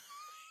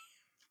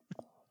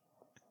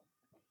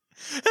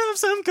 Have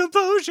some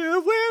composure.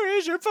 Where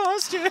is your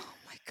posture? Oh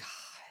my god.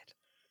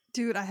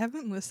 Dude, I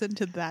haven't listened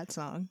to that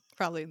song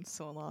probably in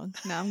so long.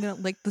 Now I'm going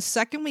to, like, the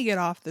second we get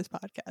off this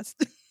podcast,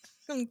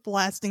 I'm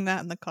blasting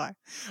that in the car.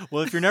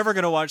 Well, if you're never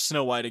going to watch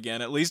Snow White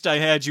again, at least I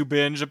had you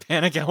binge a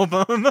Panic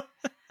album.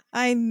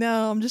 I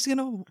know. I'm just going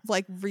to,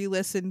 like,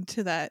 re-listen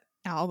to that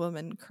album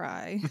and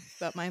cry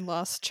about my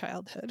lost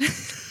childhood.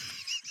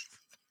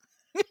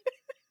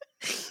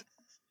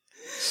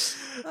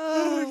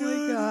 Oh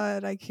my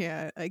god. I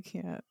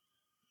can't.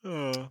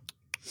 Oh.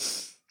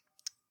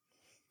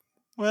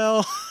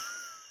 Well.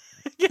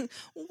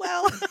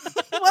 Well,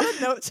 what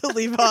a note to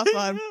leave off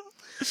on.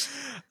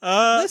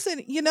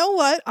 Listen, you know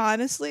what?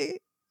 Honestly,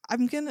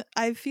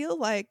 I feel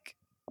like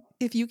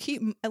if you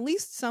keep at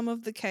least some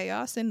of the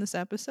chaos in this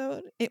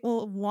episode,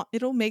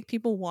 it'll make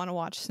people want to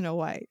watch Snow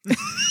White.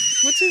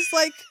 which is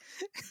like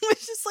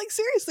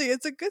seriously,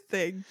 it's a good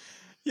thing.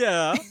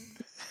 Yeah.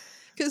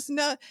 Because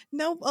a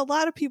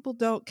lot of people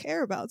don't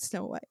care about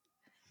Snow White.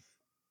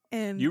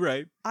 And you're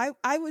right.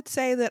 I would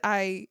say that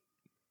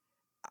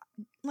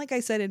like I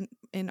said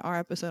in our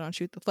episode on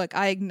Shoot the Flick,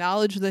 I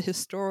acknowledge the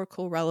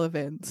historical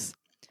relevance,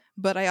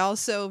 but I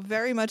also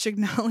very much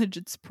acknowledge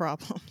its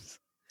problems.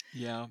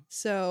 Yeah.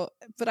 So,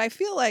 but I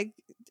feel like,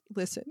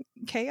 listen,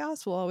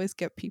 chaos will always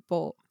get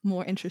people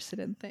more interested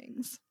in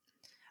things.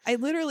 I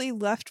literally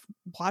left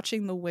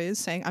watching The Wiz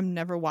saying I'm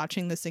never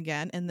watching this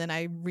again, and then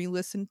I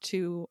re-listened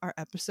to our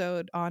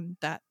episode on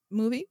that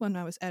movie when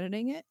I was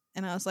editing it,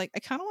 and I was like, I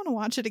kind of want to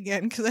watch it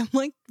again because I'm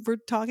like, we're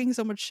talking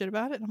so much shit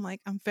about it, and I'm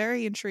like, I'm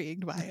very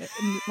intrigued by it,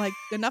 and like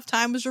enough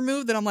time was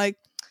removed that I'm like,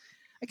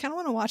 I kind of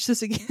want to watch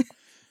this again.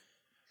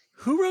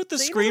 Who wrote the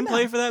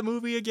screenplay for that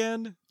movie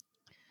again?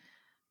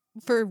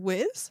 For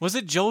Wiz? Was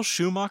it Joel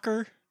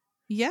Schumacher?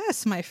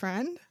 Yes, my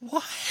friend.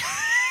 What?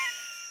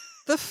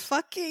 The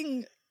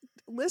fucking...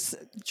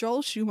 Listen,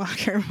 Joel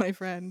Schumacher, my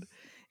friend,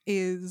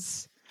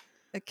 is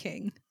a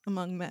king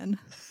among men.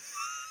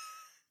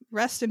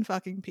 Rest in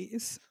fucking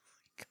peace.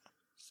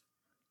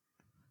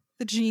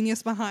 The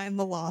genius behind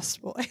The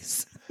Lost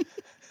Boys.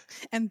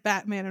 And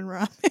Batman and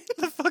Robin.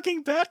 The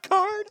fucking Bat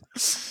card?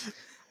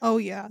 Oh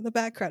yeah, the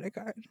Bat credit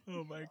card.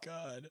 Oh my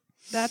god.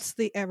 That's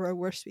the era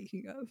we're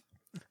speaking of.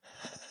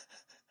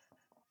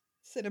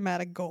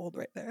 Cinematic gold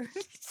right there.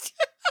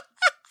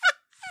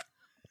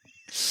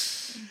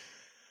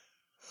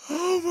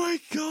 Oh my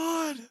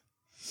god.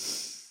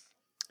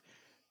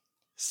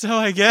 So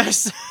I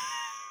guess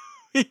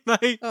we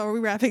might. Oh, are we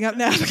wrapping up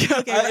now?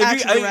 Okay, we're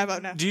actually wrap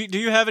up now. Do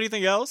you have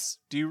anything else?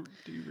 Do you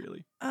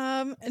really?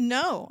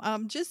 No.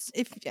 Just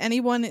if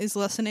anyone is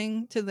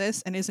listening to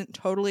this and isn't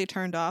totally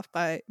turned off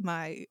by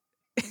my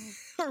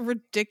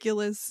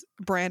ridiculous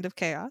brand of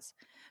chaos,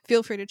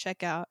 feel free to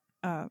check out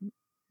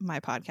my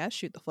podcast,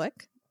 Shoot the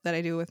Flick, that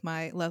I do with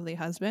my lovely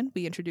husband.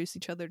 We introduce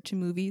each other to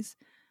movies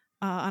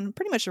on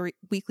pretty much a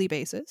weekly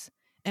basis.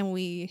 And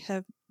we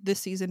have this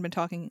season been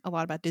talking a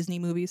lot about Disney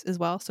movies as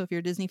well. So if you're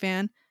a Disney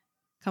fan,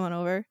 come on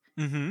over.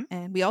 Mm-hmm.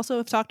 And we also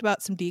have talked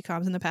about some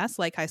DCOMs in the past,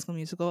 like High School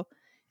Musical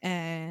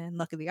and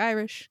Luck of the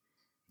Irish,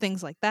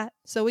 things like that.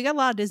 So we got a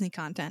lot of Disney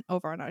content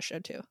over on our show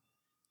too.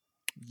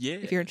 Yeah.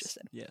 If you're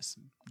interested. Yes.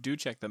 Do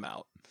check them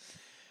out.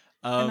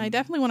 And I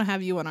definitely want to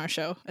have you on our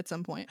show at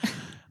some point.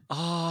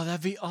 Oh,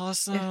 that'd be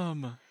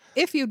awesome.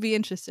 If you'd be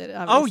interested,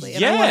 obviously. Oh,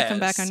 yes. And I want to come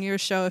back on your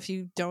show if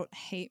you don't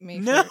hate me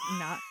for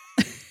not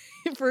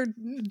for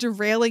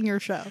derailing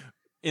your show.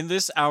 In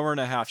this hour and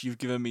a half, you've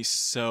given me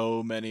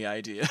so many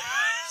ideas.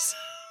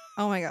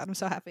 Oh my god, I'm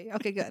so happy.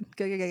 Okay, good.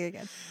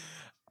 Good.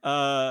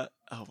 Oh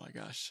my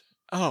gosh.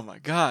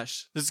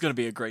 This is gonna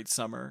be a great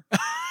summer.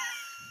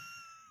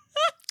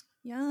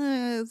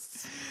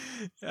 Yes.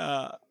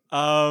 Yeah.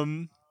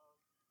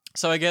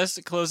 So I guess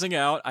closing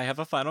out, I have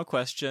a final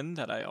question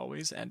that I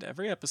always end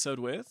every episode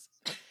with.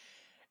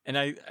 And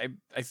I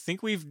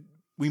think we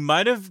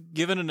might have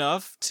given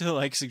enough to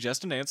like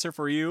suggest an answer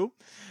for you,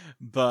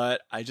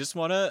 but I just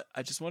want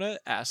to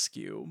ask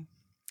you,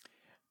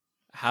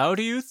 how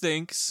do you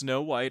think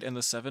Snow White and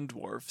the Seven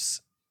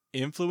Dwarfs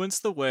influence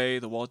the way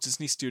the Walt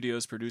Disney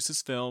Studios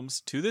produces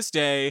films to this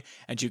day,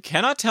 and you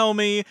cannot tell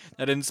me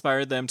that it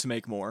inspired them to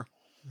make more?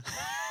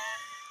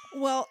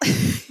 Well,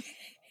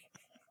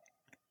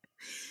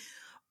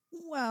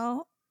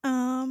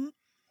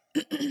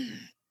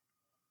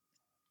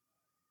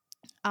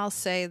 I'll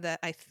say that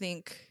I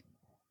think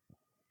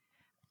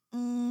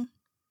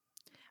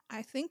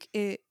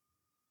it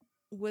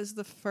was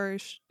the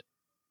first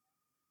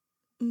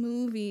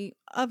movie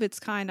of its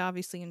kind,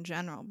 obviously, in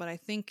general, but I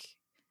think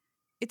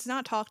it's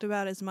not talked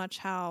about as much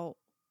how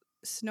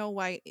Snow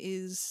White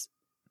is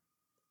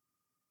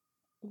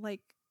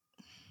like,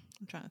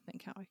 I'm trying to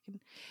think how I can.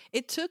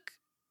 It took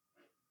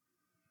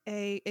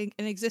an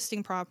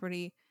existing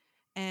property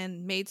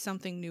and made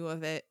something new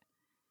of it.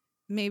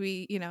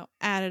 Maybe,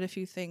 added a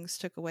few things,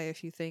 took away a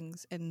few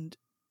things, and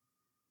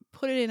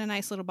put it in a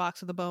nice little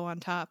box with a bow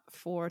on top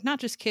for not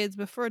just kids,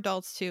 but for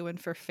adults too,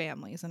 and for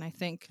families. And I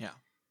think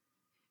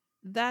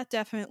that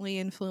definitely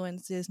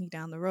influenced Disney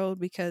down the road,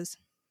 because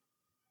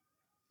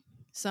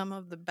some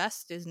of the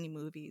best Disney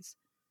movies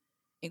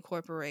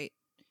incorporate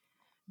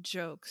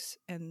jokes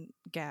and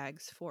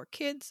gags for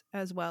kids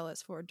as well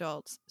as for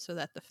adults, so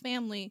that the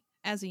family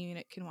as a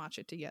unit can watch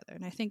it together.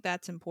 And I think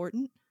that's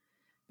important,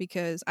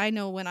 because I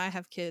know when I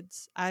have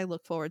kids, I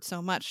look forward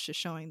so much to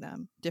showing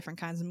them different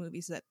kinds of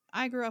movies that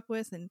I grew up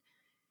with, and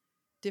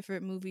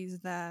different movies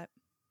that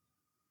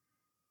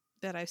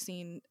I've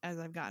seen as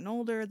I've gotten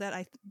older, that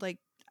I like.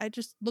 I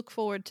just look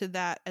forward to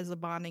that as a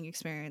bonding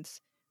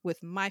experience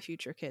with my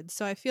future kids.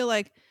 So I feel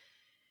like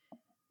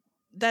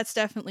that's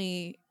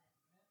definitely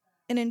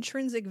an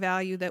intrinsic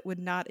value that would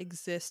not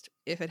exist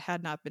if it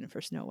had not been for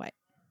Snow White.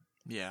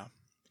 Yeah.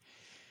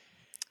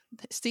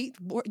 See,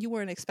 you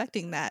weren't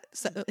expecting that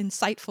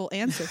insightful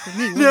answer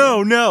from me.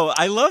 No.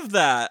 I love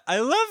that.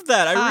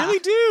 I really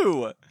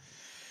do.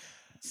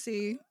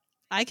 See,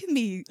 I can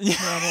be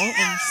normal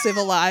and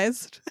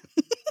civilized.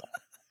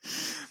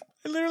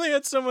 I literally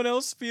had someone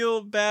else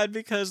feel bad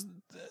because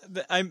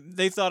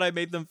they thought I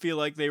made them feel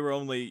like they were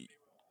only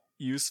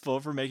useful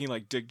for making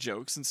like dick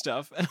jokes and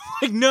stuff. And I'm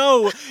like,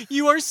 no,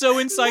 you are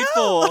so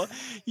insightful. No.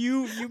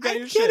 You got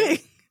your kidding.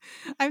 shit.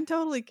 I'm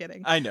totally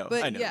kidding. I know.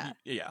 But I know.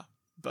 Yeah.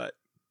 But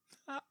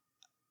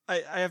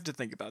I have to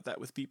think about that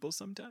with people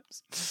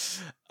sometimes.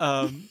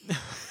 But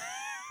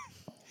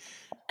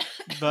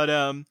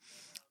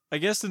I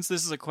guess since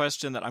this is a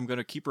question that I'm going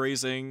to keep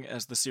raising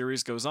as the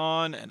series goes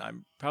on, and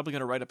I'm probably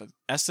going to write up an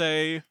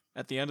essay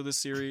at the end of the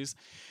series,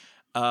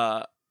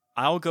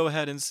 I'll go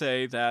ahead and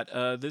say that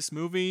this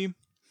movie,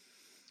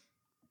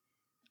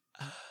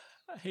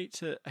 I hate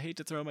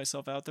to throw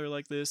myself out there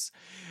like this,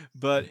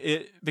 but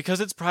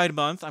because it's Pride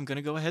Month, I'm going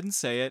to go ahead and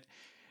say it.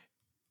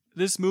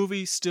 This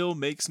movie still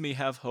makes me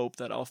have hope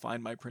that I'll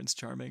find my Prince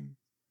Charming.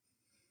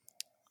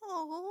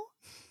 Oh,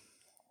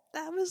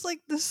 that was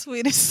like the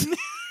sweetest.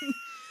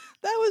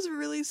 That was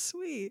really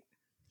sweet.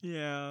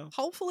 Yeah.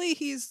 Hopefully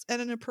he's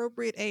at an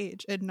appropriate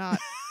age and not,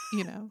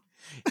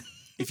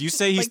 If you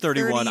say he's like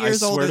 31, 30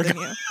 years I swear older to than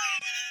God.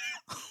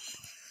 you.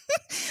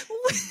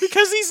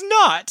 Because he's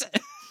not.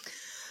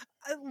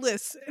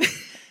 Listen.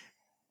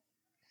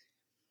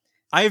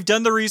 I have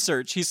done the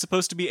research. He's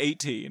supposed to be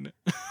 18.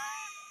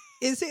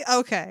 Is he?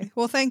 Okay.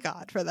 Well, thank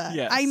God for that.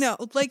 Yes. I know.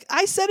 Like,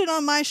 I said it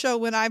on my show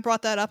when I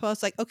brought that up. I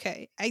was like,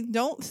 okay, I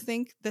don't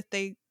think that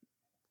they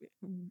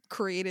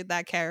created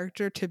that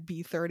character to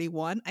be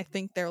 31. I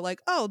think they're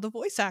like, oh, the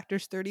voice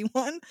actor's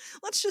 31.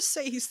 Let's just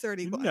say he's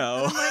 31.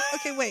 No. And I'm like,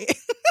 okay, wait.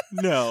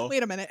 No.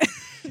 Wait a minute.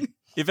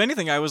 If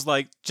anything, I was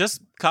like,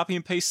 just copy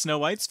and paste Snow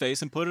White's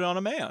face and put it on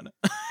a man.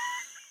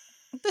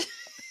 That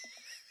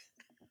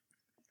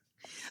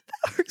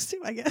works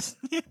too, I guess.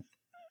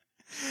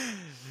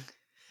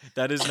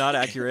 That is not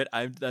accurate.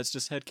 That's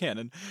just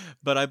headcanon.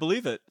 But I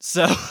believe it.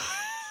 So.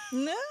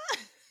 No.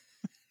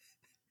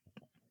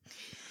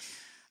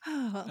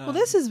 Well,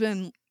 this has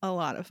been a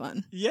lot of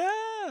fun.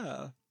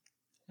 Yeah.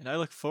 And I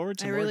look forward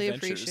to more really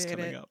adventures appreciate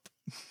coming it. up.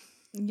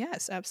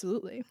 Yes,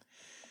 absolutely.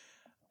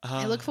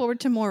 I look forward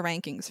to more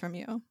rankings from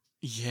you.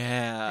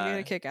 Yeah. I get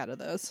a kick out of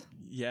those.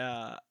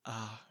 Yeah.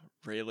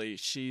 Really.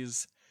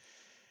 She's...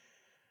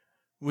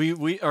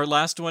 Our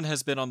last one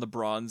has been on the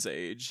Bronze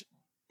Age.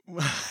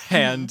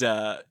 And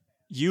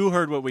you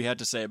heard what we had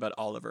to say about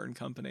Oliver and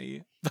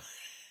Company.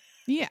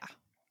 Yeah.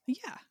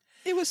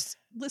 It was,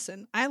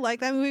 listen, I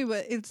like that movie,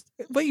 but it's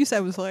what you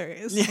said was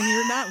hilarious. Yeah. And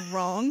you're not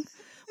wrong,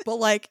 but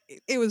like,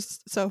 it was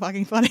so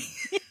fucking funny.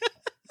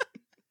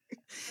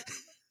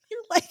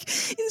 You're like,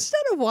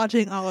 instead of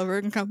watching Oliver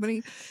and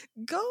Company,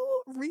 go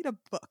read a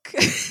book.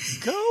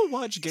 Go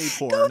watch gay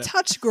porn. Go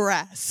touch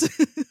grass.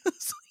 I'm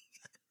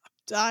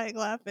dying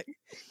laughing.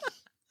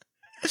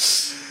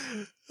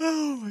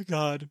 Oh my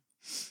God.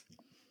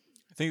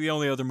 I think the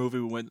only other movie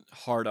we went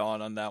hard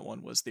on that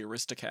one was The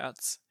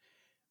Aristocats.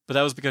 But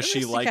that was because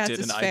she liked it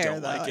and I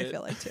don't like it. I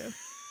feel like too.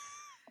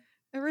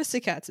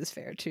 Aristocats is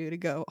fair too to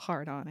go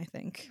hard on, I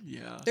think.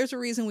 Yeah. There's a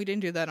reason we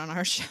didn't do that on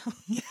our show.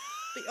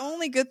 The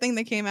only good thing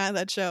that came out of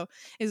that show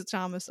is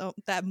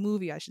that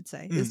movie, I should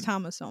say, is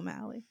Thomas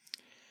O'Malley.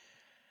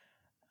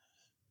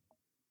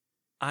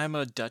 I'm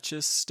a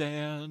Duchess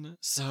stan,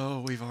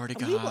 so we've already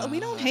got... We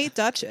don't hate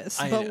Duchess,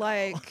 but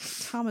like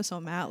Thomas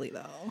O'Malley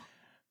though.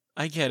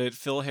 I get it,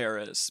 Phil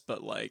Harris,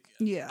 but like,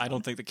 yeah, I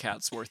don't think the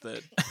cat's worth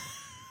it.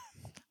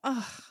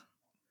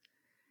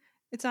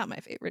 It's not my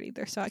favorite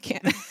either, so I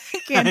can't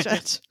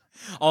judge.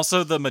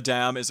 Also, the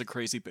Madame is a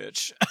crazy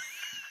bitch.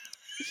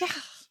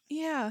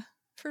 Yeah,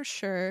 for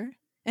sure.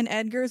 And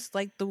Edgar's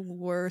like the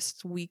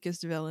worst,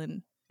 weakest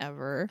villain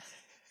ever.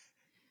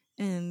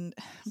 And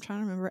I'm trying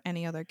to remember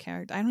any other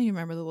character. I don't even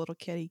remember the little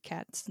kitty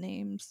cat's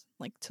names.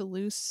 Like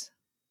Toulouse.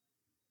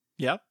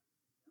 Yep.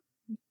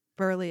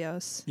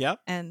 Berlioz. Yep.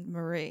 And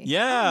Marie.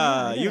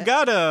 Yeah, you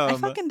got him. I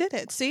fucking did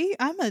it. See?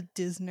 I'm a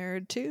Disney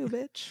nerd too,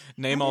 bitch.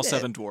 Name all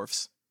 7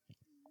 dwarfs.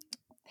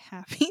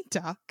 Happy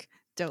Duck,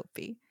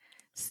 Dopey.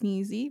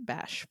 Sneezy,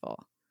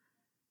 Bashful.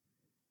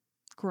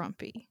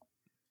 Grumpy.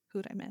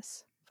 Who'd I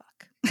miss?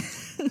 Fuck.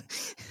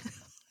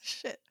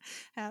 Shit.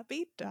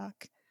 Happy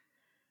Duck,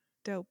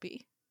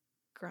 Dopey.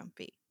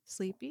 Grumpy.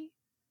 Sleepy.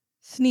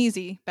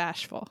 Sneezy,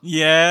 Bashful.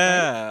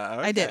 Yeah. Right?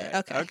 Okay. I did it.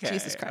 Okay.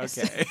 Jesus Christ.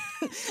 Okay.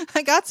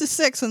 I got to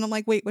 6 and I'm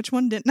like, wait, which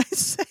one didn't I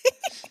say?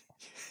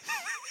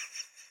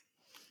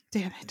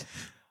 Damn it.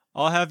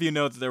 I'll have you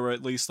know that there were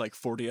at least like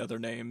 40 other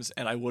names,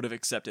 and I would have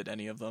accepted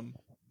any of them.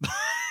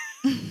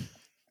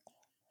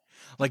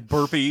 Like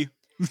Burpee.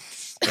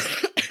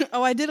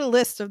 Oh, I did a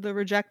list of the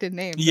rejected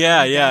names.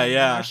 Yeah.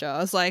 I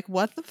was like,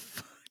 what the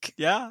fuck?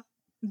 Yeah.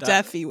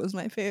 Deffy was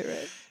my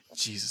favorite.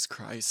 Jesus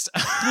Christ.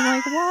 I'm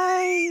like,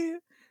 why?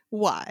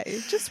 Why?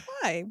 Just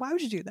why? Why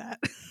would you do that?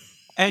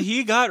 And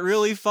he got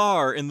really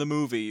far in the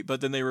movie,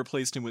 but then they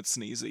replaced him with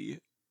Sneezy.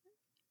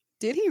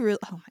 Did he really?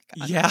 Oh my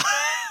God. Yeah.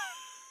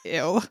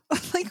 Ew.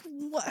 Like,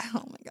 what?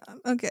 Oh my God.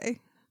 Okay.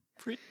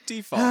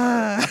 Pretty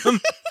far.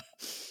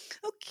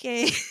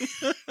 Okay.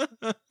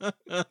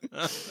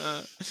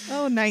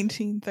 Oh,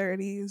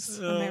 1930s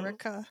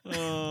America.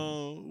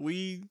 Oh,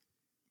 we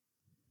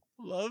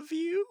love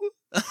you.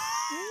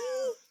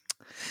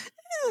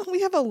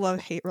 We have a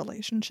love-hate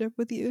relationship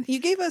with you. You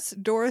gave us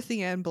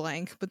Dorothy Ann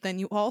Blank, but then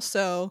you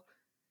also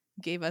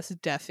gave us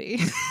Deffy.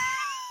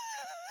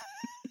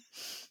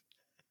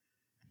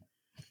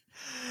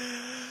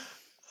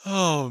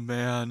 Oh,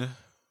 man.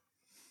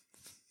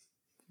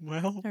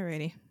 Well.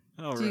 Alrighty.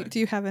 All right. Do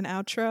you have an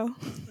outro?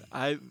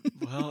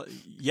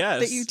 Yes.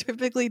 That you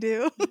typically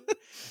do?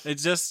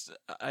 It's just,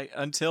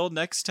 until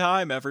next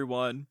time,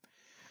 everyone.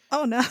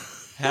 Oh, no.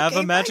 Have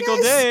Okay, a magical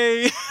bye, guys.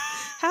 day.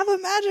 Have a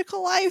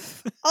magical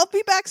life. I'll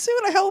be back soon,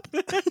 I hope.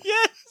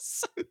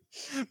 Yes.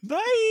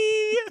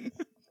 Bye.